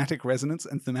seeing thematic resonance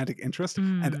and thematic interest,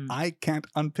 and I can't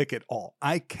unpick it all.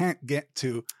 I can't get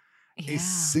to a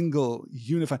single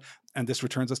unified... And this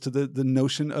returns us to the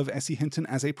notion of Essie Hinton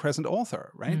as a present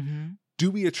author, right? Do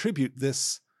we attribute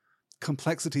this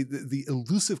complexity, the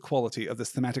elusive quality of this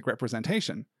thematic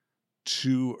representation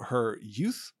to her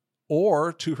youth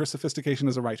or to her sophistication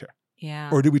as a writer? Yeah.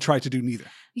 Or do we try to do neither?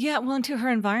 Yeah, well, and to her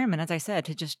environment, as I said,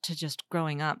 to just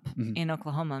growing up in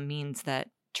Oklahoma means that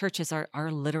churches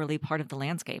are literally part of the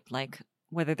landscape. Like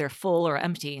whether they're full or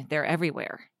empty, they're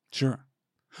everywhere. Sure.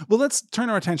 Well, let's turn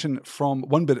our attention from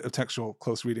one bit of textual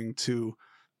close reading to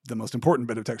the most important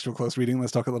bit of textual close reading.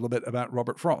 Let's talk a little bit about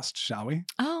Robert Frost, shall we?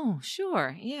 Oh,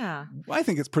 sure. Yeah. I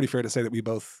think it's pretty fair to say that we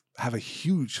both have a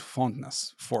huge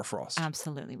fondness for Frost.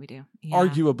 Absolutely, we do. Yeah.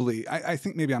 Arguably, I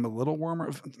think maybe I'm a little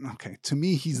warmer. Okay, to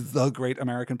me, he's the great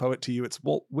American poet. To you, it's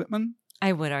Walt Whitman.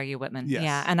 I would argue Whitman. Yes.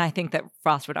 Yeah. And I think that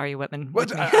Frost would argue Whitman.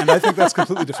 With me. And I think that's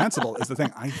completely defensible is the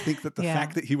thing. I think that the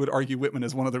fact that he would argue Whitman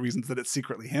is one of the reasons that it's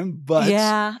secretly him. But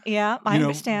I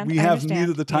understand. We have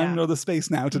neither the time nor the space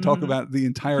now to talk about the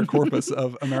entire corpus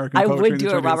of American poetry. I would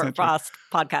do a Robert Frost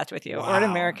podcast with you, or an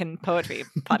American poetry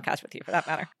podcast with you, for that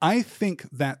matter. I think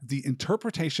that the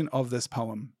interpretation of this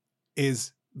poem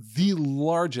is the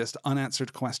largest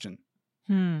unanswered question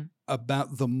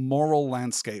about the moral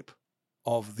landscape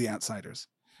of The Outsiders.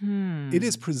 It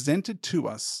is presented to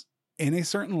us in a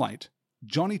certain light.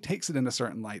 Johnny takes it in a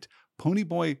certain light.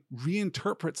 Ponyboy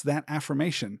reinterprets that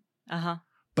affirmation.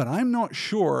 But I'm not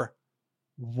sure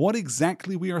what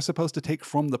exactly we are supposed to take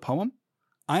from the poem.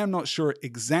 I am not sure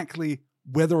exactly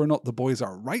whether or not the boys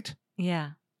are right.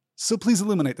 Yeah. So please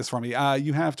illuminate this for me.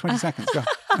 You have 20 seconds. Go.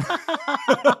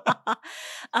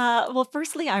 Well,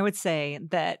 firstly, I would say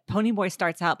that Ponyboy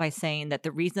starts out by saying that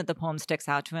the reason that the poem sticks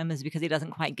out to him is because he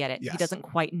doesn't quite get it. Yes. He doesn't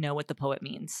quite know what the poet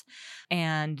means.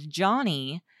 And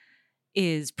Johnny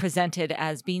is presented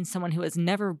as being someone who has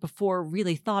never before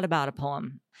really thought about a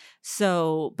poem.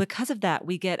 So because of that,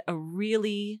 we get a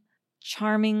really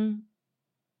charming,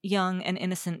 young, and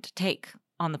innocent take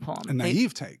on the poem. A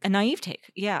naive take. A naive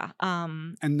take, yeah.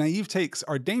 And naive takes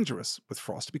are dangerous with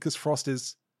Frost because Frost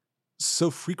is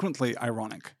so frequently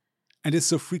ironic and is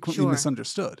so frequently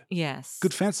misunderstood. Yes.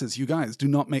 Good fences, you guys, do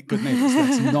not make good neighbors.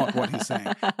 That's not what he's saying.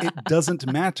 It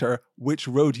doesn't matter which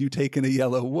road you take in a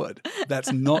yellow wood.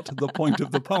 That's not the point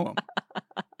of the poem.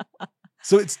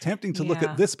 So it's tempting to look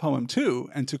at this poem too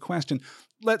and to question,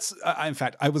 in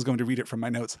fact, I was going to read it from my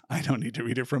notes. I don't need to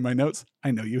read it from my notes.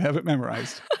 I know you have it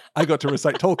memorized. I got to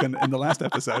recite Tolkien in the last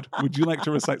episode. Would you like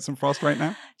to recite some Frost right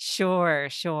now? Sure.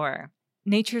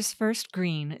 Nature's first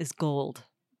green is gold,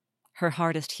 her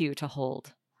hardest hue to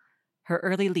hold. Her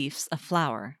early leaf's a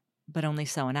flower, but only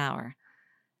so an hour.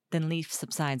 Then leaf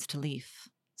subsides to leaf,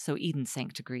 so Eden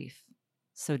sank to grief.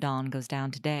 So dawn goes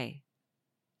down to day.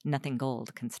 Nothing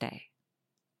gold can stay.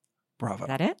 Bravo. Is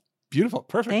that it? Beautiful.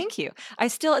 Perfect. Thank you.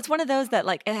 It's one of those that,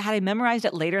 like, had I memorized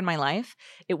it later in my life,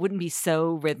 it wouldn't be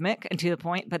so rhythmic and to the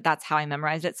point, but that's how I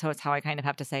memorized it. So it's how I kind of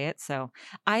have to say it. So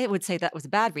I would say that was a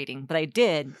bad reading, but I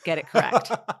did get it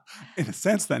correct. In a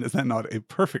sense, then, is that not a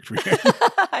perfect reading?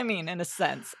 I mean, in a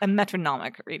sense, a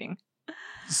metronomic reading.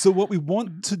 So what we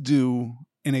want to do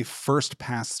in a first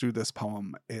pass through this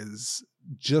poem is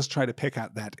just try to pick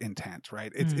out that intent,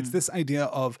 right? It's this idea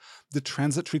of the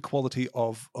transitory quality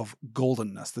of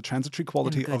goldenness, the transitory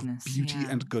quality of beauty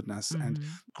and goodness and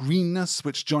greenness,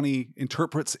 which Johnny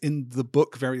interprets in the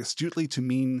book very astutely to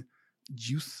mean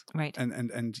youth, right?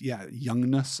 And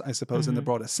youngness, I suppose, in the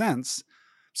broadest sense.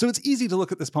 So it's easy to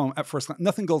look at this poem at first glance.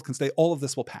 Nothing gold can stay. All of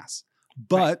this will pass.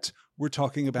 But we're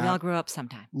talking about... We all grow up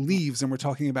sometime. Leaves, and we're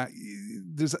talking about...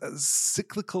 There's a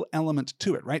cyclical element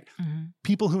to it, right?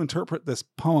 People who interpret this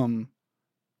poem,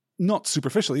 not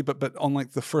superficially, but on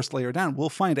like the first layer down, will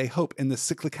find a hope in the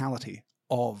cyclicality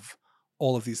of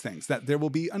all of these things. That there will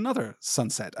be another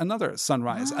sunset, another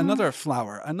sunrise, another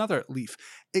flower, another leaf.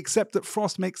 Except that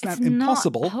Frost makes that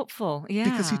impossible. Not hopeful,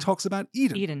 because he talks about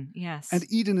Eden. Eden, yes. And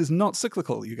Eden is not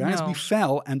cyclical, you guys. No. We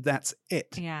fell, and that's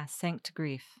it. Yeah, sank to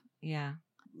grief. Yeah.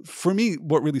 For me,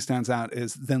 what really stands out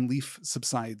is then leaf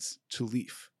subsides to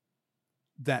leaf.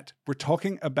 That we're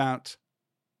talking about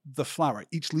the flower.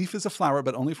 Each leaf is a flower,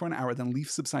 but only for an hour. Then leaf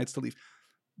subsides to leaf,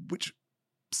 which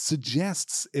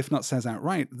suggests, if not says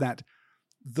outright, that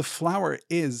the flower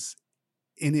is,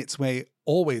 in its way,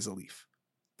 always a leaf.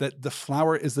 That the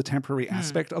flower is the temporary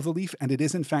aspect of the leaf, and it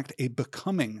is, in fact, a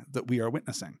becoming that we are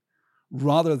witnessing,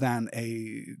 rather than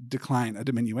a decline, a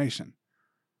diminution.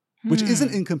 Which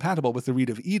isn't incompatible with the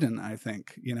read of Eden, I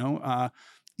think.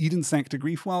 Eden sank to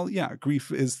grief. Well, yeah,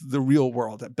 grief is the real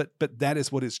world, but that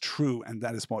is what is true, and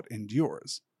that is what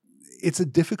endures. It's a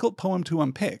difficult poem to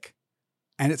unpick,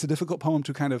 and it's a difficult poem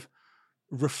to kind of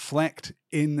reflect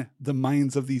in the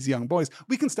minds of these young boys.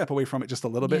 We can step away from it just a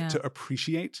little bit to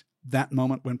appreciate that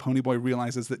moment when Ponyboy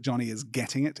realizes that Johnny is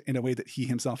getting it in a way that he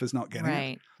himself is not getting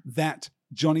it. That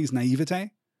Johnny's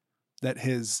naivete, that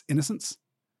his innocence,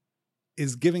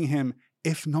 is giving him,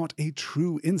 if not a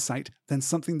true insight, then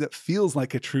something that feels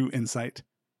like a true insight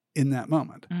in that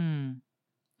moment.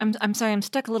 I'm sorry, I'm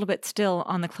stuck a little bit still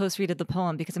on the close read of the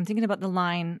poem because I'm thinking about the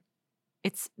line,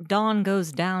 it's dawn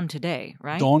goes down today,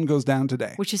 right? Dawn goes down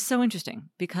today. Which is so interesting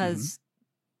because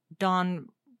dawn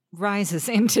rises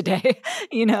in today.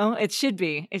 It should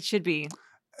be.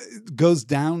 Goes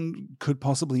down could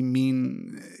possibly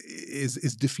mean is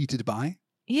defeated by.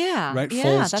 Yeah. Right? Yeah,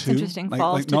 falls that's to, interesting.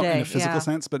 Falls today. Not in a physical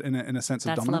sense, but in a sense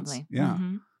of dominance. Lovely. Yeah.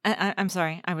 I'm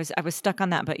sorry. I was stuck on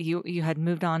that, but you had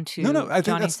moved on to No, I think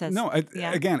Johnny that's... says,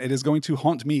 Again, it is going to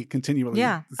haunt me continually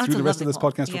through the rest of this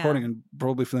podcast recording and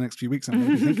probably for the next few weeks I'm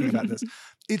going to be thinking about this.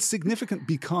 It's significant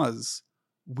because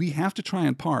we have to try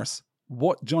and parse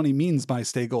what Johnny means by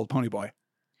stay gold, Ponyboy.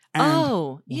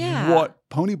 And what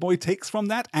Ponyboy takes from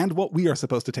that and what we are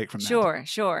supposed to take from that.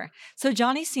 Sure. So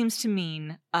Johnny seems to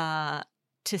mean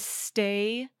to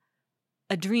stay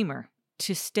a dreamer,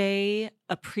 to stay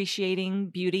appreciating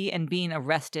beauty and being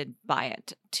arrested by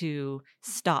it, to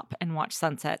stop and watch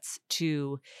sunsets,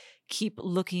 to keep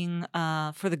looking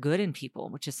for the good in people,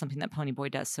 which is something that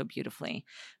Ponyboy does so beautifully.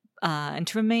 And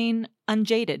to remain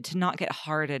unjaded, to not get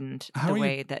hardened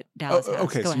way that Dallas has.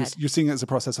 Okay, Go so ahead. you're seeing it as a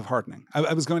process of hardening.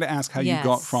 I was going to ask how you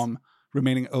got from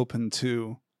remaining open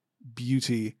to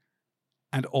beauty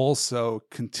and also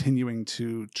continuing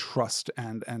to trust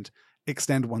and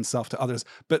extend oneself to others.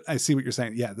 But I see what you're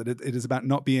saying. Yeah, that it is about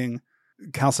not being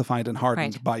calcified and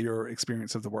hardened by your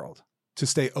experience of the world. To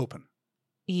stay open.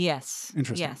 Yes.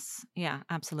 Interesting. Yes. Yeah,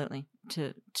 absolutely.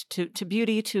 To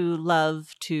beauty, to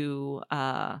love, to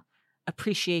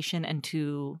appreciation, and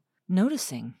to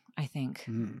noticing, I think.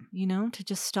 To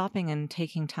just stopping and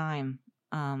taking time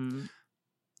to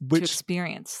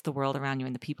experience the world around you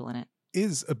and the people in it.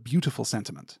 Is a beautiful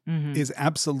sentiment, is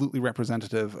absolutely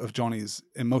representative of Johnny's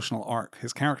emotional arc,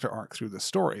 his character arc through the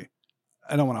story.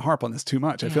 I don't want to harp on this too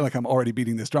much. I feel like I'm already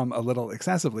beating this drum a little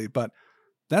excessively, but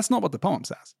that's not what the poem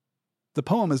says. The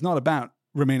poem is not about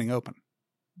remaining open.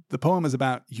 The poem is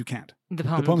about you can't. The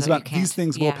poem's about these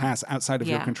things will pass outside of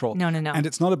your control. No. And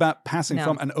it's not about passing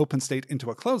from an open state into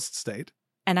a closed state.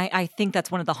 And I think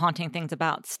that's one of the haunting things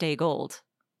about Stay Gold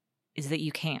is that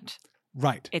you can't.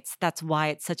 Right. That's why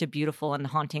it's such a beautiful and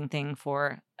haunting thing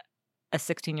for a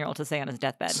 16-year-old to say on his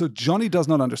deathbed. So Johnny does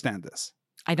not understand this.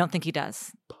 I don't think he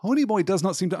does. Ponyboy does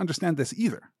not seem to understand this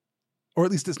either. Or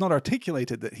at least it's not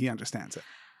articulated that he understands it.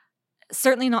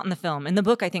 Certainly not in the film. In the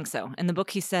book, I think so. In the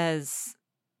book, he says,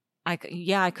 I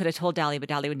could have told Dally, but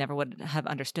Dally would have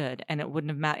understood. And it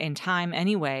wouldn't have mattered in time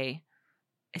anyway.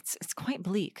 It's quite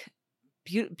bleak.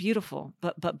 Beautiful,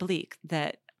 but bleak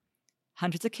that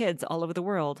hundreds of kids all over the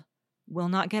world will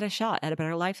not get a shot at a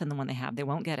better life than the one they have. They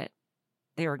won't get it.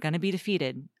 They are going to be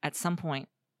defeated at some point,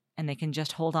 and they can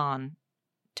just hold on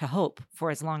to hope for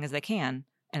as long as they can,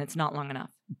 and it's not long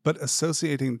enough. But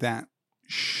associating that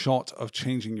shot of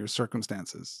changing your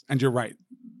circumstances, and you're right,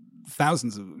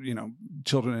 thousands of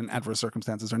children in adverse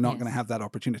circumstances are not going to have that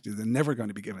opportunity. They're never going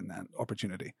to be given that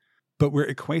opportunity. But we're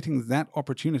equating that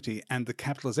opportunity and the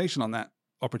capitalization on that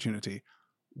opportunity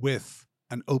with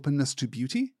an openness to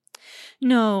beauty?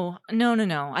 No.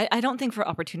 I don't think for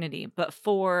opportunity, but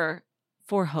for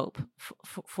hope.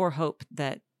 For hope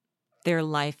that their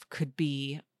life could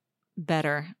be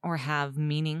better or have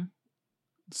meaning.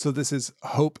 So this is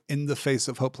hope in the face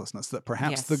of hopelessness, that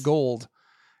perhaps the gold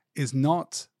is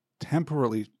not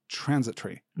temporarily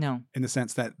transitory. No. In the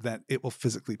sense that it will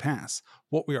physically pass.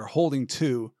 What we are holding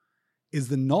to is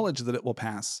the knowledge that it will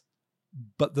pass,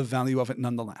 but the value of it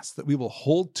nonetheless. That we will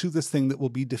hold to this thing that will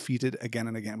be defeated again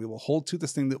and again. We will hold to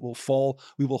this thing that will fall.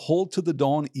 We will hold to the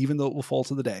dawn, even though it will fall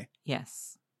to the day.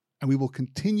 Yes. And we will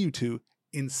continue to,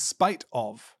 in spite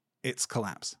of its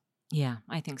collapse. Yeah,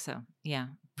 I think so. Yeah.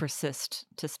 Persist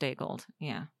to stay gold.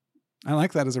 Yeah. I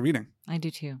like that as a reading. I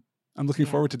do too. I'm looking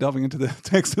forward to delving into the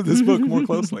text of this book more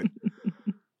closely.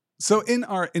 So in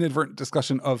our inadvertent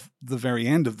discussion of the very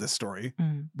end of this story,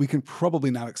 we can probably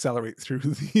now accelerate through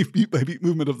the beat-by-beat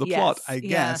movement of the plot, I guess.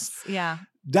 Yes, yeah.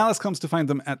 Dallas comes to find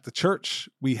them at the church.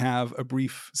 We have a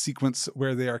brief sequence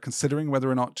where they are considering whether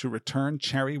or not to return.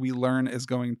 Cherry, we learn, is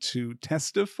going to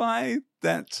testify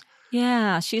that...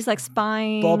 Yeah, she's like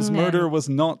spying. Bob's murder was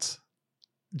not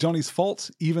Johnny's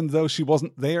fault, even though she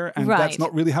wasn't there. And that's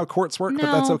not really how courts work, but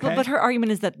that's okay. But her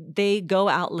argument is that they go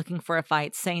out looking for a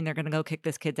fight, saying they're going to go kick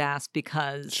this kid's ass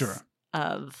because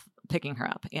of picking her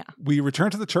up. Yeah. We return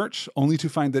to the church only to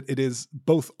find that it is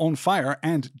both on fire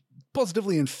and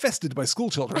positively infested by school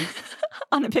children.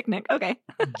 On a picnic. Okay.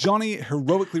 Johnny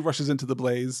heroically rushes into the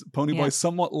blaze. Ponyboy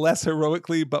somewhat less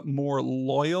heroically, but more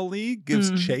loyally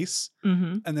gives chase.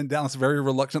 Mm-hmm. And then Dallas very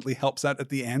reluctantly helps out at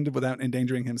the end without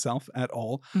endangering himself at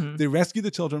all. Mm-hmm. They rescue the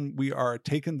children. We are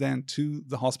taken then to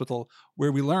the hospital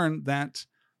where we learn that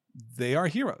they are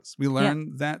heroes. We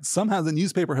learn that somehow the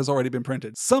newspaper has already been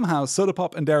printed. Somehow Soda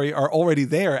Pop and Derry are already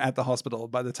there at the hospital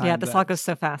by the time. Yeah, this all goes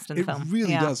so fast in film. It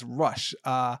really does rush.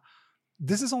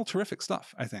 This is all terrific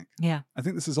stuff, I think. Yeah. I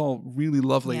think this is all really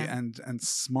lovely and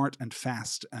smart and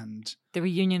fast. And the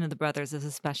reunion of the brothers is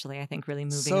especially, I think, really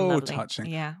moving so and lovely. Touching.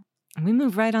 Yeah. And we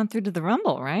move right on through to the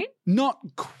Rumble, right? Not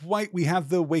quite. We have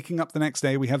the waking up the next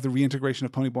day. We have the reintegration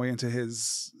of Ponyboy into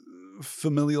his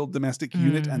familial domestic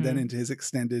unit and then into his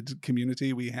extended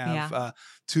community. We have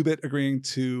 2-Bit agreeing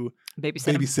to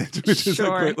babysit, which is a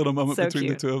great little moment between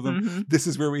the two of them. Mm-hmm. This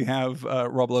is where we have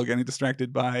Rob Lowe getting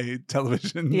distracted by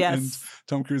television and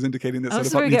Tom Cruise indicating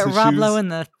that we get Rob Lowe in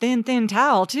the thin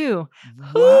towel too.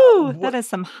 Woo! That is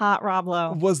some hot Rob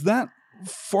Lowe. Was that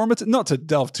formative? Not to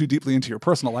delve too deeply into your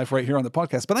personal life right here on the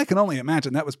podcast, but I can only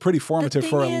imagine that was pretty formative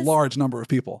for a large number of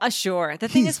people. Sure. The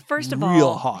thing is, first of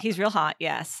all, he's real hot.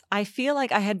 Yes. I feel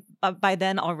like I had by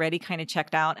then already kind of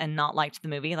checked out and not liked the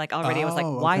movie. Like already I was like,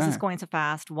 why is this going so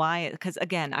fast? Why? Because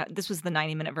again, this was the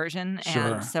 90-minute version.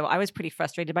 And so I was pretty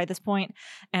frustrated by this point.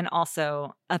 And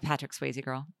also a Patrick Swayze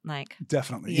girl. Like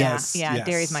definitely. Yes.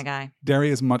 Derry's my guy.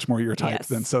 Derry is much more your type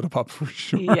than Soda Pop for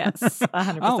sure. Yes.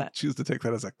 100%. I'll choose to take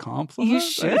that as a compliment. You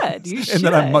should. And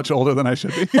that I'm much older than I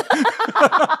should be.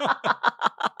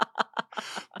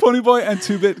 Ponyboy and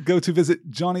 2-Bit go to visit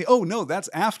Johnny. Oh, no, that's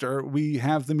after we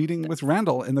have the meeting with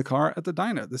Randall in the car at the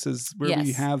diner. This is where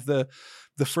we have the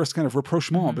first kind of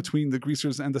rapprochement between the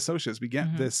Greasers and the Socias. We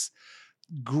get this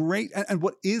great, and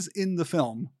what is in the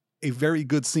film, a very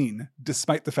good scene,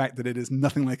 despite the fact that it is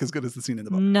nothing like as good as the scene in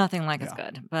the book. Nothing like as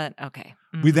good, but okay.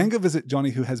 Mm-hmm. We then go visit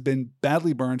Johnny, who has been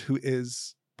badly burned, who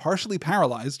is partially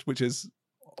paralyzed, which is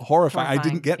horrifying. I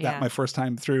didn't get that my first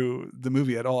time through the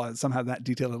movie at all. Somehow that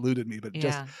detail eluded me, but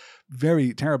just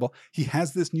very terrible. He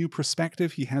has this new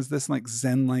perspective. He has this like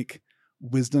Zen-like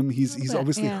wisdom. He's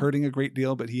obviously hurting a great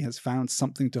deal, but he has found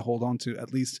something to hold on to,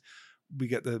 at least we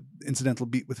get the incidental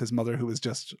beat with his mother, who is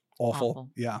just awful.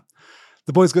 Yeah.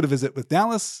 The boys go to visit with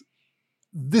Dallas.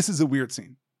 This is a weird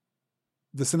scene.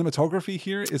 The cinematography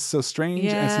here is so strange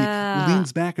as he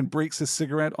leans back and breaks his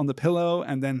cigarette on the pillow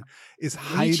and then is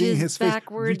hiding his face,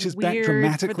 reaches back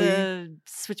dramatically. For the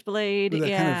switchblade. With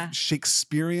that kind of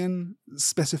Shakespearean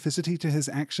specificity to his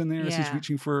action there as he's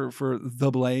reaching for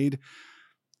the blade.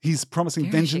 He's promising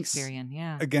vengeance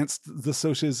against the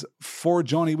Socs for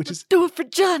Johnny, which is... Do it for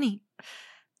Johnny!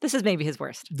 This is maybe his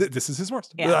worst. This is his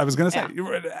worst. Yeah. I was going to say,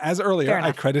 as earlier,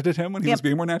 I credited him when he was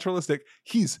being more naturalistic.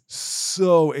 He's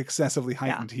so excessively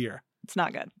heightened here. It's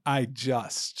not good. I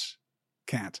just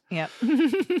can't. Yep.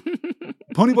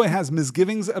 Ponyboy has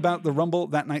misgivings about the Rumble.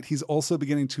 That night, he's also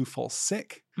beginning to fall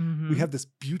sick. Mm-hmm. We have this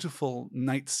beautiful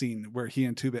night scene where he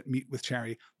and Two-Bit meet with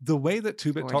Cherry. The way that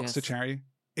Two-Bit talks to Cherry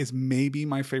is maybe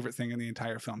my favorite thing in the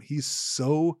entire film. He's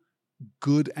so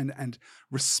good and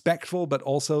respectful, but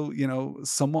also,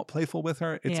 somewhat playful with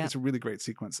her. It's a really great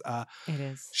sequence. It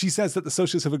is. She says that the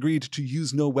Socs have agreed to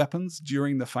use no weapons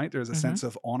during the fight. There's a sense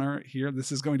of honor here.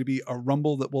 This is going to be a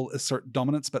Rumble that will assert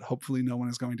dominance, but hopefully no one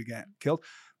is going to get killed.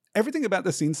 Everything about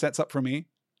this scene sets up for me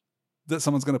that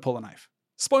someone's going to pull a knife.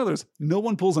 Spoilers, no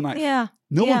one pulls a knife. Yeah.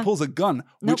 No one pulls a gun,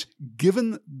 which,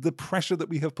 given the pressure that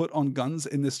we have put on guns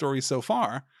in this story so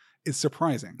far, is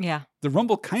surprising. Yeah. The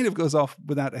Rumble kind of goes off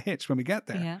without a hitch when we get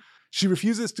there. Yeah. She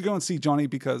refuses to go and see Johnny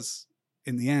because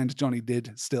in the end, Johnny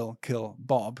did still kill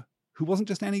Bob, who wasn't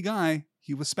just any guy.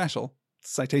 He was special.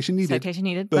 Citation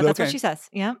needed. But that's what she says.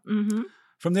 Yeah. Mm-hmm.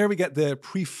 From there, we get the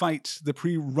pre-fight, the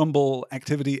pre-Rumble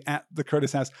activity at the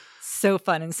Curtis house. So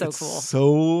fun and cool.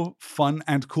 So fun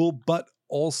and cool, but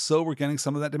also we're getting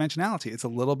some of that dimensionality. It's a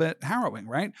little bit harrowing,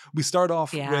 right? We start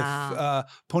off with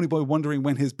Ponyboy wondering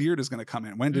when his beard is going to come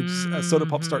in. When did Soda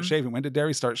Pop start shaving? When did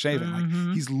Derry start shaving?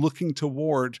 Like, he's looking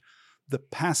toward the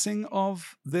passing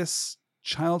of this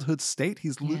childhood state.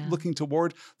 He's looking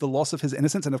toward the loss of his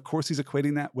innocence. And of course, he's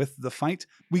equating that with the fight.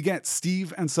 We get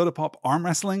Steve and Soda Pop arm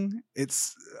wrestling.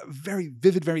 It's very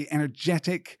vivid, very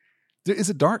energetic. There is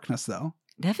a darkness, though.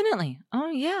 Definitely.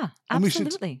 Oh, yeah. Absolutely. And we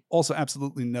should also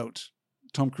absolutely note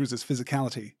Tom Cruise's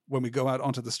physicality when we go out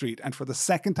onto the street. And for the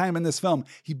second time in this film,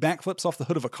 he backflips off the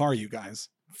hood of a car, you guys.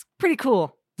 It's pretty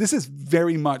cool. This is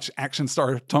very much action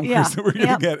star Tom Cruise that we're going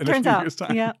to get in a few years'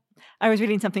 time. Yeah. I was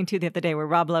reading something too the other day where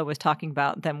Rob Lowe was talking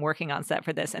about them working on set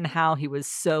for this and how he was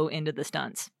so into the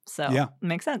stunts. So it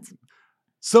makes sense.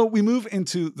 So we move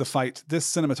into the fight. This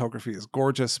cinematography is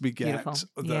gorgeous. We get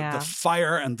the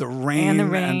fire and the rain. And the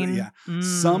rain.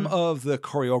 Some of the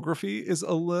choreography is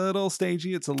a little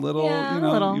stagey. It's a little,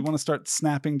 you want to start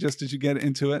snapping just as you get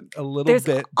into it a little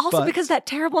bit. Also because that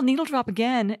terrible needle drop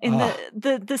again in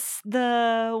the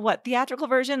theatrical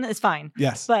version is fine.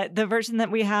 Yes. But the version that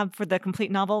we have for the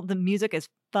complete novel, the music is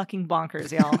fucking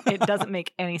bonkers, y'all. It doesn't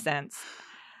make any sense.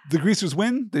 The Greasers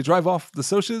win. They drive off the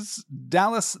Socs.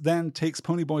 Dallas then takes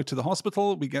Ponyboy to the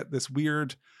hospital. We get this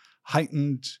weird,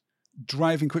 heightened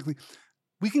driving quickly.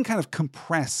 We can kind of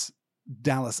compress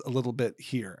Dallas a little bit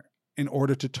here in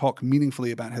order to talk meaningfully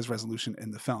about his resolution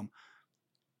in the film.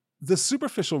 The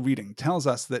superficial reading tells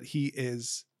us that he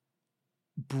is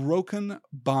broken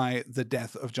by the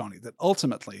death of Johnny, that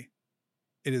ultimately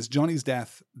it is Johnny's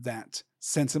death that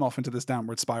sends him off into this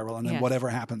downward spiral. And then whatever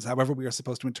happens, however we are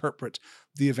supposed to interpret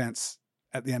the events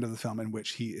at the end of the film in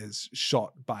which he is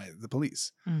shot by the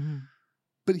police. Mm-hmm.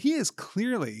 But he is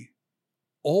clearly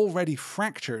already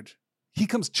fractured. He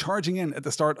comes charging in at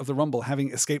the start of the Rumble,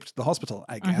 having escaped the hospital,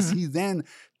 I guess. Mm-hmm. He then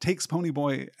takes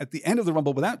Ponyboy at the end of the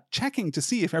Rumble without checking to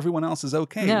see if everyone else is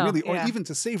okay, or even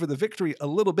to savor the victory a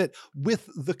little bit with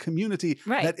the community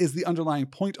that is the underlying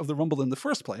point of the Rumble in the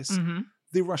first place. Mm-hmm.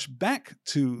 They rush back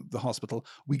to the hospital.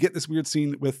 We get this weird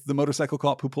scene with the motorcycle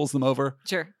cop who pulls them over.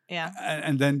 Sure, yeah.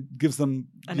 And then gives them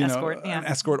an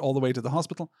escort all the way to the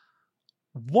hospital.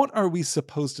 What are we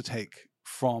supposed to take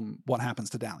from what happens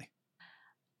to Dally?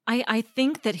 I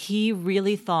think that he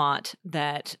really thought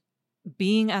that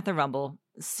being at the Rumble,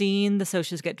 seeing the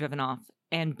Socs get driven off,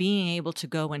 and being able to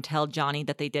go and tell Johnny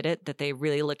that they did it, that they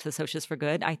really licked the Socs for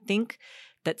good, I think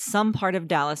that some part of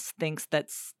Dallas thinks that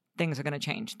things are going to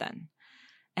change then.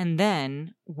 And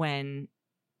then when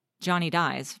Johnny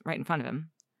dies right in front of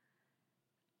him,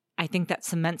 I think that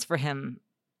cements for him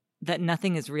that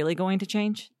nothing is really going to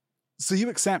change. So you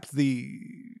accept the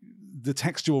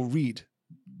textual read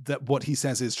that what he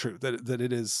says is true, that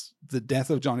it is the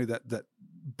death of Johnny that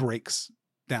breaks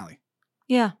Dally.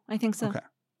 Yeah, I think so. Okay.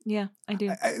 Yeah, I do.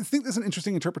 I think there's an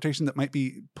interesting interpretation that might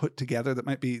be put together, that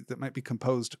might be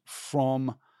composed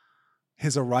from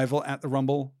his arrival at the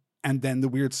Rumble. And then the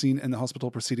weird scene in the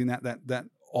hospital preceding that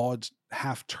odd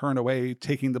half turn away,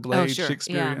 taking the blade, sure.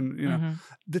 Shakespearean,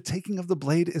 The taking of the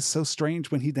blade is so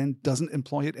strange when he then doesn't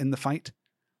employ it in the fight.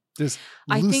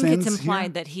 I think it's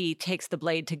implied that he takes the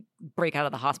blade to break out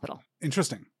of the hospital.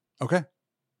 Interesting. Okay.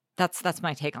 That's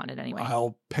my take on it anyway.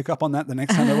 I'll pick up on that the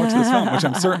next time I watch this film, which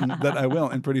I'm certain that I will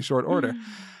in pretty short order.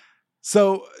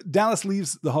 So Dallas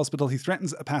leaves the hospital. He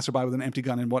threatens a passerby with an empty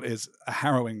gun in what is a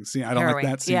harrowing scene. I don't like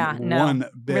that scene one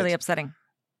bit. Really upsetting.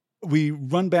 We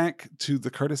run back to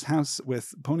the Curtis house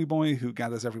with Ponyboy, who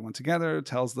gathers everyone together,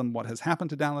 tells them what has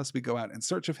happened to Dallas. We go out in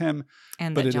search of him.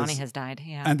 And that Johnny has died,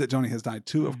 yeah. And that Johnny has died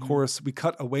too, of course. We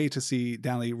cut away to see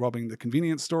Dally robbing the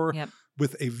convenience store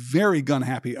with a very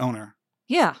gun-happy owner.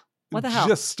 Yeah, what the hell?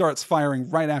 Just starts firing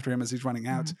right after him as he's running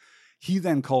out. He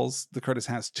then calls the Curtis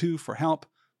house too for help.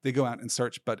 They go out and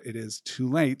search, but it is too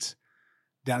late.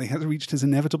 Dally has reached his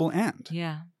inevitable end.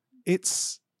 Yeah.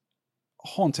 It's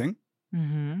haunting.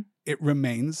 It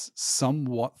remains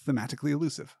somewhat thematically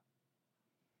elusive.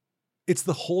 It's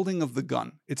the holding of the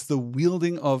gun. It's the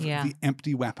wielding of the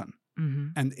empty weapon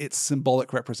and its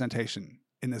symbolic representation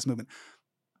in this movement.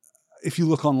 If you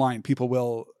look online, people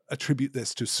will attribute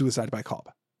this to Suicide by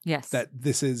Cop. Yes. That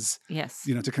this is,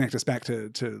 to connect us back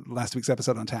to last week's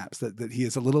episode on Taps, that he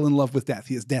is a little in love with death.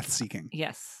 He is death-seeking.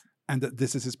 Yes. And that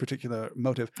this is his particular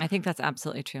motive. I think that's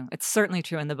absolutely true. It's certainly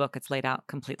true in the book. It's laid out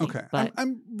completely. Okay. But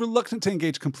I'm reluctant to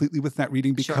engage completely with that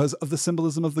reading because of the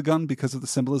symbolism of the gun, because of the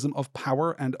symbolism of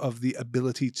power and of the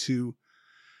ability to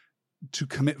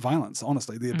commit violence,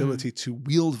 honestly, the ability to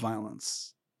wield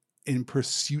violence in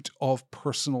pursuit of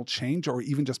personal change or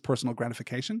even just personal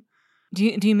gratification. Do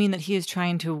you mean that he is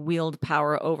trying to wield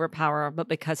power over power, but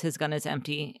because his gun is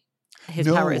empty, his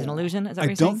power is an illusion? Is that what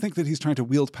you're saying? I don't think that he's trying to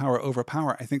wield power over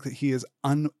power. I think that he is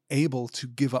unable to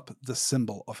give up the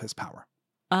symbol of his power.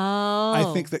 Oh.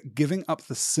 I think that giving up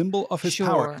the symbol of his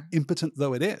power, impotent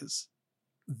though it is,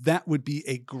 that would be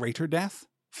a greater death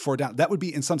for Dally. That would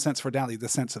be, in some sense, for Dally, the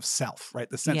sense of self, right?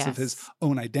 The sense of his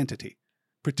own identity,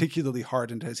 particularly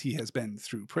hardened as he has been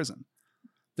through prison.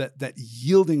 That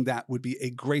yielding that would be a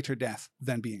greater death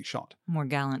than being shot. More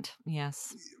gallant,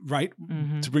 yes. Right?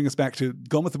 To bring us back to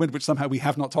Gone with the Wind, which somehow we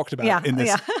have not talked about in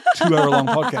this 2-hour-long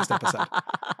podcast episode.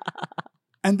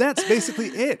 And that's basically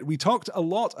it. We talked a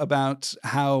lot about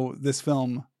how this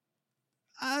film,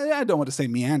 I don't want to say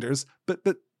meanders,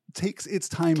 but takes its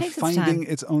time finding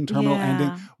its own terminal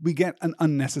ending. We get an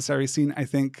unnecessary scene, I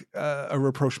think, a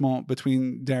rapprochement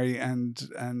between Derry and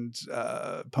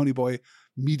Ponyboy,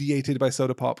 mediated by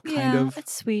Soda Pop, kind of.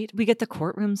 It's sweet. We get the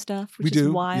courtroom stuff, which is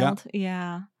wild.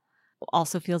 Yeah.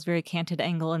 Also feels very canted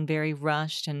angle and very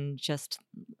rushed and just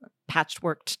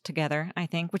patchworked together, I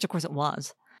think, which of course it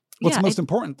was. What's most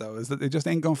important, though, is that they just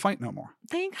ain't gonna fight no more.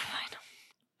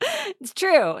 It's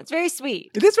true. It's very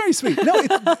sweet. It is very sweet. No,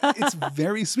 it's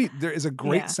very sweet. There is a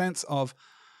great sense of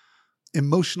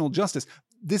emotional justice.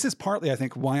 This is partly, I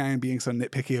think, why I am being so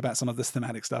nitpicky about some of this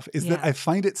thematic stuff, is that I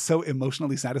find it so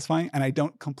emotionally satisfying and I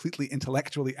don't completely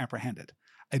intellectually apprehend it.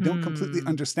 I don't completely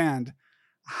understand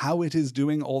how it is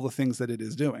doing all the things that it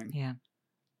is doing. Yeah.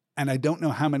 And I don't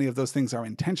know how many of those things are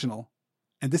intentional.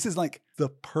 And this is like the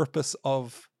purpose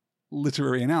of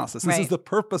literary analysis. This is the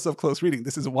purpose of close reading.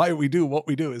 This is why we do what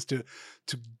we do, is to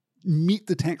meet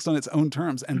the text on its own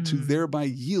terms and to thereby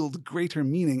yield greater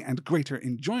meaning and greater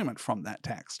enjoyment from that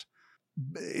text.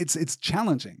 It's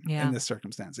challenging in this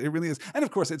circumstance. It really is. And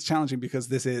of course, it's challenging because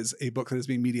this is a book that is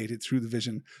being mediated through the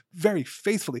vision very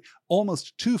faithfully,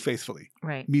 almost too faithfully,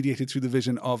 mediated through the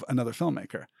vision of another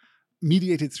filmmaker,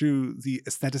 mediated through the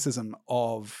aestheticism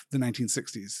of the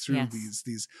 1960s, through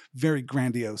these very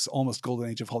grandiose, almost golden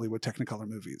age of Hollywood Technicolor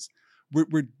movies.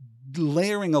 We're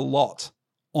layering a lot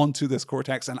onto this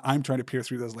cortex, and I'm trying to peer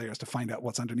through those layers to find out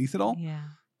what's underneath it all. Yeah.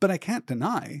 But I can't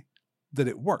deny that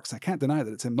it works. I can't deny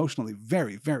that it's emotionally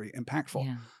very, very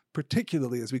impactful,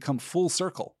 particularly as we come full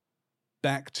circle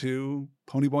back to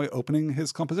Ponyboy opening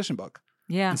his composition book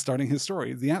and starting his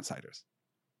story, The Outsiders.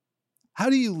 How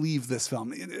do you leave this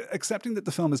film, accepting that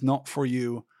the film is not for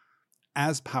you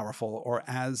as powerful or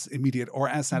as immediate or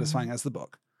as satisfying as the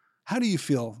book? How do you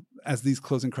feel as these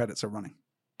closing credits are running?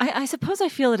 I suppose I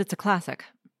feel that it's a classic.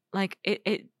 Like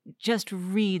it just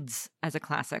reads as a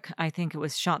classic. I think it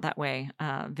was shot that way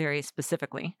very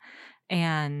specifically.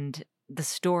 And the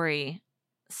story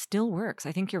still works.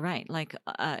 I think you're right. Like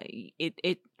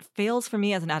it fails for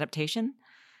me as an adaptation,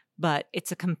 but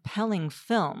it's a compelling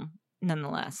film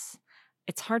nonetheless.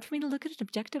 It's hard for me to look at it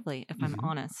objectively, if I'm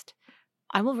honest.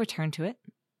 I will return to it.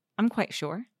 I'm quite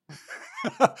sure.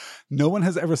 No one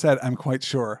has ever said "I'm quite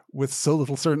sure" with so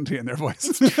little certainty in their voice.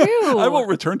 It's true. I will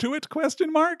return to it? ?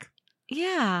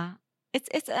 Yeah.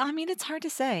 It's I mean, it's hard to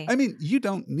say. I mean, you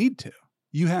don't need to.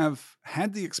 You have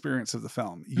had the experience of the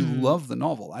film. You love the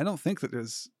novel. I don't think that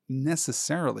there's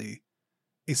necessarily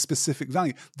a specific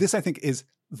value. This, I think, is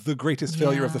the greatest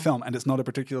failure of the film, and it's not a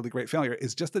particularly great failure.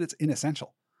 It's just that it's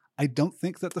inessential. I don't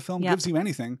think that the film gives you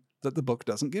anything that the book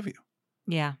doesn't give you.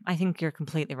 Yeah, I think you're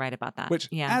completely right about that. Which,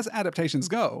 as adaptations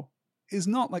go, is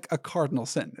not like a cardinal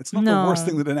sin. It's not the worst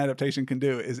thing that an adaptation can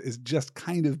do, is just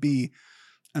kind of be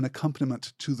an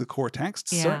accompaniment to the core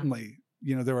text. Yeah. Certainly,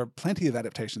 there are plenty of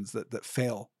adaptations that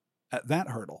fail at that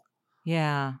hurdle.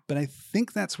 Yeah. But I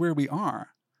think that's where we are.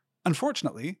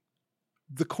 Unfortunately,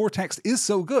 the core text is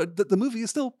so good that the movie is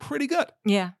still pretty good.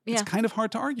 Yeah. It's kind of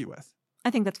hard to argue with.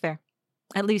 I think that's fair.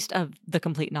 At least of the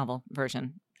complete novel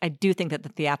version. I do think that the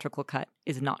theatrical cut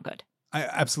is not good. I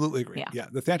absolutely agree. Yeah.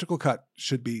 The theatrical cut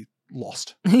should be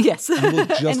lost. Yes. And we'll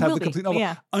just have the complete novel.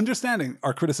 Yeah. Understanding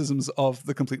our criticisms of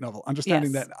the complete novel.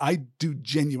 Understanding that I do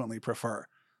genuinely prefer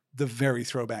the very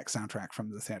throwback soundtrack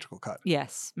from the theatrical cut.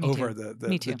 Yes. Over the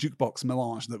jukebox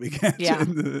melange that we get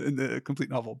in the complete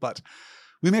novel. But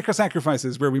we make our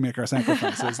sacrifices where we make our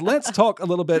sacrifices. Let's talk a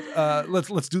little bit.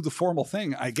 Let's do the formal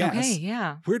thing, I guess. Okay,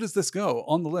 yeah. Where does this go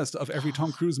on the list of every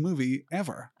Tom Cruise movie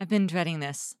ever? I've been dreading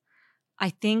this. I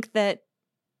think that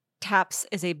Taps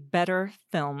is a better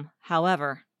film.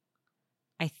 However,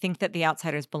 I think that The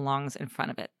Outsiders belongs in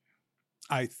front of it.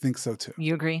 I think so too.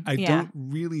 You agree? I don't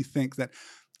really think that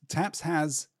Taps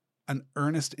has an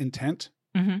earnest intent,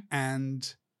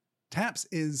 and Taps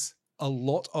is a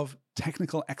lot of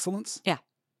technical excellence. Yeah.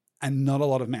 And not a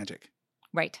lot of magic.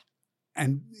 Right.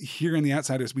 And here in The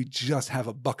Outsiders, we just have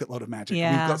a bucket load of magic.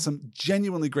 Yeah. We've got some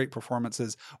genuinely great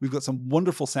performances. We've got some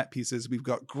wonderful set pieces. We've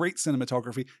got great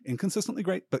cinematography, inconsistently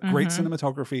great, but great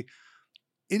cinematography.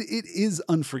 It is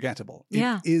unforgettable.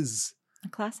 It is a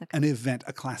classic. An event,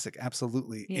 a classic,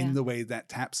 absolutely, in the way that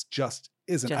Taps just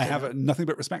isn't. I have nothing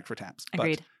but respect for Taps.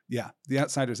 Agreed. But The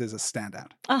Outsiders is a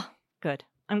standout. Oh, good.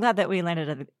 I'm glad that we landed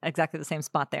at exactly the same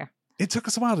spot there. It took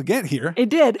us a while to get here. It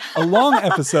did. A long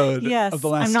episode yes, of The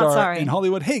Last Star in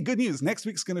Hollywood. Hey, good news. Next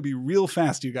week's going to be real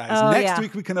fast, you guys. Next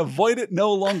week, we can avoid it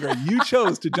no longer. You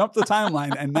chose to jump the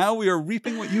timeline, and now we are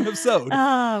reaping what you have sowed.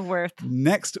 Worth.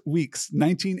 Next week's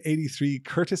 1983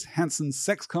 Curtis Hanson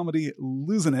sex comedy,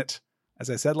 Losing It.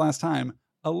 As I said last time,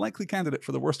 a likely candidate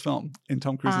for the worst film in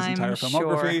Tom Cruise's entire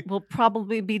filmography. Sure. Will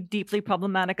probably be deeply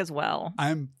problematic as well.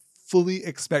 I'm fully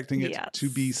expecting it to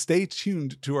be. Stay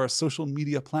tuned to our social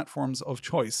media platforms of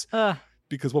choice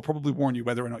because we'll probably warn you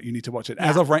whether or not you need to watch it.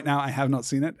 As of right now, I have not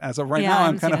seen it. As of right now,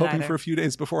 I'm kind of hoping for a few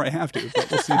days before I have to,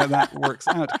 but we'll see how that works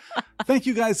out. Thank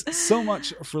you guys so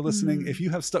much for listening. If you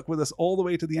have stuck with us all the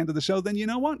way to the end of the show, then you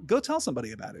know what? Go tell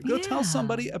somebody about it. Go tell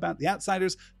somebody about The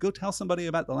Outsiders. Go tell somebody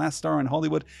about The Last Star in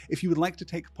Hollywood. If you would like to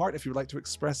take part, if you would like to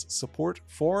express support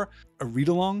for a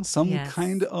read-along, some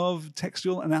kind of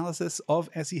textual analysis of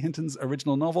S.E. Hinton's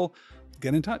original novel,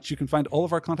 get in touch. You can find all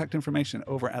of our contact information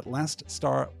over at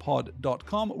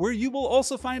laststarpod.com, where you will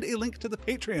also find a link to the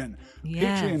Patreon.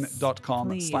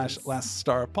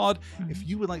 Patreon.com/laststarpod. If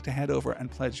you would like to head over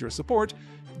and pledge your support,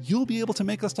 you'll be able to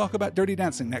make us talk about Dirty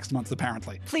Dancing next month,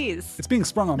 apparently. Please. It's being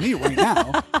sprung on me right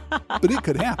now, but it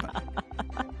could happen.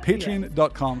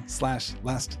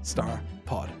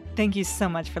 Patreon.com/laststarpod. Thank you so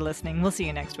much for listening. We'll see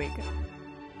you next week.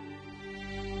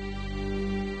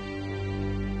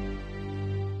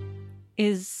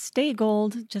 Is stay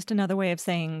gold just another way of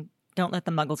saying don't let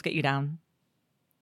the muggles get you down?